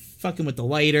fucking with the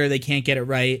lighter. They can't get it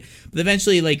right. But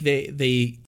eventually like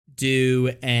they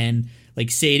do, and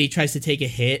like Sadie tries to take a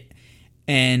hit,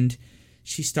 and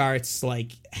she starts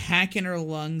like hacking her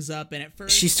lungs up, and at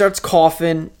first she starts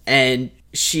coughing, and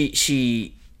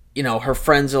she her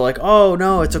friends are like, oh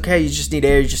no, it's okay, you just need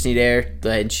air,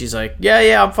 and she's like,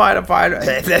 yeah, I'm fine.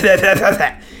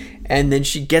 And then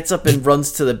she gets up and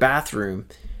runs to the bathroom,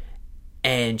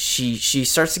 and she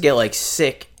starts to get like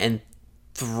sick and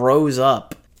throws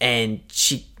up, and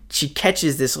she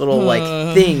catches this little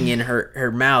like thing in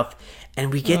her mouth.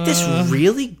 And we get this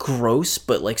really gross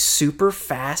but like super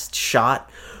fast shot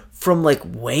from like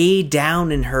way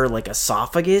down in her like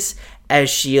esophagus as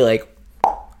she like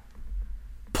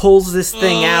pulls this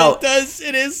thing out.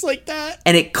 It is like that.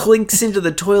 And it clinks into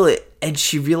the toilet, and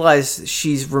she realizes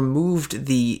she's removed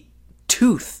the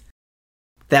tooth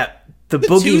that the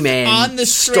Boogeyman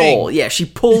stole. Yeah, she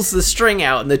pulls the string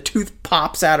out and the tooth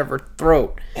pops out of her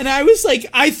throat. And I was like,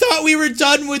 I thought we were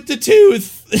done with the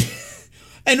tooth.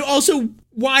 And also,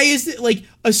 why is it, like,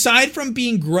 aside from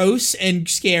being gross and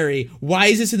scary, why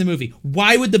is this in the movie?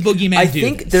 Why would the Boogeyman do this? I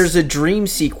think there's a dream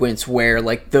sequence where,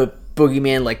 like, the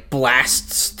Boogeyman, like,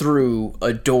 blasts through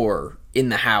a door in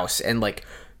the house and, like,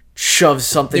 shoves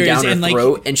something down her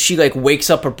throat, and she, like, wakes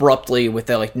up abruptly with,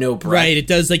 like, no breath. Right, it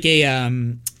does, like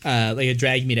a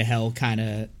Drag Me to Hell kind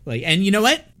of, like, and you know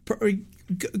what?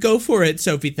 Go for it,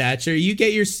 Sophie Thatcher. You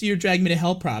get your Drag Me to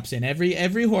Hell props in.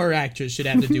 Every horror actress should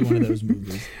have to do one of those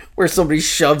movies. Where somebody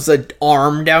shoves an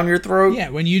arm down your throat? Yeah,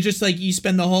 when you just, like, you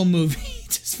spend the whole movie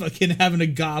just fucking having to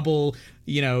gobble,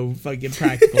 fucking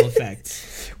practical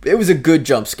effects. It was a good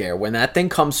jump scare. When that thing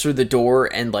comes through the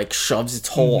door and, like, shoves its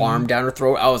whole arm down her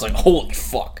throat, I was like, holy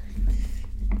fuck.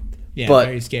 Yeah,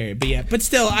 very scary. But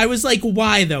still, I was like,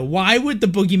 why, though? Why would the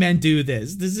Boogeyman do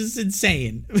this? This is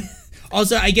insane.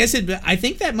 Also, I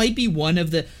think that might be one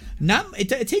of the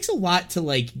it takes a lot to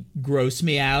like gross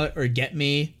me out or get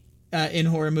me in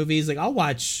horror movies. Like I'll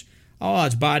watch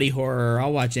body horror,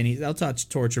 I'll watch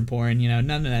torture porn, none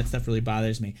of that stuff really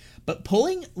bothers me. But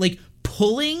pulling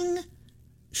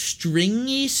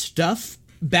stringy stuff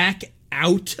back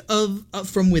out of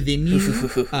from within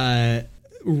you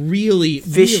really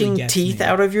fishing gets teeth me.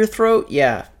 Out of your throat?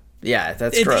 Yeah,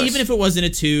 that's gross. Even if it wasn't a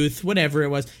tooth, whatever it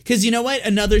was. Because you know what?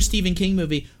 Another Stephen King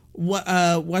movie,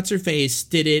 what's-her-face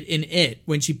did it in It,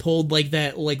 when she pulled, like,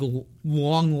 that, like,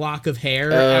 long lock of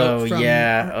hair out from...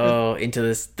 into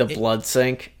the blood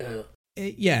sink.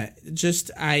 Yeah,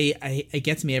 just, it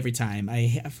gets me every time.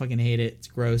 I fucking hate it. It's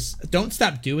gross. Don't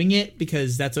stop doing it,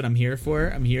 because that's what I'm here for.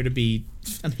 I'm here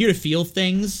to feel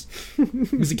things,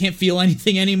 because I can't feel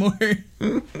anything anymore.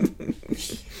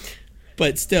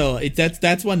 But still,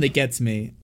 that's one that gets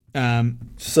me.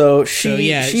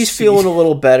 She's feeling a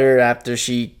little better after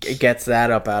she gets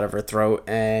that up out of her throat,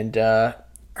 and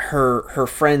her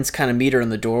friends kind of meet her in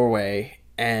the doorway,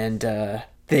 and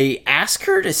they ask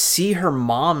her to see her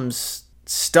mom's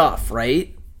stuff,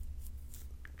 right?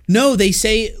 No, they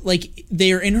say, like,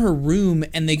 they're in her room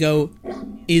and they go,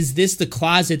 is this the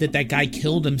closet that guy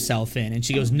killed himself in? And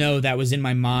she goes, no, that was in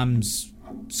my mom's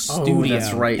studio. Oh,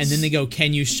 that's right. And then they go,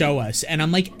 can you show us? And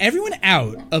I'm like, everyone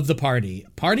out of the party.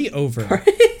 Party over.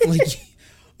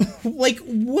 like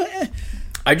what?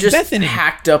 I just Bethany.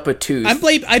 hacked up a tooth.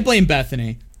 I blame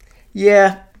Bethany.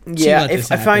 Yeah.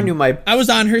 If I knew I was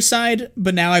on her side,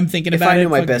 but now I'm thinking about it. If I knew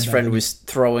my best friend was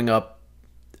throwing up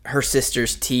her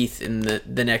sister's teeth in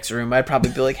the next room, I'd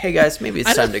probably be like, hey guys, maybe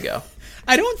it's time to go.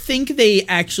 I don't think they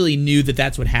actually knew that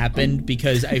that's what happened,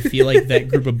 because I feel like that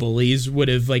group of bullies would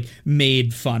have like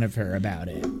made fun of her about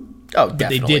it. Oh, but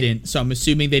definitely. they didn't. So I'm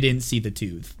assuming they didn't see the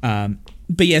tooth.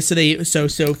 But yeah, so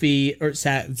Sophie or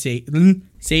Sadie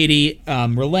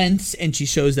relents and she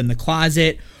shows them the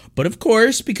closet. But of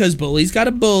course, because bullies got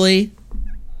a bully,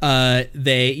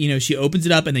 she opens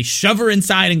it up and they shove her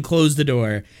inside and close the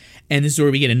door. And this is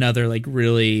where we get another like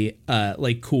really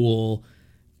like cool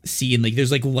scene. Like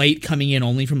there's like light coming in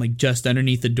only from like just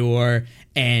underneath the door,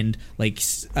 and like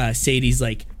Sadie's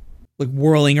like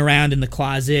whirling around in the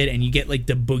closet, and you get like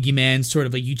the boogeyman sort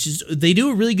of like they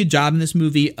do a really good job in this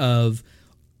movie of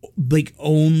like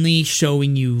only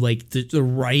showing you like the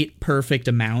right perfect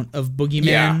amount of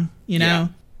boogeyman, you know?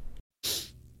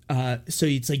 Yeah. So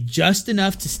it's like just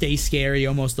enough to stay scary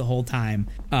almost the whole time.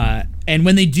 And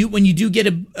when you do get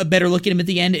a better look at him at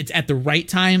the end, it's at the right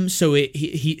time, so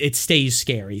it stays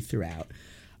scary throughout.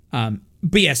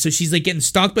 But yeah, so she's like getting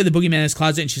stalked by the boogeyman in his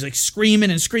closet, and she's like screaming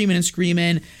and screaming and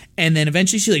screaming, and then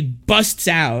eventually she like busts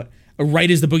out right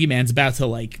as the boogeyman's about to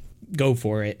like go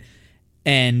for it,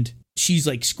 and she's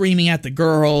like screaming at the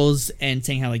girls and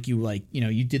saying how like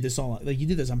you did this all, like you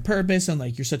did this on purpose, and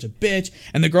like you're such a bitch.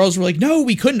 And the girls were like, no,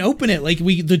 we couldn't open it, like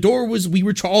we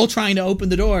were all trying to open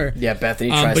the door. Yeah, Bethany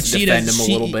tries to defend him a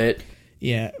little bit.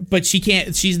 Yeah, but she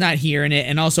can't. She's not hearing it,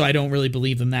 and also I don't really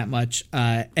believe them that much.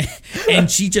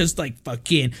 And she just like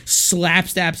fucking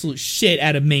slaps the absolute shit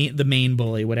out of the main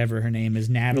bully, whatever her name is,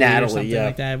 Natalie or something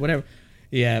like that, whatever.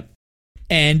 Yeah,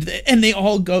 and they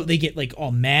all go. They get like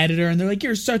all mad at her, and they're like,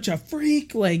 "You're such a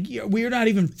freak! Like we're not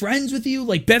even friends with you.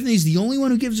 Like Bethany's the only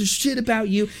one who gives a shit about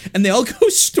you." And they all go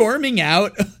storming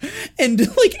out, and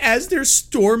like as they're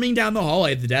storming down the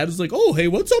hallway, the dad was like, "Oh, hey,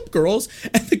 what's up, girls?"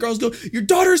 And the girls go, "Your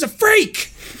daughter's a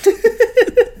freak."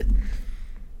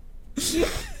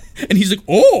 And he's like,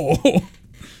 "Oh."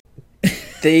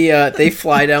 They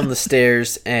fly down the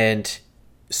stairs, and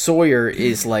Sawyer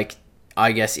is like,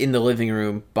 I guess, in the living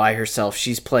room by herself.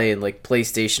 She's playing like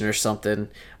PlayStation or something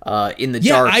in the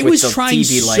dark with the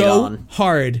TV light on.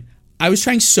 I was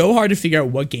trying so hard to figure out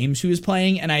what game she was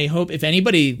playing, and I hope if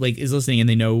anybody like is listening and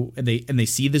they know and they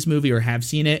see this movie or have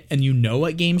seen it and you know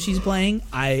what game she's playing,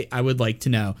 I would like to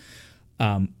know.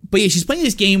 But yeah, she's playing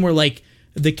this game where like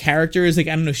the character is like,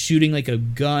 I don't know, shooting like a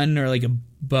gun or like a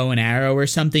bow and arrow or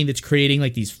something that's creating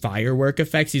like these firework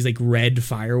effects, these like red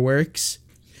fireworks.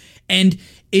 And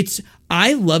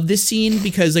I love this scene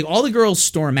because like all the girls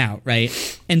storm out,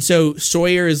 right? And so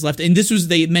Sawyer is left, and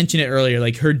they mentioned it earlier,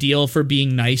 like her deal for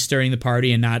being nice during the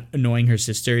party and not annoying her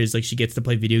sister is like she gets to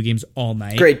play video games all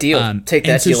night. Great deal. Take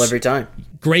that deal every time.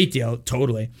 Great deal,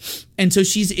 totally. And so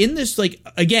she's in this like,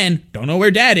 again, don't know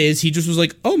where dad is. He just was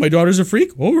like, oh, my daughter's a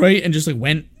freak, all right, and just like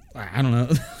went, I don't know.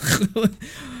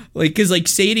 Like, because like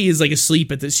Sadie is like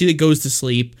asleep she like goes to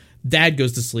sleep. Dad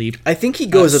goes to sleep. I think he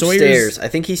goes upstairs. I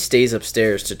think he stays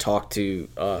upstairs to talk to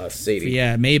Sadie.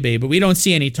 Yeah, maybe, but we don't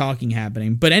see any talking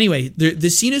happening. But anyway, the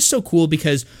scene is so cool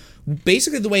because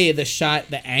basically the way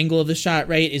the angle of the shot,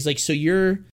 right, is like, so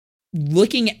you're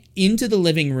looking into the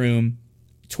living room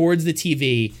towards the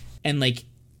TV, and like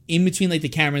in between like the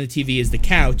camera and the TV is the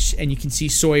couch, and you can see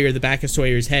the back of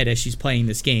Sawyer's head as she's playing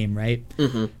this game, right?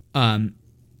 Mm-hmm.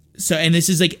 So, and this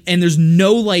is like, and there's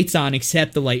no lights on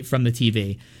except the light from the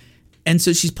TV. And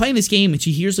so she's playing this game and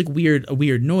she hears like a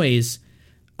weird noise.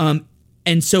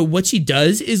 And so what she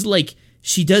does is like,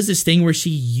 she does this thing where she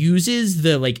uses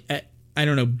the like, I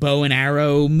don't know, bow and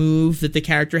arrow move that the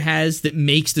character has that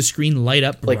makes the screen light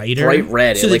up brighter. Like bright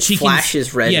red. So it like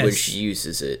flashes red when she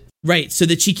uses it. Right. So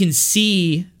that she can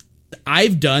see,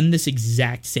 I've done this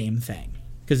exact same thing.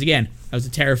 Because again, I was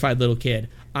a terrified little kid.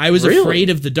 I was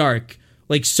afraid of the dark.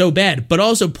 Like so bad, but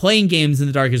also playing games in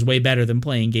the dark is way better than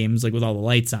playing games like with all the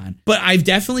lights on. But I've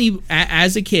definitely,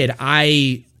 as a kid,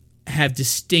 I have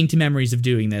distinct memories of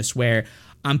doing this where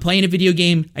I'm playing a video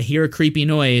game, I hear a creepy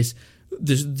noise,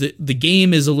 the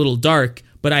game is a little dark,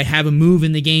 but I have a move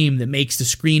in the game that makes the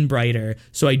screen brighter.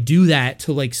 So I do that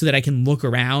to like, so that I can look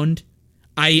around.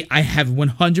 I have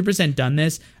 100% done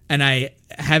this, and I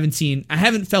haven't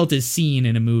felt as seen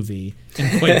in a movie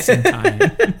in quite some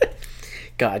time.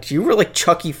 God, you were like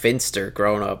Chucky Finster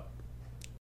growing up.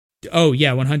 Oh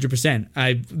yeah,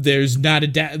 100%. There's not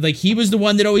like he was the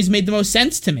one that always made the most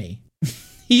sense to me.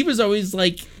 He was always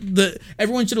like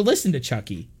everyone should have listened to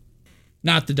Chucky,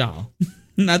 not the doll,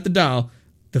 not the doll,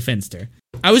 the Finster.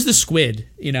 I was the squid,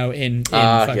 in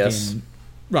fucking yes.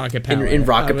 Rocket Power. In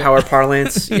Rocket Power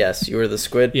parlance, yes, you were the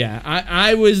squid. Yeah,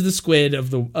 I was the squid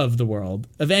of the world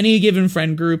of any given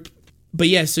friend group. But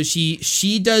yeah, so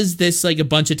she does this like a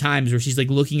bunch of times where she's like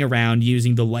looking around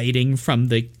using the lighting from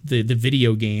the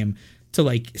video game to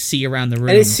like see around the room.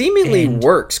 And it seemingly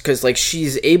works because like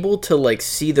she's able to like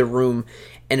see the room,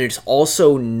 and it's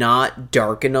also not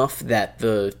dark enough that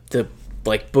the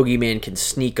like boogeyman can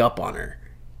sneak up on her.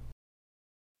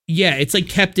 Yeah, it's like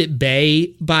kept at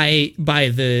bay by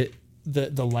the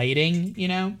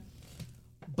lighting,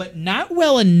 but not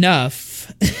well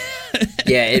enough.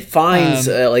 Yeah, it finds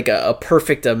like a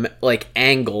perfect like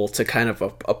angle to kind of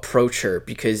approach her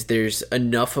because there's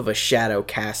enough of a shadow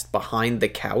cast behind the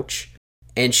couch,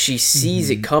 and she sees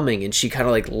it coming, and she kind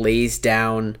of like lays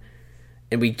down,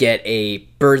 and we get a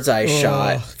bird's eye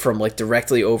shot from like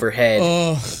directly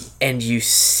overhead, and you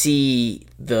see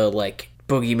the like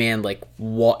boogeyman like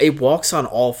it walks on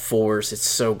all fours. It's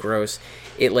so gross.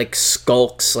 It like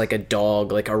skulks like a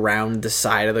dog like around the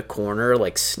side of the corner,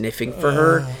 like sniffing for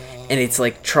her. And it's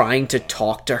like trying to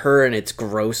talk to her in its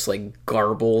gross, like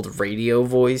garbled radio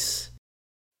voice.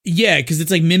 Yeah, because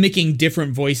it's like mimicking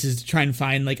different voices to try and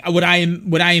find like what I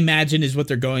imagine is what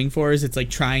they're going for is it's like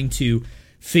trying to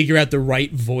figure out the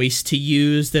right voice to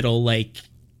use that'll like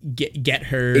get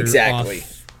her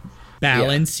off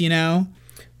balance,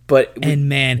 But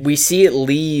we see it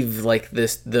leave like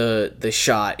this the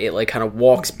shot. It like kind of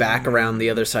walks back around the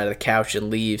other side of the couch and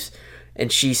leaves, and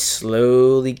she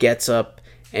slowly gets up.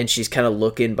 And she's kind of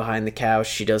looking behind the couch.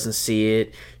 She doesn't see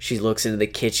it. She looks into the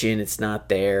kitchen. It's not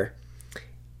there.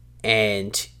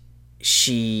 And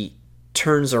she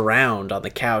turns around on the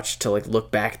couch to like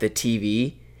look back at the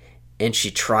TV. And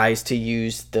she tries to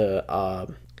use the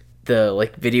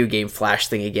like video game flash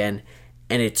thing again.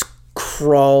 And it's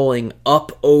crawling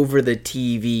up over the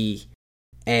TV.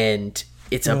 And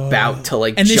it's about to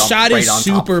like and jump the shot right is on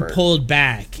top of super her. pulled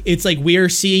back. It's like we're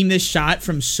seeing this shot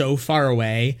from so far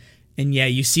away. And yeah,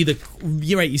 you see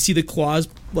the claws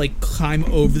like climb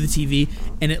over the TV,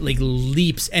 and it like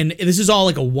leaps. And this is all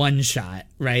like a one shot,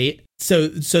 right? So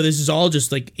this is all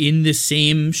just like in the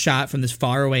same shot from this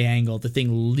far away angle. The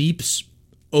thing leaps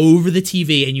over the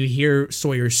TV, and you hear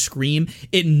Sawyer scream.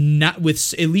 It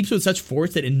leaps with such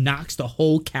force that it knocks the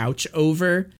whole couch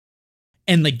over,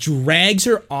 and like drags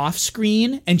her off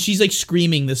screen. And she's like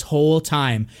screaming this whole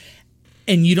time.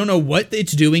 And you don't know what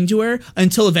it's doing to her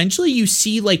until eventually you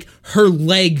see like her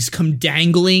legs come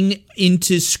dangling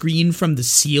into screen from the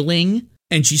ceiling,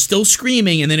 and she's still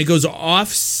screaming, and then it goes off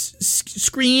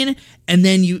screen, and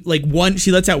then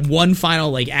she lets out one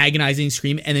final like agonizing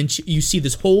scream, and then you see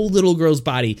this whole little girl's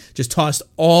body just tossed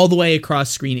all the way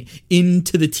across screen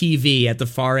into the TV at the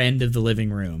far end of the living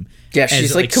room. Yeah,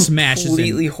 she's like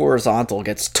completely horizontal,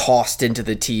 gets tossed into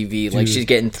the TV. Dude, like she's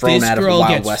getting thrown out of a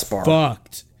Wild West bar.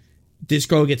 This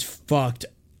girl gets fucked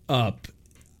up.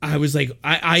 I was like,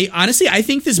 I honestly, I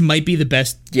think this might be the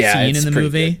best scene in the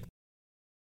movie. Good.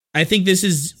 I think this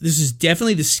is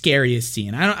definitely the scariest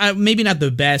scene. Maybe not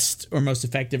the best or most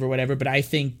effective or whatever, but I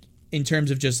think in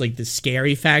terms of just like the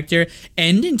scary factor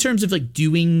and in terms of like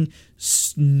doing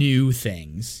new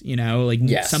things,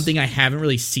 something I haven't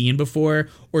really seen before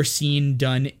or seen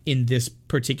done in this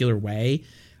particular way.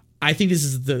 I think this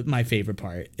is my favorite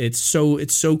part. It's so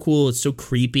cool. It's so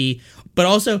creepy. But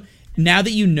also, now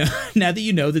that you know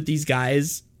that these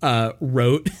guys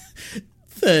wrote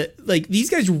these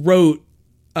guys wrote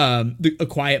A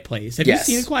Quiet Place. Have you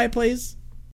seen A Quiet Place?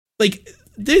 Like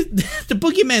the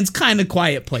Boogeyman's kind of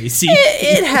Quiet Place.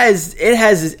 It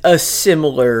has a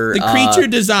similar. The creature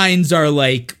designs are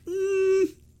like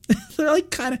they're like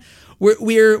kind of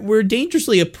we're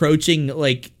dangerously approaching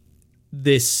like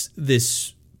this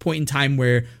point in time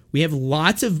where we're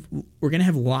gonna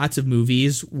have lots of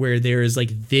movies where there is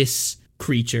like this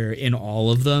creature in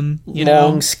all of them,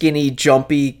 long, skinny,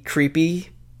 jumpy, creepy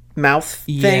mouth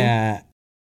thing.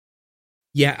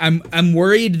 Yeah, I'm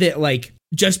worried that like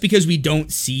just because we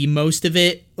don't see most of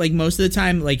it, like most of the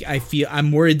time, like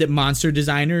I'm worried that monster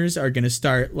designers are gonna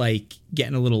start like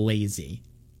getting a little lazy.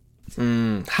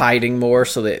 Hiding more,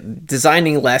 so that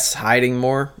designing less, hiding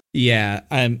more. Yeah,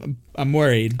 I'm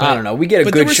worried. But, I don't know. We get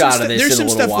a good shot of this. There's some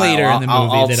stuff while. Later in the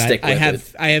movie that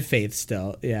I have faith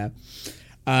still. Yeah,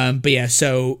 but yeah.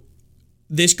 So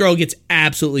this girl gets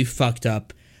absolutely fucked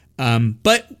up.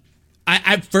 But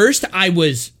at first I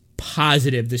was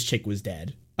positive this chick was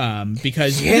dead.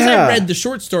 because I read the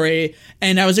short story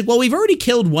and I was like, well, we've already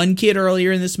killed one kid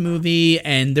earlier in this movie,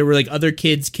 and there were like other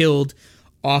kids killed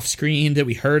off screen that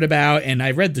we heard about, and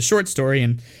I read the short story,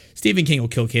 and Stephen King will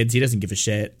kill kids. He doesn't give a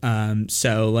shit.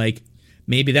 So like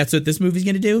maybe that's what this movie's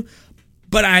gonna do.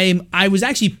 But I was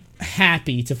actually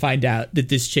happy to find out that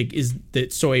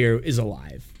that Sawyer is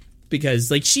alive,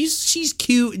 because like she's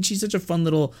cute and she's such a fun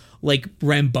little like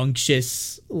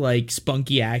rambunctious like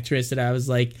spunky actress that I was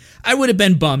like, I would have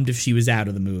been bummed if she was out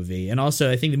of the movie. And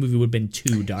also I think the movie would have been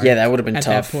too dark. Yeah, that would have been at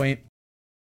tough. that point.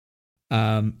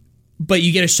 But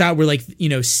you get a shot where like, you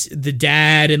know, the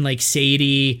dad and like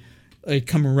Sadie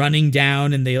come running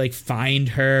down and they like find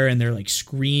her and they're like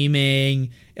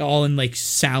screaming all in like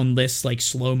soundless like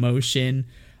slow motion.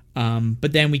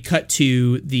 But then we cut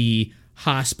to the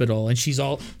hospital and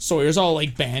Sawyer's all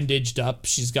like bandaged up.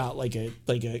 She's got like a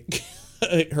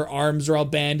her arms are all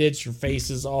bandaged, her face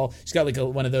is all, she's got like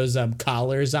one of those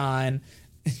collars on.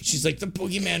 She's like, the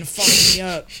boogeyman fucked me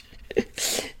up.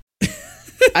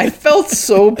 I felt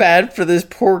so bad for this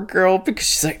poor girl because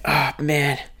she's like, oh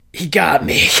man, he got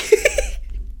me.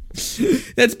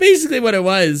 That's basically what it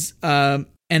was. And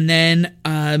then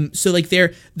so like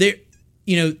they're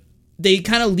you know, they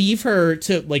kind of leave her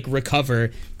to like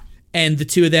recover, and the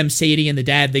two of them, Sadie and the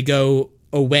dad, they go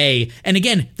away. And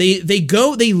again, they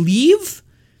leave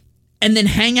and then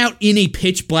hang out in a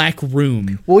pitch black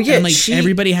room. Well, yeah, and like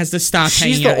everybody has to stop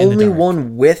hanging out. She's the only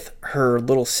one with her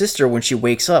little sister when she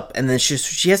wakes up, and then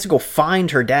she has to go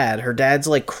find her dad. Her dad's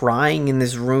like crying in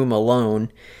this room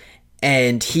alone,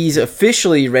 and he's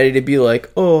officially ready to be like,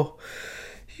 oh,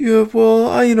 yeah,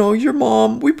 well, you know, your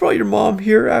mom, we brought your mom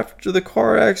here after the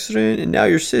car accident, and now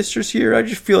your sister's here. I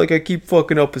just feel like I keep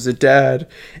fucking up as a dad.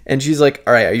 And she's like,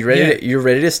 all right, are you ready? Yeah. You're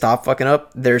ready to stop fucking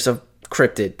up? There's a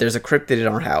cryptid in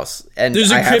our house, and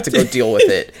I have to go deal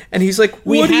with it. And he's like,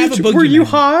 were you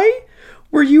high?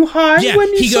 Were you high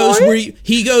when you saw it?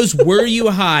 He goes, were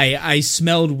you high? I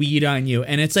smelled weed on you.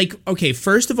 And it's like, okay,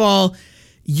 first of all,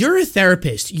 you're a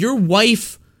therapist. Your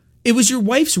wife, it was your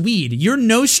wife's weed. You're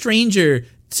no stranger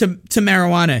to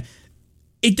marijuana.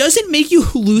 It doesn't make you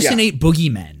hallucinate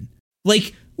boogeymen.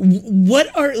 Like, what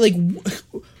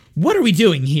are we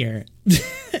doing here?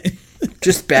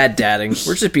 Just bad dadding.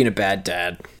 We're just being a bad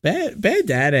dad. Bad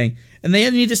dadding. And they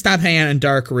need to stop hanging out in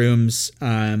dark rooms.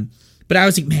 But I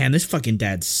was like, man, this fucking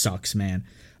dad sucks, man.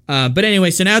 But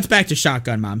anyway, so now it's back to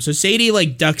Shotgun Mom. So Sadie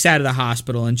like ducks out of the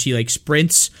hospital and she like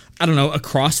sprints, I don't know,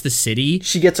 across the city.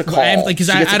 She gets a call. I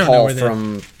don't know where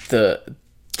from the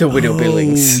Widow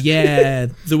Billings. Yeah,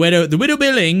 the widow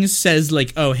Billings says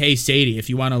like, oh hey Sadie, if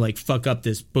you want to like fuck up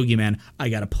this boogeyman, I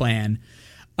got a plan.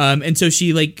 And so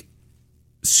she like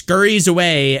scurries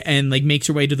away and like makes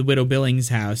her way to the Widow Billings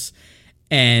house,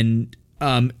 and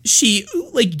she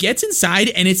like gets inside,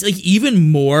 and it's like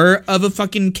even more of a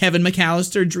fucking Kevin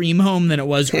McAllister dream home than it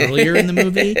was earlier in the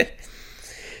movie.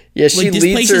 Yeah, she like,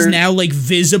 this place is now like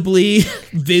visibly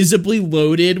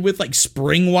loaded with like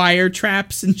spring wire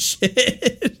traps and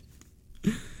shit.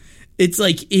 It's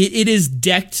like it is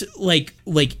decked like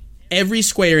every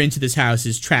square inch of this house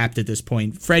is trapped at this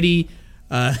point. Freddy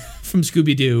from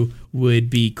Scooby-Doo would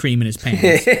be creaming his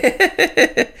pants.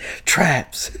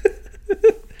 Traps.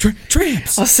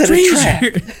 Traps. I'll set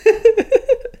a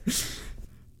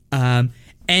trap.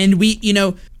 And we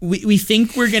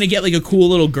think we're going to get like a cool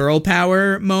little girl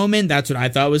power moment. That's what I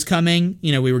thought was coming.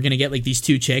 You know, we were going to get like these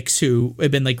two chicks who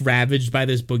had been like ravaged by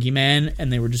this boogeyman,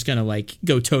 and they were just going to like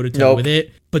go toe to toe with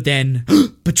it. But then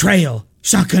betrayal,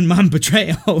 Shotgun Mom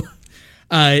betrayal.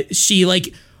 She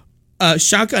like,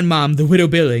 Shotgun Mom, the Widow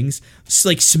Billings,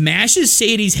 like smashes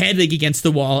Sadie's head like against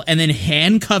the wall and then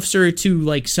handcuffs her to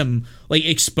like some like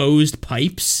exposed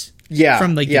pipes. Yeah,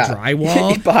 from like the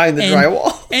drywall. Behind the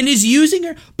drywall. And is using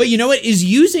her, but you know what? Is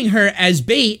using her as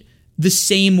bait the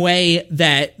same way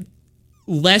that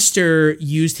Lester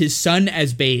used his son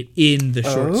as bait in the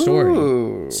short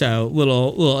story. So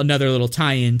another little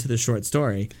tie-in to the short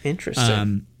story.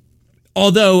 Interesting.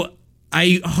 Although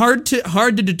hard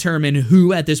to determine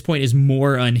who at this point is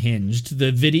more unhinged,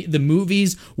 the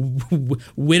movies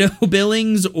Widow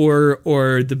Billings or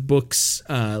the books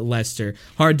Lester.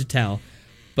 Hard to tell.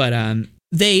 But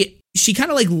she kind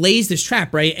of like lays this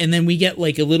trap, right? And then we get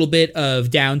like a little bit of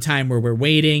downtime where we're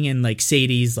waiting and like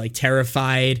Sadie's like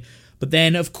terrified. But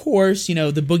then of course, you know,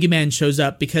 the boogeyman shows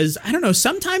up because I don't know,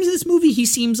 sometimes in this movie he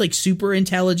seems like super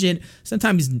intelligent.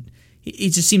 Sometimes it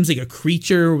just seems like a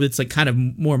creature that's like kind of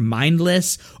more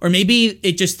mindless, or maybe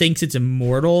it just thinks it's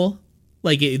immortal,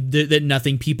 like that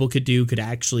nothing people could do could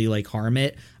actually like harm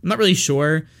it. I'm not really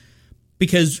sure,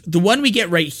 because the one we get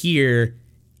right here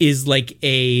is like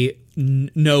a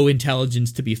no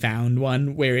intelligence to be found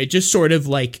one, where it just sort of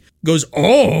like goes,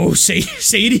 oh,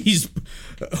 Sadie's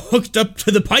hooked up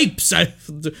to the pipes,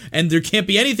 and there can't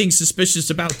be anything suspicious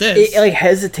about this. It like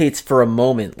hesitates for a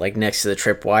moment, like next to the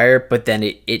tripwire, but then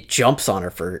it jumps on her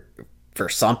for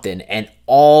something, and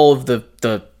all of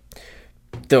the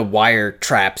wire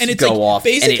traps and it's go like, off,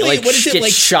 and it like what is gets it,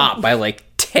 like, shot by like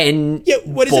 10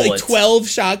 what is bullets. it, like 12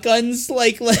 shotguns,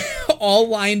 like all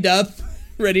lined up,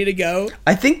 ready to go?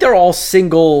 I think they're all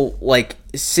single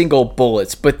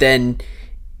bullets, but then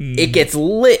it gets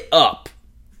lit up.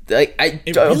 Like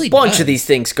really a bunch does. of these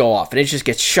things go off, and it just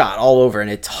gets shot all over, and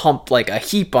it's humped like a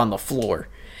heap on the floor.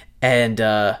 And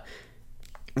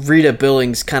Rita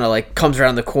Billings kind of like comes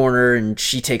around the corner, and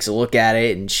she takes a look at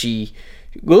it, and she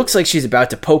looks like she's about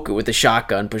to poke it with the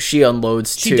shotgun, but she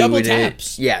unloads too. She double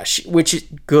taps. Which is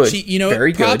good.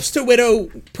 Very props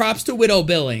good. Props to Widow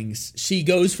Billings. She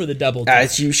goes for the double tap.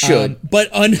 As you should.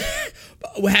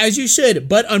 As you should.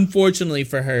 But unfortunately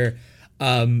for her,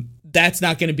 that's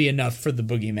not going to be enough for the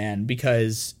Boogeyman,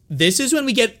 because this is when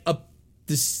we get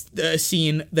this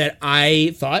scene that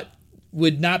I thought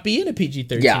would not be in a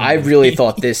PG-13. Yeah, I really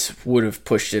thought this would have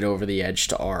pushed it over the edge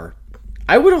to R.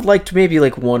 I would have liked maybe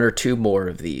like one or two more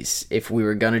of these if we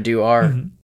were gonna do R. Mm-hmm.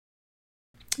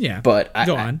 Yeah, but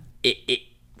go on.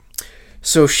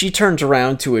 So she turns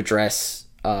around to address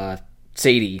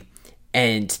Sadie,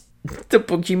 and the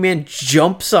Boogeyman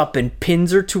jumps up and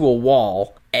pins her to a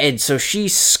wall. And so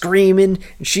she's screaming,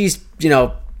 and she's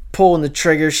pulling the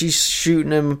trigger. She's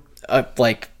shooting him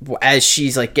like as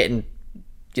she's like getting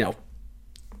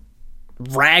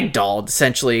ragdolled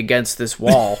essentially against this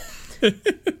wall.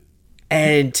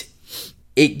 And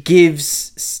it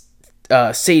gives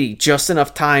Sadie just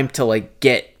enough time to like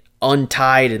get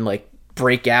untied and like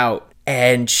break out,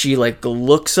 and she like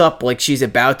looks up like she's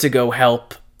about to go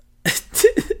help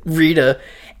Rita,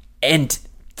 and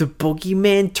the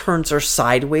Boogeyman turns her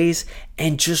sideways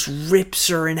and just rips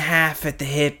her in half at the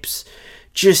hips.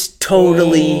 Just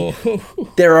totally.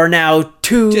 Oh. There are now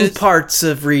two parts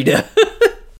of Rita.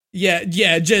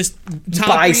 Yeah, just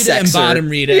top Rita and bottom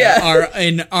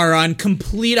Rita are on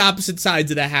complete opposite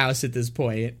sides of the house at this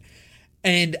point.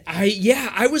 And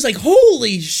I was like,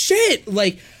 holy shit!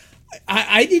 Like,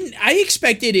 I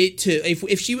expected it to,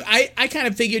 if she, I kind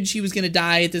of figured she was gonna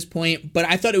die at this point, but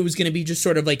I thought it was gonna be just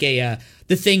sort of like the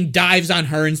thing dives on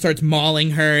her and starts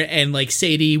mauling her, and like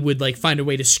Sadie would like find a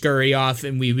way to scurry off,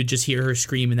 and we would just hear her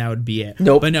scream, and that would be it.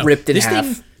 Nope, but no, ripped in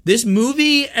half. This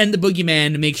movie and the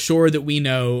Boogeyman make sure that we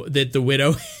know that the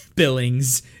Widow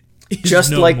Billings is just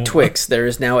no like more. Twix, there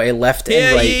is now a left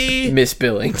and right Miss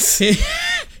Billings.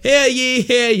 Hear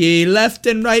ye, left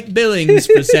and right Billings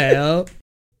for sale.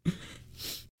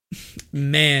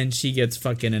 Man, she gets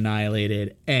fucking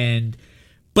annihilated.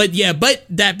 But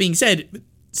that being said,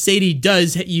 Sadie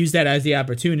does use that as the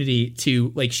opportunity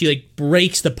to, like, she like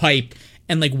breaks the pipe,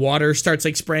 and like water starts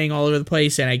like spraying all over the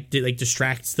place, and it like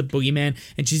distracts the Boogeyman,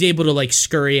 and she's able to like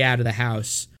scurry out of the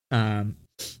house.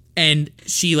 And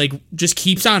she like just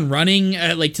keeps on running,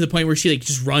 like to the point where she like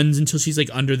just runs until she's like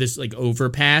under this like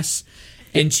overpass,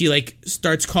 and she like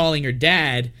starts calling her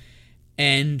dad,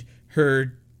 and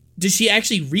does she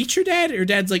actually reach her dad? Her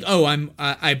dad's like, oh,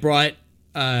 I brought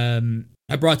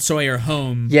Sawyer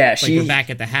home. Yeah, like we're back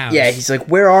at the house. Yeah, he's like,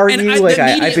 where are you?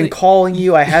 I've been calling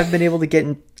you. I haven't been able to get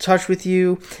in touch with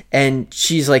you. And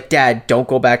she's like, Dad, don't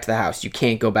go back to the house. You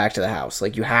can't go back to the house.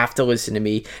 Like, you have to listen to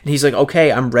me. And he's like,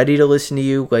 okay, I'm ready to listen to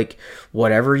you. Like,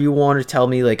 whatever you want to tell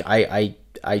me. Like, I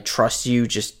trust you.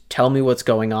 Just tell me what's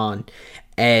going on.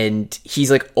 And he's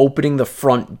like opening the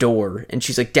front door, and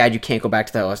she's like, Dad, you can't go back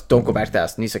to the house. Don't go back to the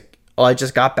house. And he's like, oh, I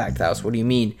just got back to the house. What do you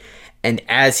mean? And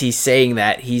as he's saying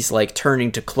that, he's like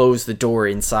turning to close the door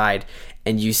inside,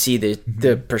 and you see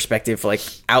the perspective like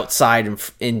outside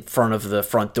in front of the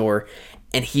front door,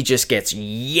 and he just gets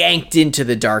yanked into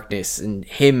the darkness, and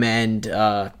him and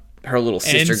her little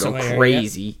sister go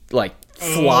crazy, like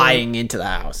flying into the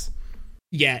house.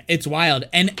 Yeah, it's wild.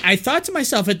 And I thought to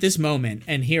myself at this moment,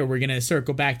 and here we're going to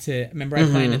circle back to, remember I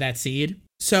planted that seed?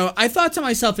 So I thought to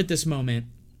myself at this moment,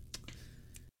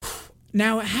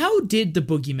 now how did the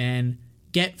Boogeyman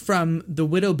get from the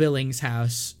Widow Billings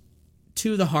house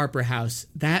to the Harper house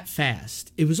that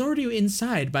fast? It was already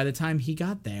inside by the time he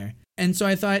got there. And so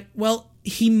I thought, well,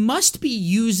 he must be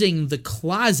using the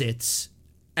closets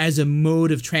as a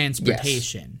mode of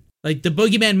transportation. Yes. Like, the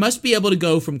Boogeyman must be able to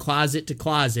go from closet to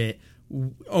closet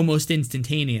almost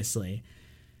instantaneously.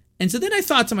 And so then I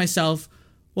thought to myself,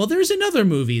 well, there's another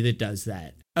movie that does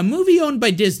that. A movie owned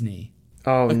by Disney.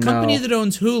 A company that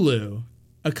owns Hulu.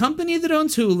 A company that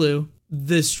owns Hulu,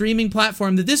 the streaming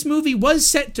platform that this movie was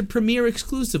set to premiere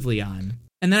exclusively on.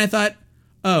 And then I thought,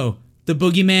 oh, the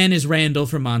boogeyman is Randall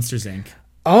from Monsters, Inc.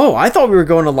 Oh, I thought we were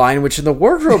going to Lion Witch in the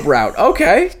Wardrobe route.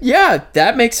 Okay, yeah,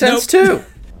 that makes sense too.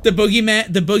 The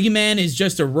boogeyman is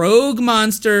just a rogue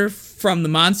monster from the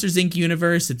Monsters Inc.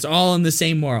 universe. It's all in the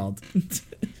same world.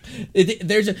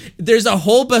 There's a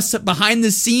whole behind the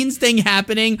scenes thing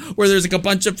happening where there's like a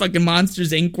bunch of fucking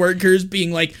Monsters Inc. workers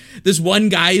being like, this one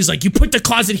guy is like, you put the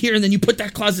closet here and then you put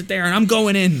that closet there and I'm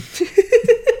going in.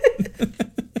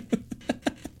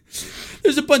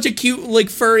 There's a bunch of cute,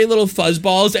 like, furry little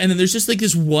fuzzballs, and then there's just, like,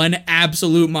 this one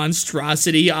absolute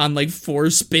monstrosity on, like, 4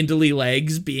 spindly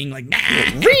legs being like, nah.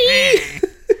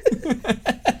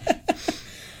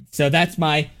 So that's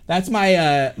my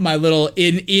little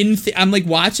I'm, like,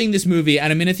 watching this movie,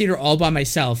 and I'm in a theater all by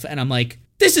myself, and I'm like,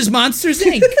 this is Monsters,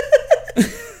 Inc.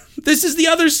 This is the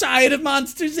other side of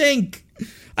Monsters, Inc.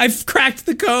 I've cracked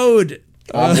the code.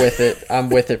 I'm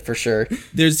with it for sure.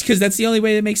 Because that's the only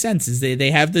way that makes sense is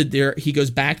they have he goes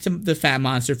back to the Fat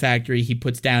Monster Factory. He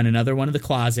puts down another one of the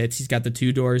closets. He's got the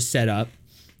 2 doors set up,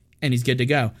 and he's good to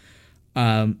go.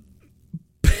 But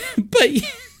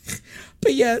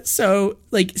yeah, so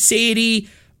like Sadie,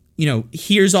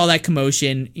 hears all that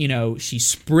commotion. She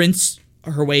sprints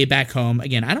her way back home.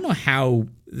 Again, I don't know how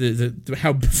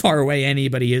how far away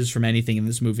anybody is from anything in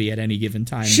this movie at any given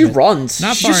time. She runs,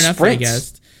 not far enough, I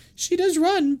guess. She does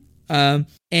run.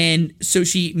 And so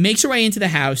she makes her way into the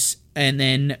house, and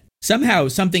then somehow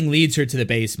something leads her to the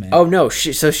basement. Oh, no.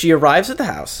 So she arrives at the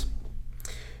house.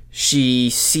 She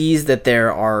sees that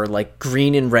there are, like,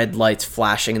 green and red lights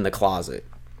flashing in the closet.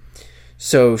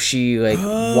 So she, like,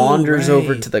 wanders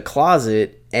over to the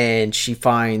closet, and she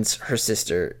finds her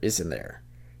sister is in there.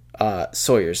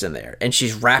 Sawyer's in there, and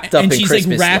she's wrapped up in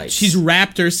Christmas lights. She's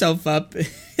wrapped herself up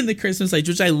in the Christmas lights,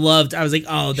 which I loved. I was like,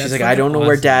 oh, that's she's like, I don't know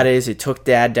where Dad is. It took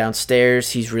Dad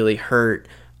downstairs. He's really hurt.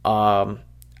 I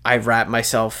wrapped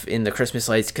myself in the Christmas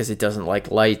lights because it doesn't like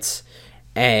lights.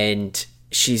 And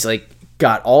she's like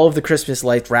got all of the Christmas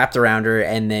lights wrapped around her,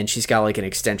 and then she's got like an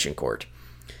extension cord.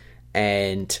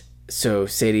 And so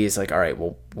Sadie is like, all right,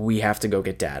 well, we have to go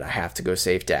get Dad. I have to go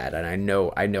save Dad, and I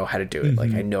know how to do it. Mm-hmm.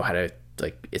 Like, I know how to.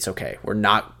 Like, it's okay.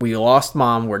 We lost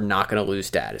Mom. We're not going to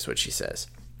lose Dad, is what she says.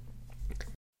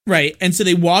 Right. And so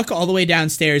they walk all the way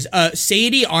downstairs.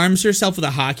 Sadie arms herself with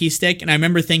a hockey stick. And I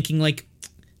remember thinking, like,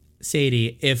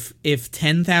 Sadie, if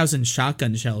 10,000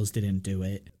 shotgun shells didn't do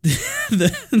it,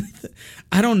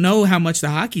 I don't know how much the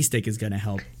hockey stick is going to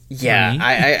help. Yeah,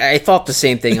 I thought the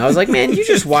same thing. I was like, man, you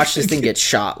just watched this thing get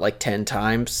shot like 10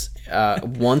 times.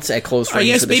 Once at close range.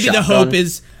 I guess maybe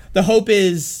the hope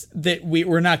is that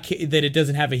we're not that it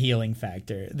doesn't have a healing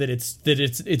factor, that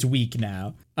it's weak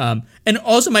now. And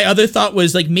also my other thought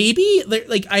was like maybe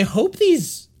like I hope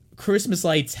these Christmas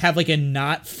lights have like a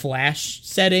not flash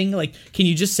setting. Like, can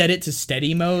you just set it to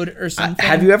steady mode or something?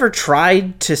 Have you ever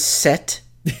tried to set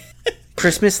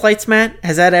Christmas lights, Matt?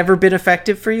 Has that ever been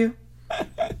effective for you?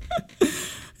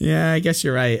 Yeah, I guess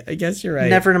you're right.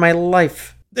 Never in my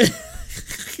life.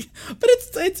 But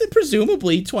it's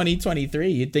presumably 2023.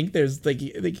 You'd think there's like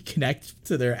they could connect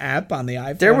to their app on the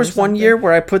iPhone. There was one year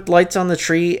where I put lights on the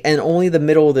tree and only the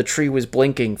middle of the tree was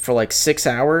blinking for like 6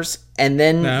 hours, and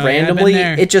then randomly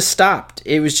it just stopped.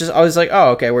 It was just I was like,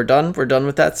 oh, okay, we're done. We're done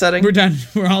with that setting. We're done.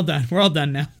 We're all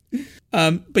done now.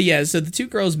 But yeah, so the 2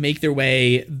 girls make their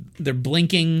way. They're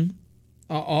blinking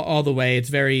all the way. It's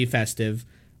very festive.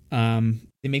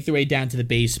 They make their way down to the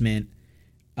basement,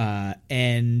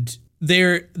 and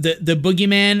the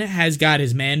boogeyman has got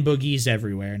his man boogies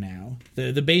everywhere now.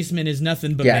 The basement is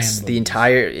nothing but man boogies. The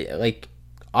entire, like,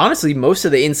 honestly, most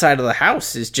of the inside of the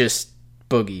house is just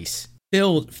boogies.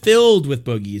 Filled with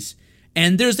boogies.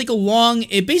 And there's like a long,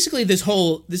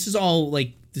 this is all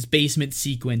like this basement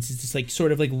sequence. It's just like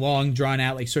sort of like long drawn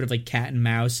out, like sort of like cat and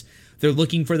mouse. They're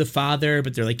looking for the father,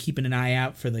 but they're like keeping an eye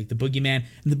out for like the boogeyman.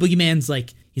 And the boogeyman's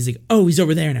like, he's like, oh, he's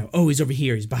over there now. Oh, he's over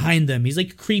here. He's behind them. He's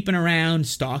like creeping around,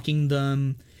 stalking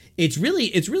them. It's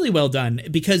really well done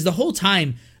because the whole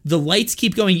time the lights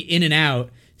keep going in and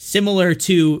out, similar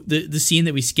to the scene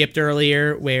that we skipped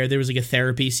earlier where there was like a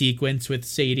therapy sequence with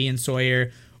Sadie and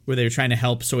Sawyer where they were trying to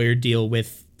help Sawyer deal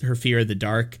with her fear of the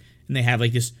dark. And they have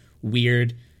like this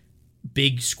weird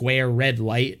big square red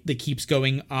light that keeps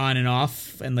going on and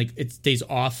off, and like it stays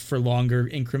off for longer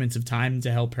increments of time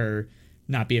to help her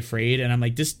not be afraid. And I'm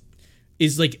like, this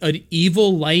is like an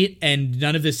evil light, and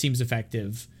none of this seems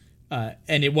effective.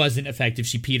 And it wasn't effective.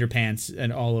 She peed her pants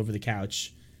and all over the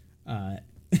couch.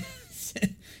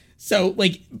 So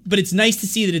like, but it's nice to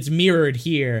see that it's mirrored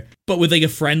here, but with like a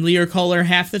friendlier color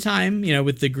half the time,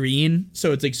 with the green.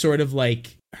 So it's like sort of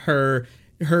like her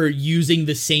using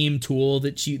the same tool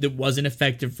that wasn't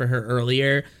effective for her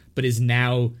earlier, but is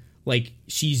now like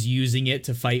she's using it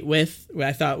to fight with.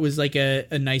 I thought was like a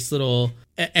nice little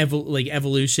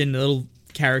evolution, a little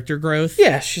character growth.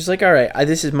 Yeah, she's like, all right,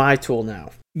 this is my tool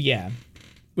now. Yeah,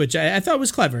 which I thought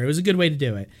was clever. It was a good way to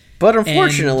do it. But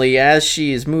unfortunately, as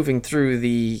she is moving through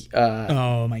the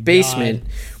basement,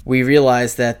 we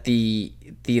realize that the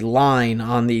line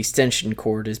on the extension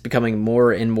cord is becoming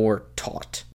more and more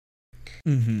taut.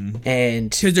 Mm-hmm. And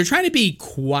because they're trying to be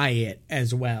quiet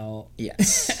as well.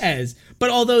 Yes. But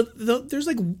although there's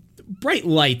like bright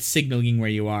lights signaling where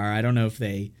you are, I don't know if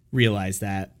they realize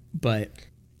that. But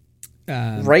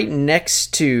right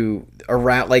next to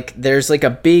around, like, there's like a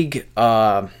big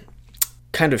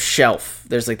kind of shelf.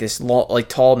 There's like this like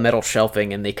tall metal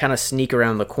shelving, and they kind of sneak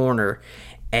around the corner,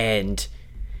 and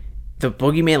the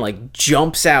boogeyman like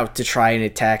jumps out to try and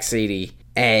attack Sadie,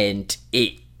 and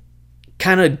it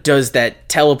kind of does that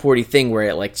teleporty thing where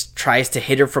it like tries to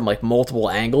hit her from like multiple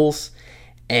angles,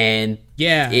 and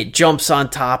it jumps on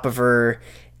top of her,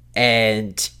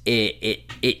 and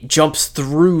it jumps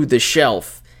through the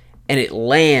shelf, and it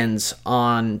lands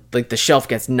on, like, the shelf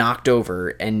gets knocked over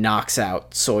and knocks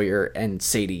out Sawyer and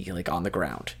Sadie like on the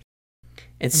ground.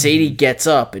 And Sadie gets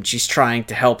up and she's trying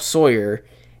to help Sawyer,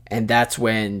 and that's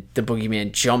when the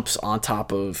boogeyman jumps on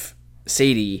top of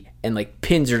Sadie and like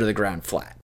pins her to the ground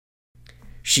flat.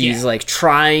 She's like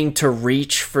trying to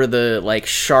reach for the like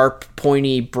sharp,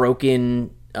 pointy,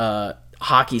 broken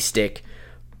hockey stick,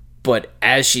 but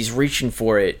as she's reaching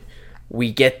for it,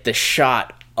 we get the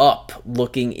shot up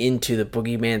looking into the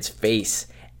boogeyman's face,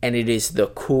 and it is the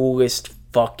coolest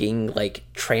fucking like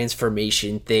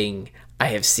transformation thing I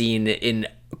have seen in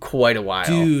quite a while.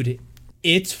 Dude,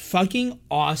 it's fucking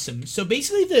awesome. So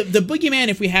basically the boogeyman,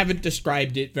 if we haven't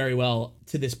described it very well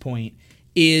to this point,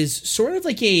 is sort of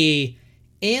like a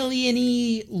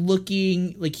alien-y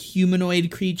looking like humanoid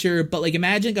creature, but like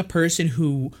imagine a person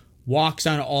who walks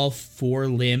on all four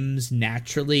limbs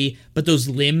naturally, but those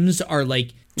limbs are like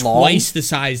twice the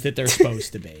size that they're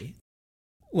supposed to be.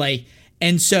 Like,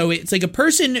 and so it's like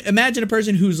imagine a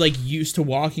person who's like used to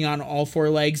walking on all four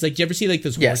legs. Like, do you ever see like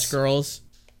those horse girls?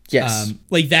 Yes.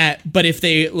 Like that, but if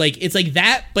they like, it's like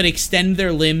that, but extend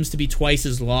their limbs to be twice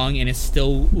as long, and it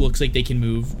still looks like they can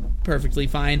move perfectly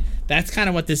fine. That's kind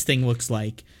of what this thing looks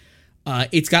like.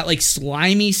 It's got like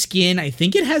slimy skin. I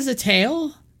think it has a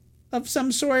tail of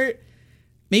some sort.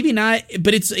 Maybe not,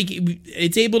 but it's like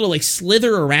it's able to like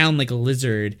slither around like a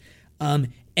lizard.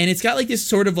 And it's got like this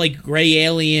sort of like gray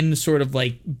alien sort of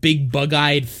like big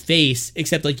bug-eyed face,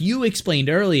 except like you explained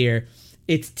earlier,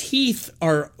 its teeth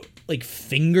are like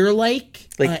finger-like.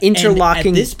 Like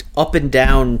interlocking up and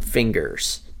down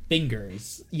fingers.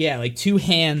 Yeah, like two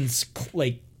hands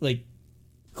like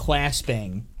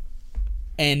clasping.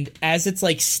 And as it's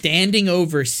like standing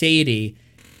over Sadie,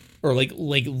 or like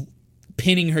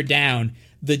pinning her down,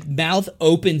 the mouth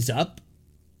opens up,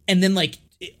 and then like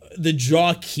the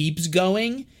jaw keeps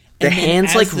going. The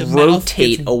hands like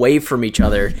rotate away from each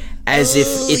other as if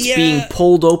it's being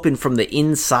pulled open from the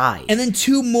inside. And then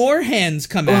two more hands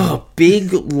come out.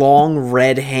 Big, long,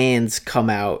 red hands come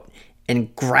out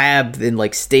and grab and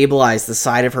like stabilize the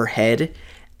side of her head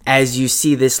as you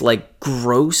see this like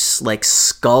gross, like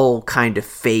skull kind of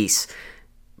face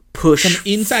push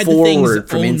from inside forward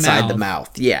from inside the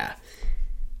mouth. Yeah.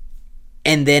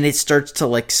 And then it starts to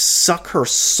like suck her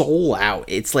soul out.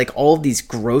 It's like all of these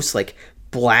gross, like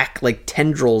black, like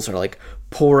tendrils are like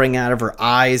pouring out of her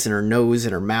eyes and her nose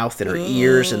and her mouth and her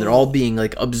ears, and they're all being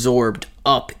like absorbed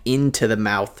up into the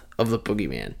mouth of the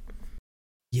boogeyman.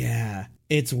 Yeah,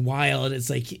 it's wild.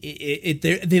 It's like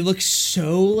they look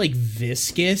so like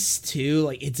viscous too.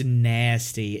 Like it's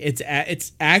nasty.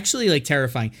 It's actually like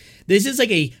terrifying. This is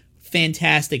like a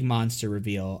fantastic monster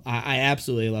reveal. I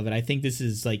absolutely love it. I think this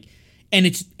is like, and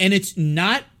it's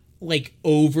not like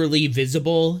overly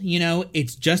visible, you know,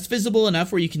 it's just visible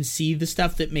enough where you can see the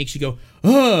stuff that makes you go,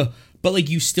 ugh, but like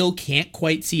you still can't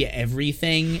quite see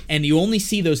everything, and you only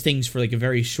see those things for like a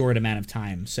very short amount of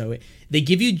time. So they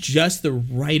give you just the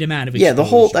right amount of exposure.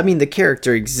 Yeah, the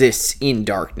character exists in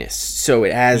darkness, so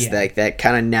it has like that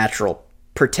kind of natural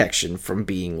protection from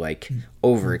being like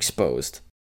overexposed.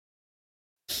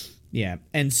 Yeah,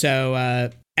 and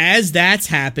so as that's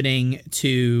happening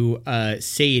to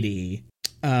Sadie,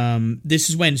 this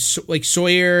is when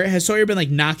Sawyer been like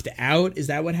knocked out? Is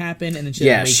that what happened? And then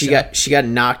she got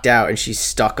knocked out, and she's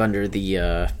stuck under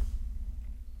the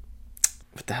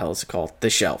what the hell is it called? The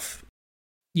shelf.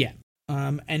 Yeah.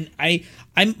 And I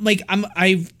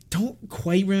don't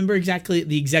quite remember exactly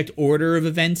the exact order of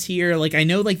events here. Like I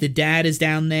know like the dad is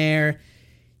down there,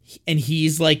 and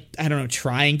he's like, I don't know,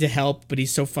 trying to help, but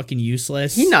he's so fucking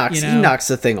useless. He knocks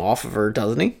the thing off of her,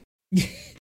 doesn't he?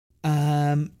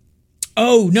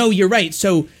 Oh no, you're right.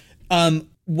 So,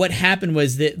 what happened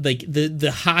was that like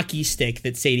the hockey stick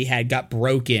that Sadie had got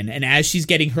broken, and as she's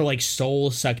getting her like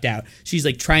soul sucked out, she's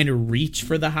like trying to reach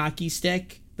for the hockey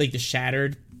stick, like the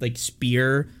shattered like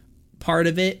spear part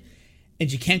of it,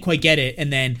 and she can't quite get it.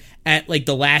 And then at like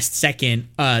the last second,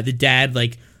 the dad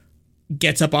like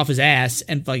gets up off his ass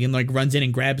and fucking like runs in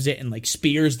and grabs it and like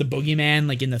spears the boogeyman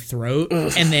like in the throat.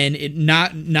 Ugh. And then it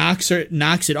knocks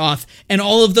it off, and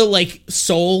all of the like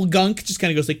soul gunk just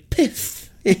kind of goes like piff.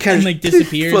 It kind of like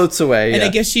disappears, floats away. And I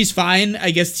guess she's fine. I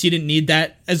guess she didn't need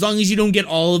that. As long as you don't get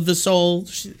all of the soul,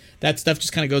 that stuff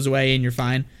just kind of goes away and you're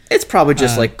fine. It's probably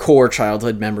just like core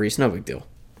childhood memories. No big deal.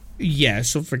 Yeah,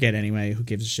 she'll forget anyway. Who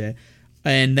gives a shit?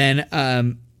 And then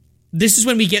this is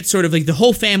when we get sort of like the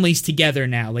whole family's together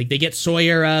now. Like they get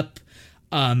Sawyer up,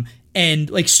 and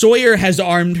like Sawyer has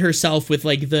armed herself with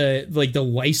like the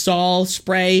Lysol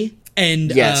spray,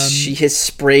 and yes, she has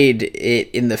sprayed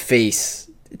it in the face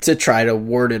to try to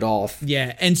ward it off.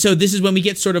 Yeah, and so this is when we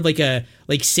get sort of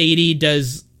like Sadie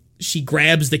does. She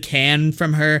grabs the can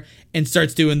from her and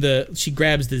starts doing she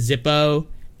grabs the Zippo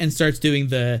and starts doing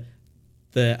the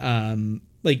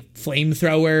like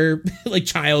flamethrower, like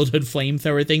childhood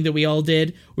flamethrower thing that we all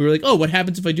did. We were like, oh, what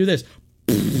happens if I do this?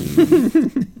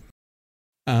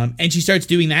 And she starts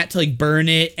doing that to like burn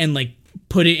it and like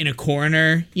put it in a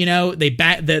corner. You know, they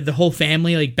the whole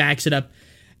family like backs it up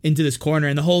into this corner,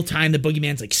 and the whole time the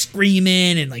boogeyman's like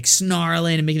screaming and like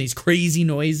snarling and making these crazy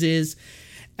noises.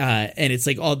 And it's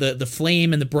like all the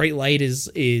flame and the bright light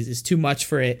is too much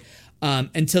for it.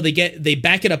 Until they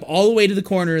back it up all the way to the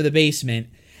corner of the basement.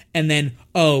 And then,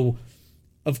 of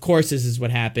course, this is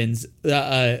what happens.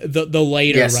 The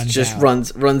lighter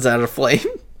runs out of flame.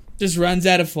 Just runs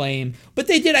out of flame. But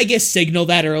they did, I guess, signal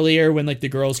that earlier when like the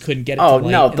girls couldn't get it. Oh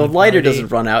no, the lighter doesn't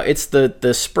run out. It's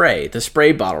the spray. The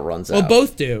spray bottle runs out. Well,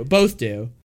 both do,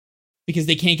 because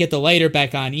they can't get the lighter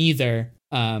back on either.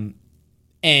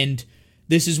 And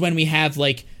this is when we have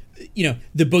like, you know,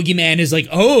 the boogeyman is like,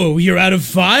 oh, you're out of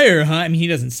fire, huh? I mean, he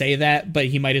doesn't say that, but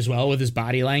he might as well with his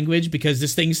body language, because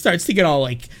this thing starts to get all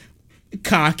like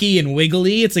cocky and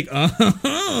wiggly. It's like,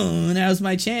 oh, now's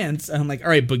my chance. And I'm like, all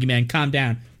right, boogeyman, calm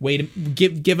down. Wait,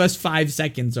 give us 5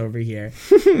 seconds over here.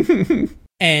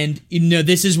 And, you know,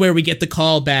 this is where we get the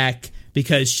call back,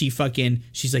 because she's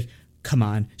like, come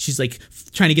on. She's like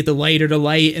trying to get the lighter to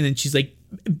light, and then she's like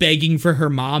begging for her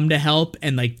mom to help,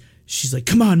 and like, she's like,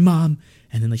 come on, mom.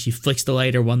 And then like she flicks the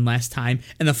lighter one last time,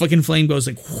 and the fucking flame goes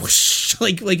like whoosh,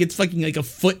 like it's fucking like a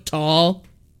foot tall.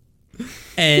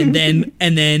 And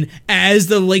then as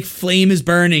the like flame is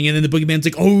burning, and then the boogeyman's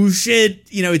like, oh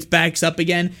shit, you know, it backs up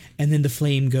again, and then the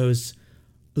flame goes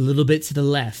a little bit to the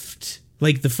left.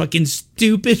 Like the fucking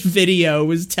stupid video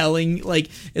was telling, like,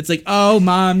 it's like, oh,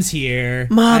 mom's here.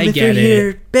 Mom, if you're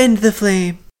here, bend the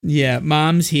flame. Yeah,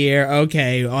 mom's here.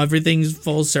 Okay, everything's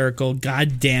full circle.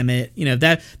 God damn it! You know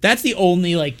that's the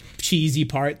only like cheesy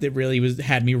part that really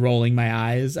had me rolling my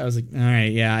eyes. I was like, all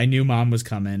right, yeah, I knew mom was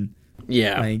coming.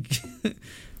 Yeah, like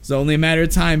it's only a matter of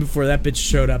time before that bitch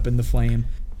showed up in the flame.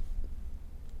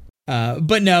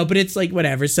 But it's like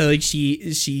whatever. So like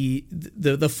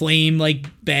the flame like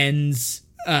bends,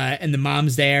 and the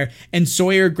mom's there, and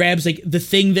Sawyer grabs like the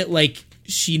thing that like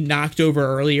she knocked over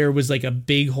earlier was like a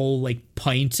big whole like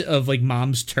pint of like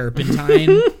mom's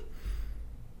turpentine.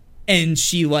 And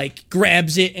she like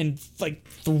grabs it and like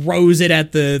throws it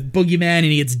at the boogeyman, and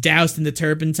he gets doused in the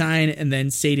turpentine. And then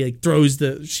Sadie like throws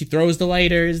the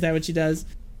lighter. Is that what she does?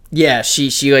 Yeah,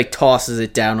 she like tosses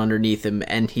it down underneath him,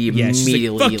 and he immediately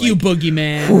like, fuck you,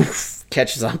 boogeyman, poof,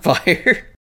 catches on fire.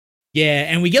 Yeah,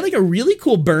 and we get like a really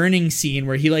cool burning scene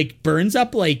where he like burns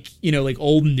up like, you know, like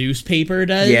old newspaper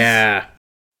does. Yeah.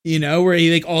 You know, where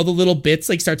he like all the little bits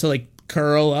like start to like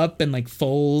curl up and like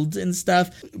fold and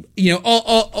stuff. You know,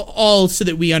 all so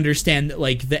that we understand that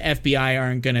like the FBI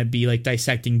aren't gonna be like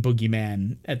dissecting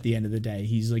Boogeyman at the end of the day.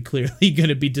 He's like clearly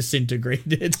gonna be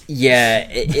disintegrated. Yeah,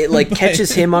 it like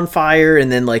catches him on fire,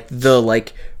 and then like the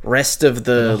like rest of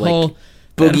the like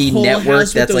Boogie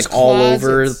network that's like all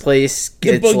over the place.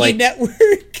 The Boogie like,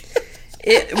 network.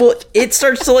 It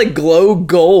starts to like glow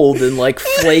gold and like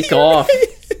flake off.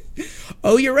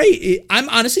 Oh, you're right. I'm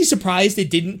honestly surprised it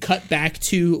didn't cut back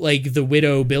to like the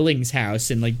widow Billings'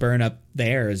 house and like burn up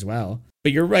there as well.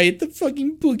 But you're right, the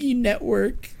fucking Boogie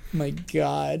network. My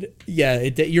God. Yeah,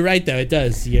 you're right though. It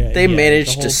does. Yeah. They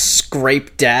managed to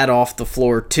scrape Dad off the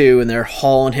floor too, and they're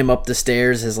hauling him up the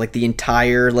stairs as like the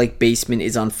entire like basement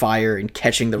is on fire and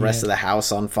catching the rest of the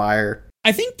house on fire.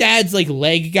 I think Dad's like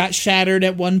leg got shattered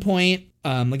at one point.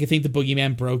 Like I think the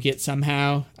Boogeyman broke it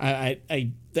somehow.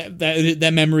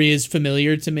 That memory is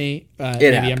familiar to me.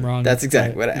 Maybe I'm wrong. That's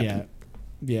exactly what happened.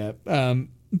 Yeah.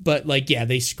 But like, yeah,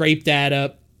 they scrape Dad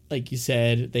up, like you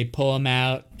said. They pull him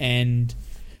out, and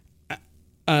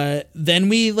then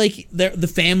we like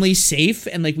the family's safe,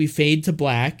 and like we fade to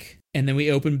black, and then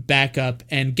we open back up,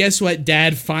 and guess what?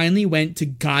 Dad finally went to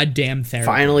goddamn therapy.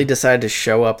 Finally decided to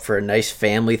show up for a nice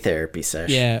family therapy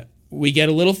session. Yeah. We get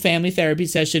a little family therapy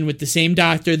session with the same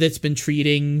doctor that's been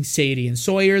treating Sadie and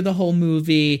Sawyer the whole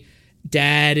movie.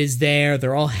 Dad is there.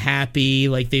 They're all happy.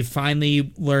 Like, they've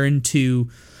finally learned to,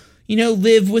 you know,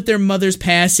 live with their mother's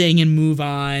passing and move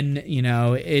on. You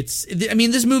know,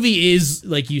 this movie is,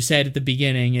 like you said at the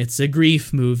beginning, it's a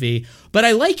grief movie. But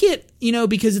I like it, you know,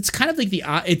 because it's kind of like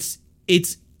it's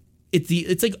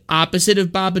like opposite of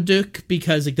Babadook,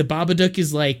 because like the Babadook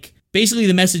is like, basically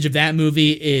the message of that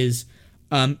movie is,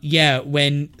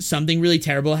 when something really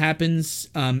terrible happens,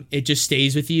 it just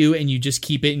stays with you and you just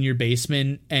keep it in your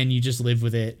basement and you just live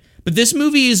with it. But this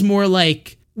movie is more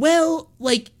like, well,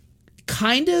 like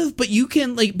kind of, but you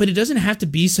can like, but it doesn't have to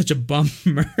be such a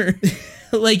bummer.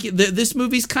 Like this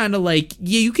movie's kind of like,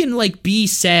 yeah, you can like be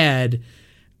sad,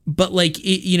 but like,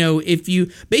 you know, if you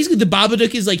basically the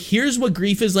Babadook is like, here's what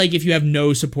grief is like if you have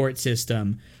no support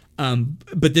system.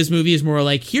 But this movie is more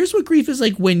like, here's what grief is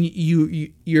like when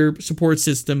your support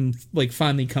system like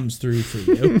finally comes through for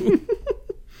you.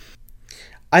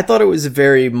 I thought it was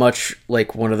very much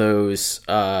like one of those,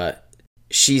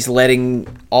 she's letting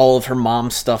all of her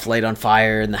mom's stuff light on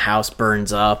fire and the house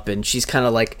burns up, and she's kind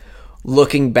of like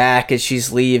looking back as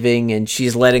she's leaving, and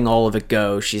she's letting all of it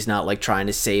go. She's not like trying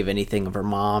to save anything of her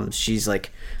mom. She's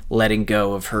like letting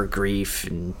go of her grief.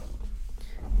 And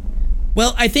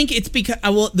well, I think it's because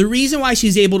the reason why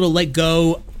she's able to let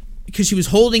go, because she was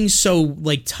holding so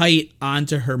like tight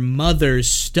onto her mother's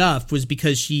stuff, was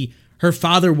because her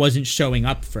father wasn't showing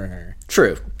up for her.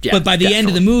 True. Yeah. But by the end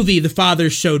of the movie, the father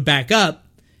showed back up,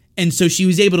 and so she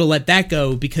was able to let that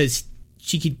go because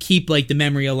she could keep like the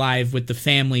memory alive with the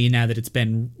family now that it's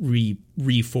been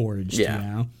reforged. Yeah. You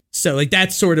know? So like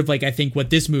that's sort of like I think what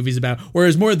this movie's about.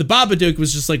 Whereas more the Babadook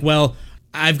was just like, well,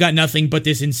 I've got nothing but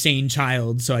this insane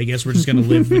child, so I guess we're just going to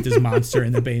live with this monster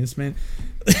in the basement.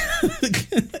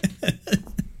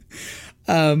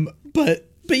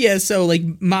 But yeah, so like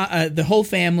the whole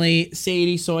family,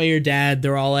 Sadie, Sawyer, Dad,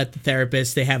 they're all at the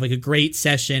therapist. They have like a great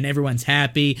session. Everyone's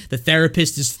happy. The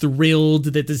therapist is thrilled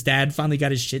that this dad finally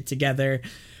got his shit together.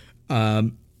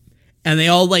 And they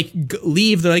all like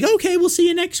leave. They're like, okay, we'll see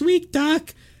you next week,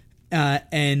 Doc.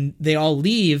 And they all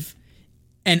leave.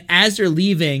 And as they're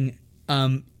leaving,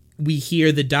 we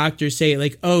hear the doctor say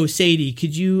like, "Oh, Sadie,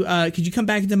 could you come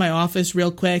back into my office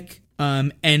real quick?"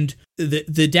 And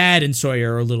the dad and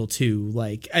Sawyer are a little too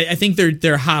like, I think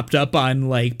they're hopped up on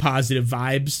like positive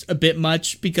vibes a bit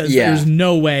much, because there's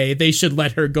no way they should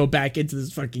let her go back into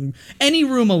this fucking any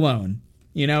room alone.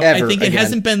 You know, I think it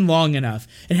hasn't been long enough.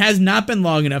 It has not been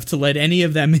long enough to let any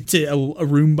of them into a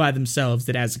room by themselves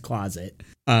that has a closet.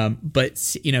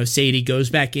 But you know, Sadie goes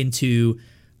back into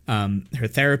her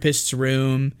therapist's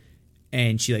room,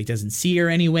 and she like doesn't see her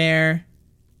anywhere,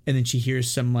 and then she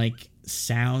hears some like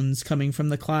sounds coming from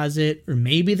the closet, or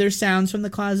maybe they're sounds from the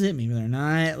closet, maybe they're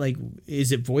not. Like,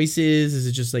 is it voices? Is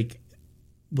it just like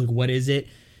what is it?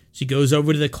 She goes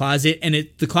over to the closet, and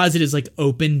the closet is like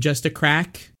open just a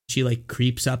crack. She like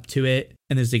creeps up to it,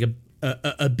 and there's like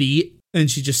a beat, and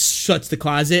she just shuts the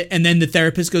closet, and then the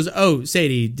therapist goes, "Oh,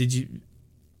 Sadie,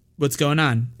 what's going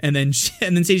on?" And then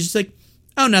Sadie's just like,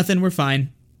 "Oh, nothing, we're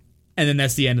fine." And then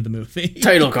that's the end of the movie.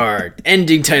 Title card.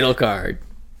 Ending title card.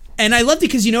 And I loved it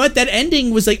because, you know what? That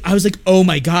ending was like, I was like, oh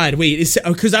my God, wait.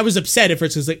 Because I was upset at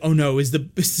first. I was like, oh no, is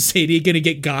Sadie going to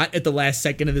get got at the last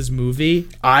second of this movie?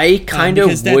 I kind of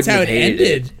wouldn't that's how have it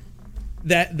hated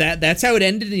ended. That's how it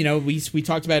ended. You know, we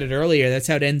talked about it earlier. That's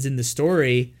how it ends in the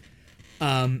story.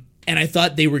 And I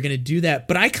thought they were going to do that.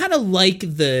 But I kind of like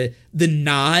the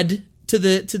nod to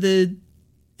the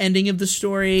ending of the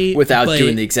story. Without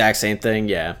doing the exact same thing,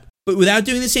 yeah. But without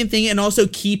doing the same thing, and also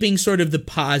keeping sort of the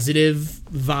positive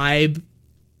vibe,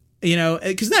 you know,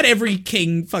 because not every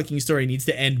King fucking story needs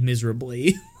to end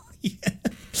miserably.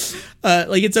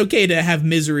 Like, it's okay to have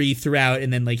misery throughout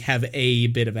and then like have a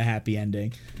bit of a happy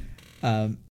ending.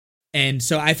 And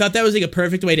so I thought that was like a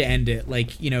perfect way to end it.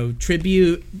 Like, you know,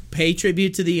 pay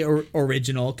tribute to the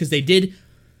original, because they did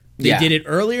it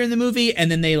earlier in the movie, and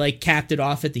then they like capped it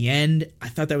off at the end. I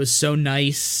thought that was so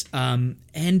nice.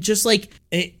 And just like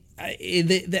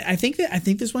I think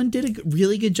this one did a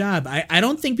really good job. I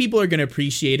don't think people are going to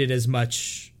appreciate it as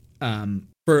much.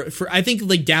 For I think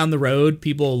like down the road,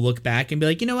 people will look back and be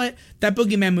like, you know what, that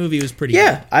Boogeyman movie was pretty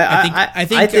good. I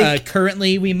think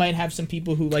currently we might have some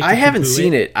people who like. I haven't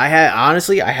seen it.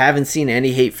 Honestly, I haven't seen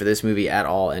any hate for this movie at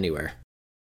all anywhere.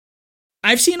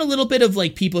 I've seen a little bit of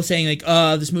like people saying like,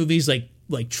 "Oh, this movie's like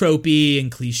tropey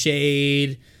and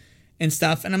cliched and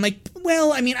stuff," and I'm like,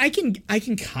 well, I mean, I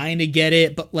can kind of get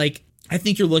it, but like, I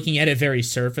think you're looking at it very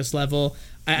surface level.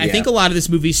 I think a lot of this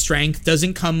movie's strength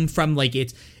doesn't come from like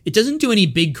it doesn't do any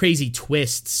big crazy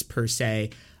twists per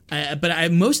se,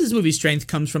 but most of this movie's strength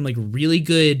comes from like really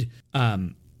good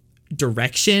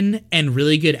direction and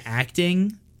really good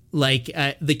acting. Like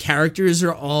the characters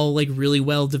are all like really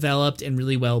well developed and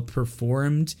really well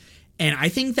performed, and I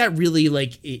think that really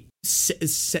like it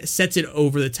sets it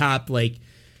over the top. Like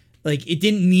it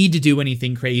didn't need to do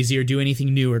anything crazy or do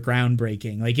anything new or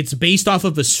groundbreaking. Like it's based off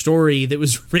of a story that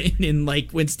was written in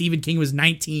like when Stephen King was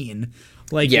 19.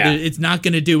 Like it's not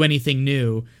going to do anything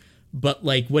new, but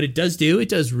like what it does do, it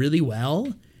does really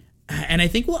well. And I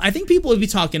think people will be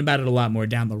talking about it a lot more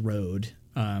down the road.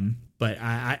 But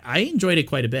I enjoyed it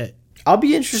quite a bit. I'll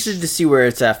be interested to see where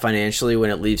it's at financially when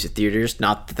it leaves the theaters.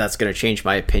 Not that that's going to change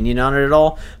my opinion on it at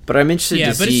all, but I'm interested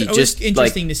to see just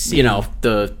interesting to see, you know,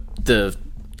 the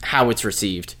how it's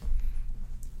received.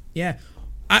 Yeah.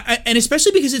 And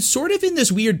especially because it's sort of in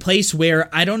this weird place where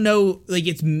I don't know, like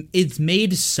it's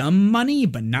made some money,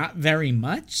 but not very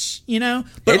much, you know.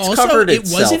 But it's also, covered it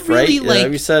itself, wasn't really right? like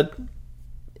Have you said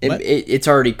it's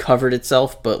already covered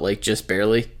itself, but like just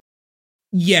barely.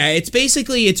 Yeah, it's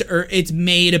basically it's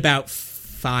made about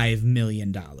 $5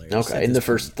 million. Okay, in the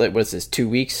first what's this 2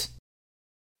 weeks?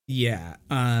 Yeah.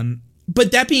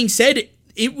 But that being said,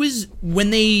 it was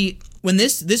when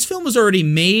this film was already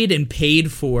made and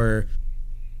paid for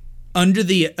under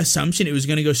the assumption it was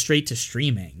going to go straight to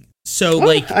streaming. So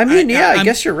I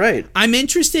guess you're right. I'm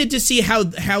interested to see how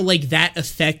like that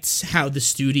affects how the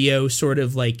studio sort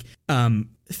of like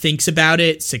thinks about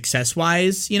it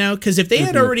success-wise, you know, because if they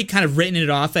had already kind of written it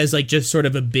off as like just sort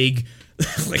of a big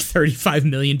like $35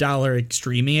 million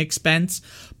streaming expense,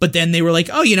 but then they were like,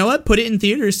 oh, you know what, put it in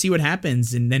theaters, see what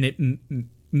happens, and then it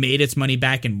made its money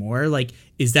back and more, like,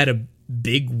 is that a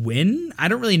big win? I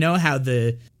don't really know how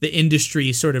the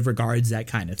industry sort of regards that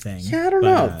kind of thing. Yeah, I don't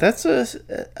know. That's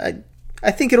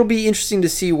I think it'll be interesting to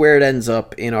see where it ends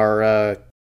up in our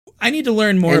I need to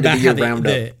learn more about how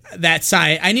that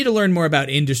side. I need to learn more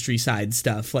about industry side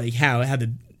stuff, like how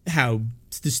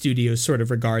the studios sort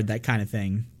of regard that kind of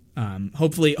thing.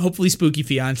 Hopefully, Spooky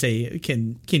Fiance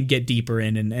can get deeper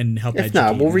in and help. If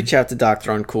not, we'll reach out to Dr.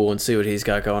 Uncool and see what he's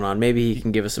got going on. Maybe he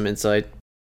can give us some insight.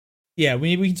 Yeah,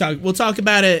 we can talk. We'll talk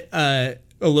about it a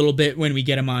little bit when we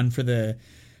get him on for the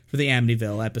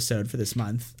Amityville episode for this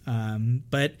month.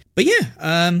 But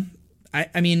yeah.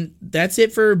 I mean, that's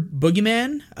it for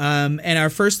Boogeyman. And our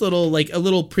first little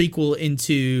prequel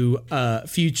into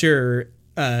future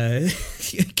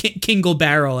Kingle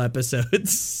Barrel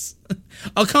episodes.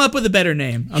 I'll come up with a better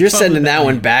name. You're sending that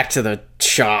one back to the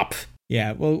shop.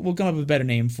 Yeah, we'll come up with a better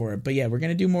name for it. But yeah, we're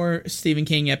gonna do more Stephen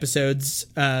King episodes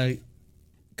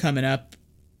coming up.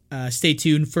 Stay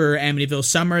tuned for Amityville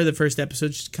Summer. The first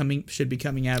episode should be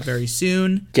coming out very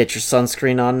soon. Get your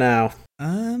sunscreen on now.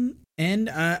 And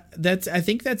I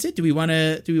think that's it. Do we want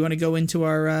to go into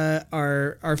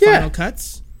our final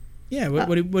cuts? Yeah.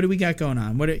 What do we got going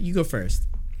on? You go first.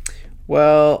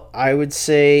 Well, I would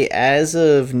say as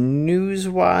of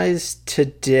news-wise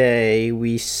today,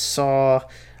 we saw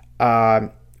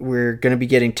we're going to be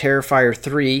getting Terrifier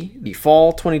 3 the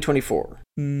fall 2024.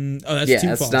 That's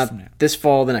 2 falls not from now. This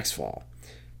fall, the next fall.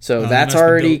 So that's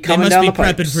already coming down the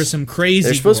pipe. They must be prepping for some crazy.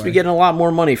 They're supposed to be getting a lot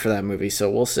more money for that movie,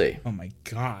 so we'll see. Oh my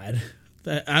god,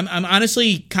 I'm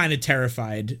honestly kind of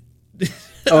terrified.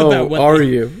 About what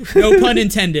you? No pun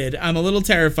intended. I'm a little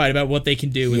terrified about what they can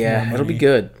do with more money. It'll be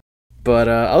good. But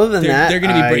other than that, they're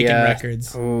going to be breaking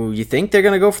records. Oh, you think they're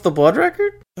going to go for the blood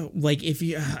record? Like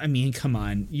I mean, come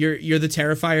on. You're the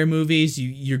Terrifier movies.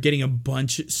 You're getting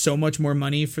so much more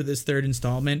money for this third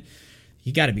installment.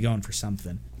 You got to be going for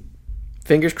something.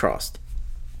 Fingers crossed.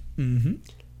 Mm-hmm.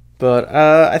 But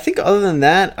I think other than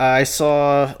that, I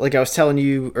saw, like I was telling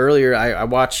you earlier, I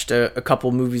watched a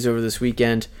couple movies over this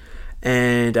weekend,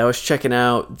 and I was checking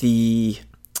out the...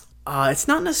 it's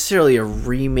not necessarily a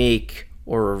remake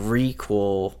or a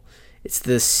requel. It's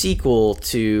the sequel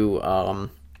to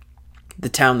The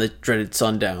Town That Dreaded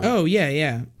Sundown. Oh,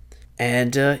 yeah.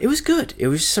 And it was good. It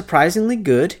was surprisingly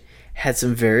good. Had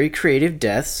some very creative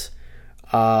deaths.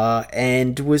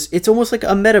 And it's almost like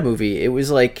a meta movie. It was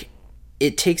like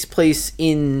it takes place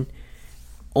in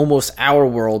almost our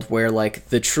world, where like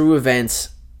the true events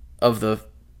of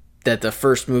that the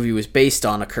first movie was based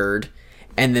on occurred,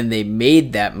 and then they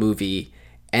made that movie,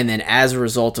 and then as a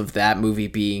result of that movie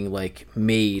being like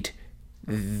made,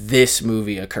 this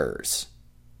movie occurs.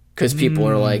 because people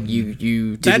are like,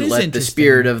 you didn't let the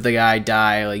spirit of the guy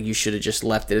die. Like, you should have just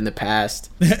left it in the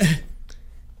past.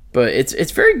 But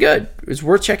it's very good. It's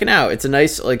worth checking out. It's a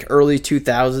nice, like, early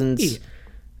 2000s.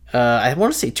 I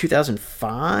want to say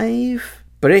 2005,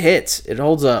 but it hits. It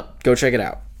holds up. Go check it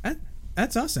out.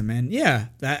 That's awesome, man. Yeah,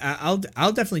 I'll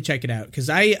definitely check it out, because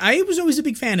I was always a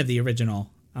big fan of the original.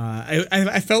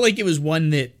 I felt like it was one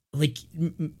that, like,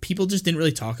 people just didn't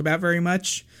really talk about very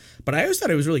much, but I always thought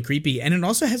it was really creepy, and it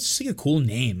also has just, like, a cool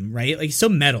name, right? Like, so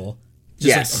metal.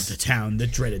 Just like, the town, the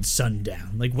dreaded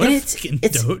sundown. Like, what a fucking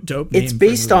dope name. It's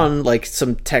based on, like,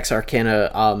 some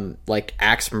Texarkana, like,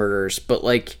 axe murders, but,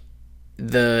 like,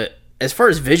 as far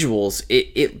as visuals,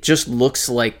 it just looks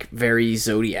like very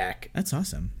Zodiac. That's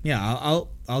awesome. Yeah,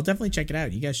 I'll definitely check it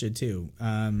out. You guys should too.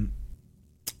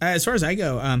 As far as I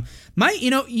go,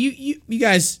 you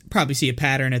guys probably see a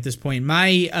pattern at this point.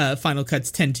 My Final Cuts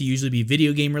tend to usually be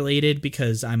video game related,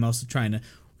 because I'm also trying to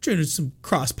do some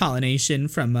cross pollination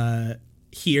from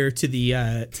here to the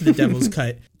Devil's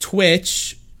Cut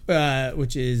Twitch,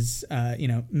 which is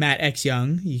Matt X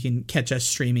Young. You can catch us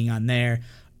streaming on there.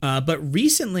 But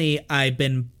recently I've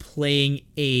been playing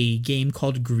a game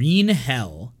called Green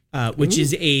Hell, which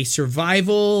is a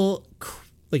survival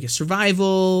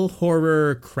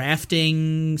horror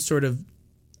crafting sort of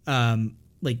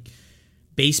like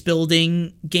base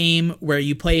building game, where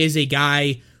you play as a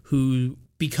guy who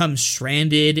becomes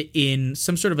stranded in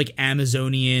some sort of like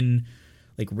Amazonian,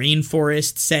 like,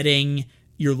 rainforest setting.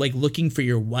 You're, like, looking for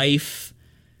your wife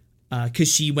because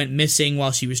she went missing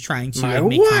while she was trying to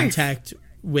make contact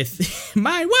with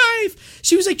my wife.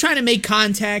 She was, like, trying to make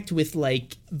contact with,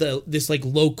 like, this like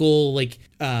local like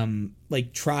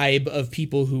tribe of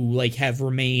people who, like, have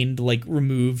remained, like,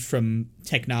 removed from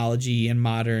technology and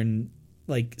modern,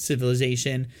 like,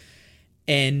 civilization.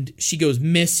 And she goes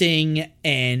missing,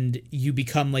 and you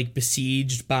become, like,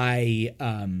 besieged by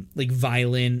like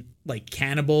violent, like,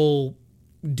 cannibal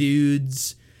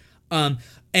dudes. And,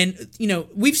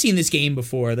 we've seen this game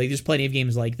before. Like, there's plenty of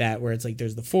games like that where it's like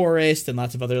there's the forest and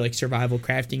lots of other, like, survival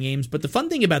crafting games. But the fun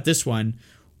thing about this one,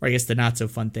 or I guess the not so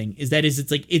fun thing, is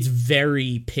it's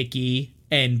very picky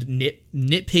and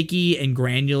nitpicky and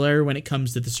granular when it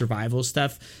comes to the survival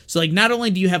stuff. So, like, not only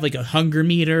do you have, like, a hunger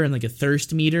meter and, like, a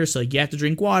thirst meter, so, like, you have to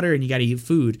drink water and you got to eat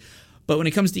food. But when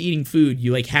it comes to eating food,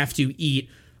 you, like, have to eat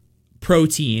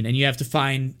protein, and you have to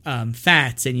find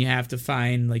fats, and you have to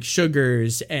find, like,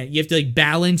 sugars, and you have to, like,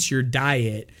 balance your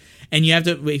diet. And you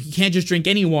can't just drink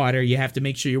any water. You have to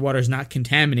make sure your water is not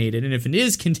contaminated. And if it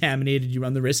is contaminated, you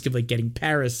run the risk of, like, getting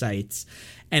parasites.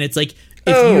 And it's like,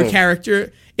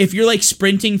 if you're, like,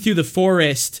 sprinting through the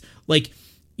forest, like,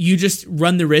 you just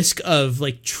run the risk of,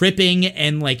 like, tripping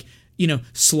and, like,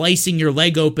 slicing your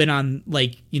leg open on,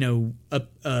 like, a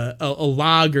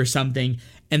log or something.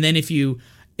 And then if you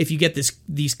get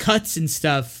these cuts and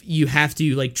stuff, you have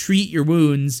to, like, treat your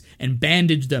wounds and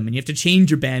bandage them, and you have to change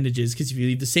your bandages, because if you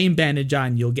leave the same bandage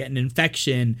on, you'll get an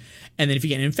infection. And then if you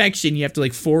get an infection, you have to,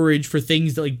 like, forage for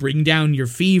things that, like, bring down your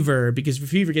fever, because if your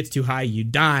fever gets too high, you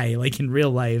die, like, in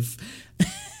real life.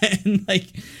 And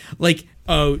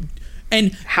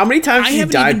and how many times have you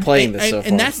died playing this so far?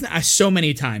 And that's not, so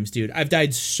many times, dude. I've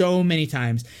died so many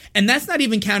times, and that's not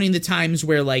even counting the times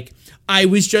where, like, I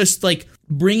was just, like,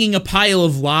 bringing a pile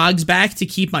of logs back to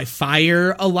keep my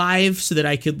fire alive so that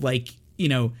I could, like,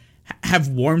 have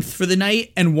warmth for the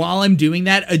night. And while I'm doing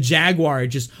that, a jaguar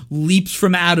just leaps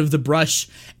from out of the brush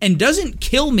and doesn't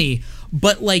kill me,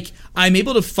 but, like, I'm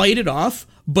able to fight it off,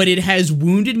 but it has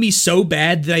wounded me so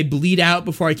bad that I bleed out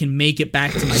before I can make it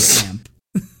back to my camp.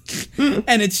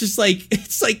 And it's like,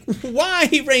 why,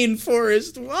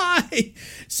 Rainforest? Why?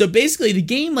 So basically the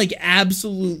game, like,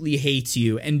 absolutely hates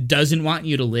you and doesn't want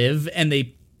you to live. And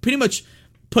they pretty much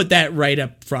put that right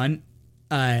up front.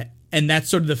 And that's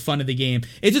sort of the fun of the game.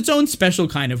 It's its own special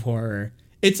kind of horror.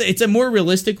 It's a more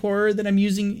realistic horror that I'm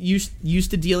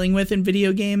used to dealing with in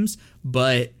video games,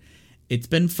 but it's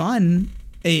been fun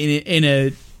in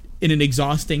an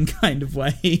exhausting kind of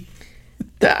way.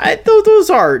 Those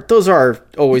are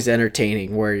always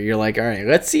entertaining, where you're like, all right,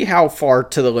 let's see how far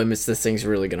to the limits this thing's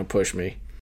really going to push me.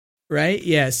 Right?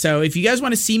 Yeah. So if you guys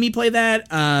want to see me play that,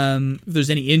 if there's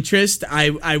any interest,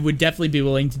 I would definitely be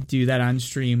willing to do that on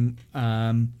stream.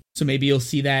 So maybe you'll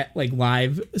see that, like,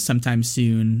 live sometime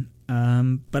soon.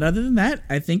 But other than that,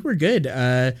 I think we're good.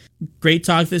 Great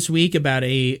talk this week about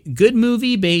a good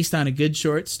movie based on a good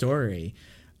short story.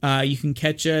 You can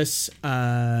catch us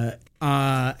on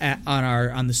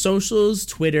the socials,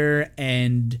 Twitter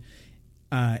and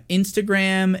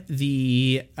Instagram.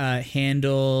 The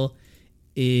handle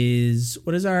is,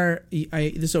 what is our?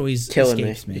 This always killing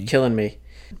escapes me. You're killing me.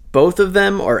 Both of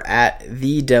them are at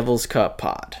The Devil's Cut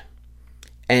Pod.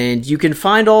 And you can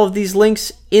find all of these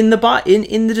links in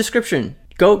the description.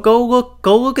 Go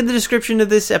look in the description of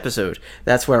this episode.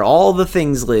 That's where all the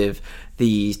things live.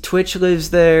 The Twitch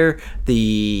lives there,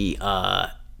 the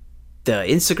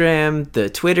Instagram, the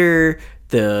Twitter,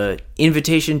 the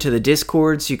invitation to the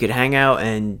Discord so you could hang out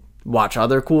and watch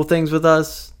other cool things with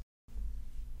us.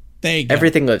 There you go.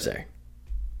 Everything lives there.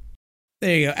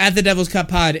 There you go. At The Devil's Cut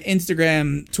Pod,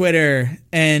 Instagram, Twitter,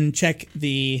 and check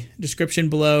the description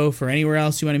below for anywhere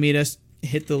else you want to meet us.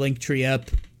 Hit the link tree up.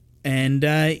 And,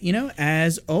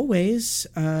 as always,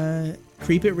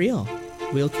 creep it real.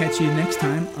 We'll catch you next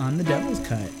time on The Devil's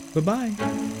Cut. Bye-bye.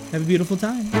 Have a beautiful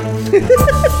time.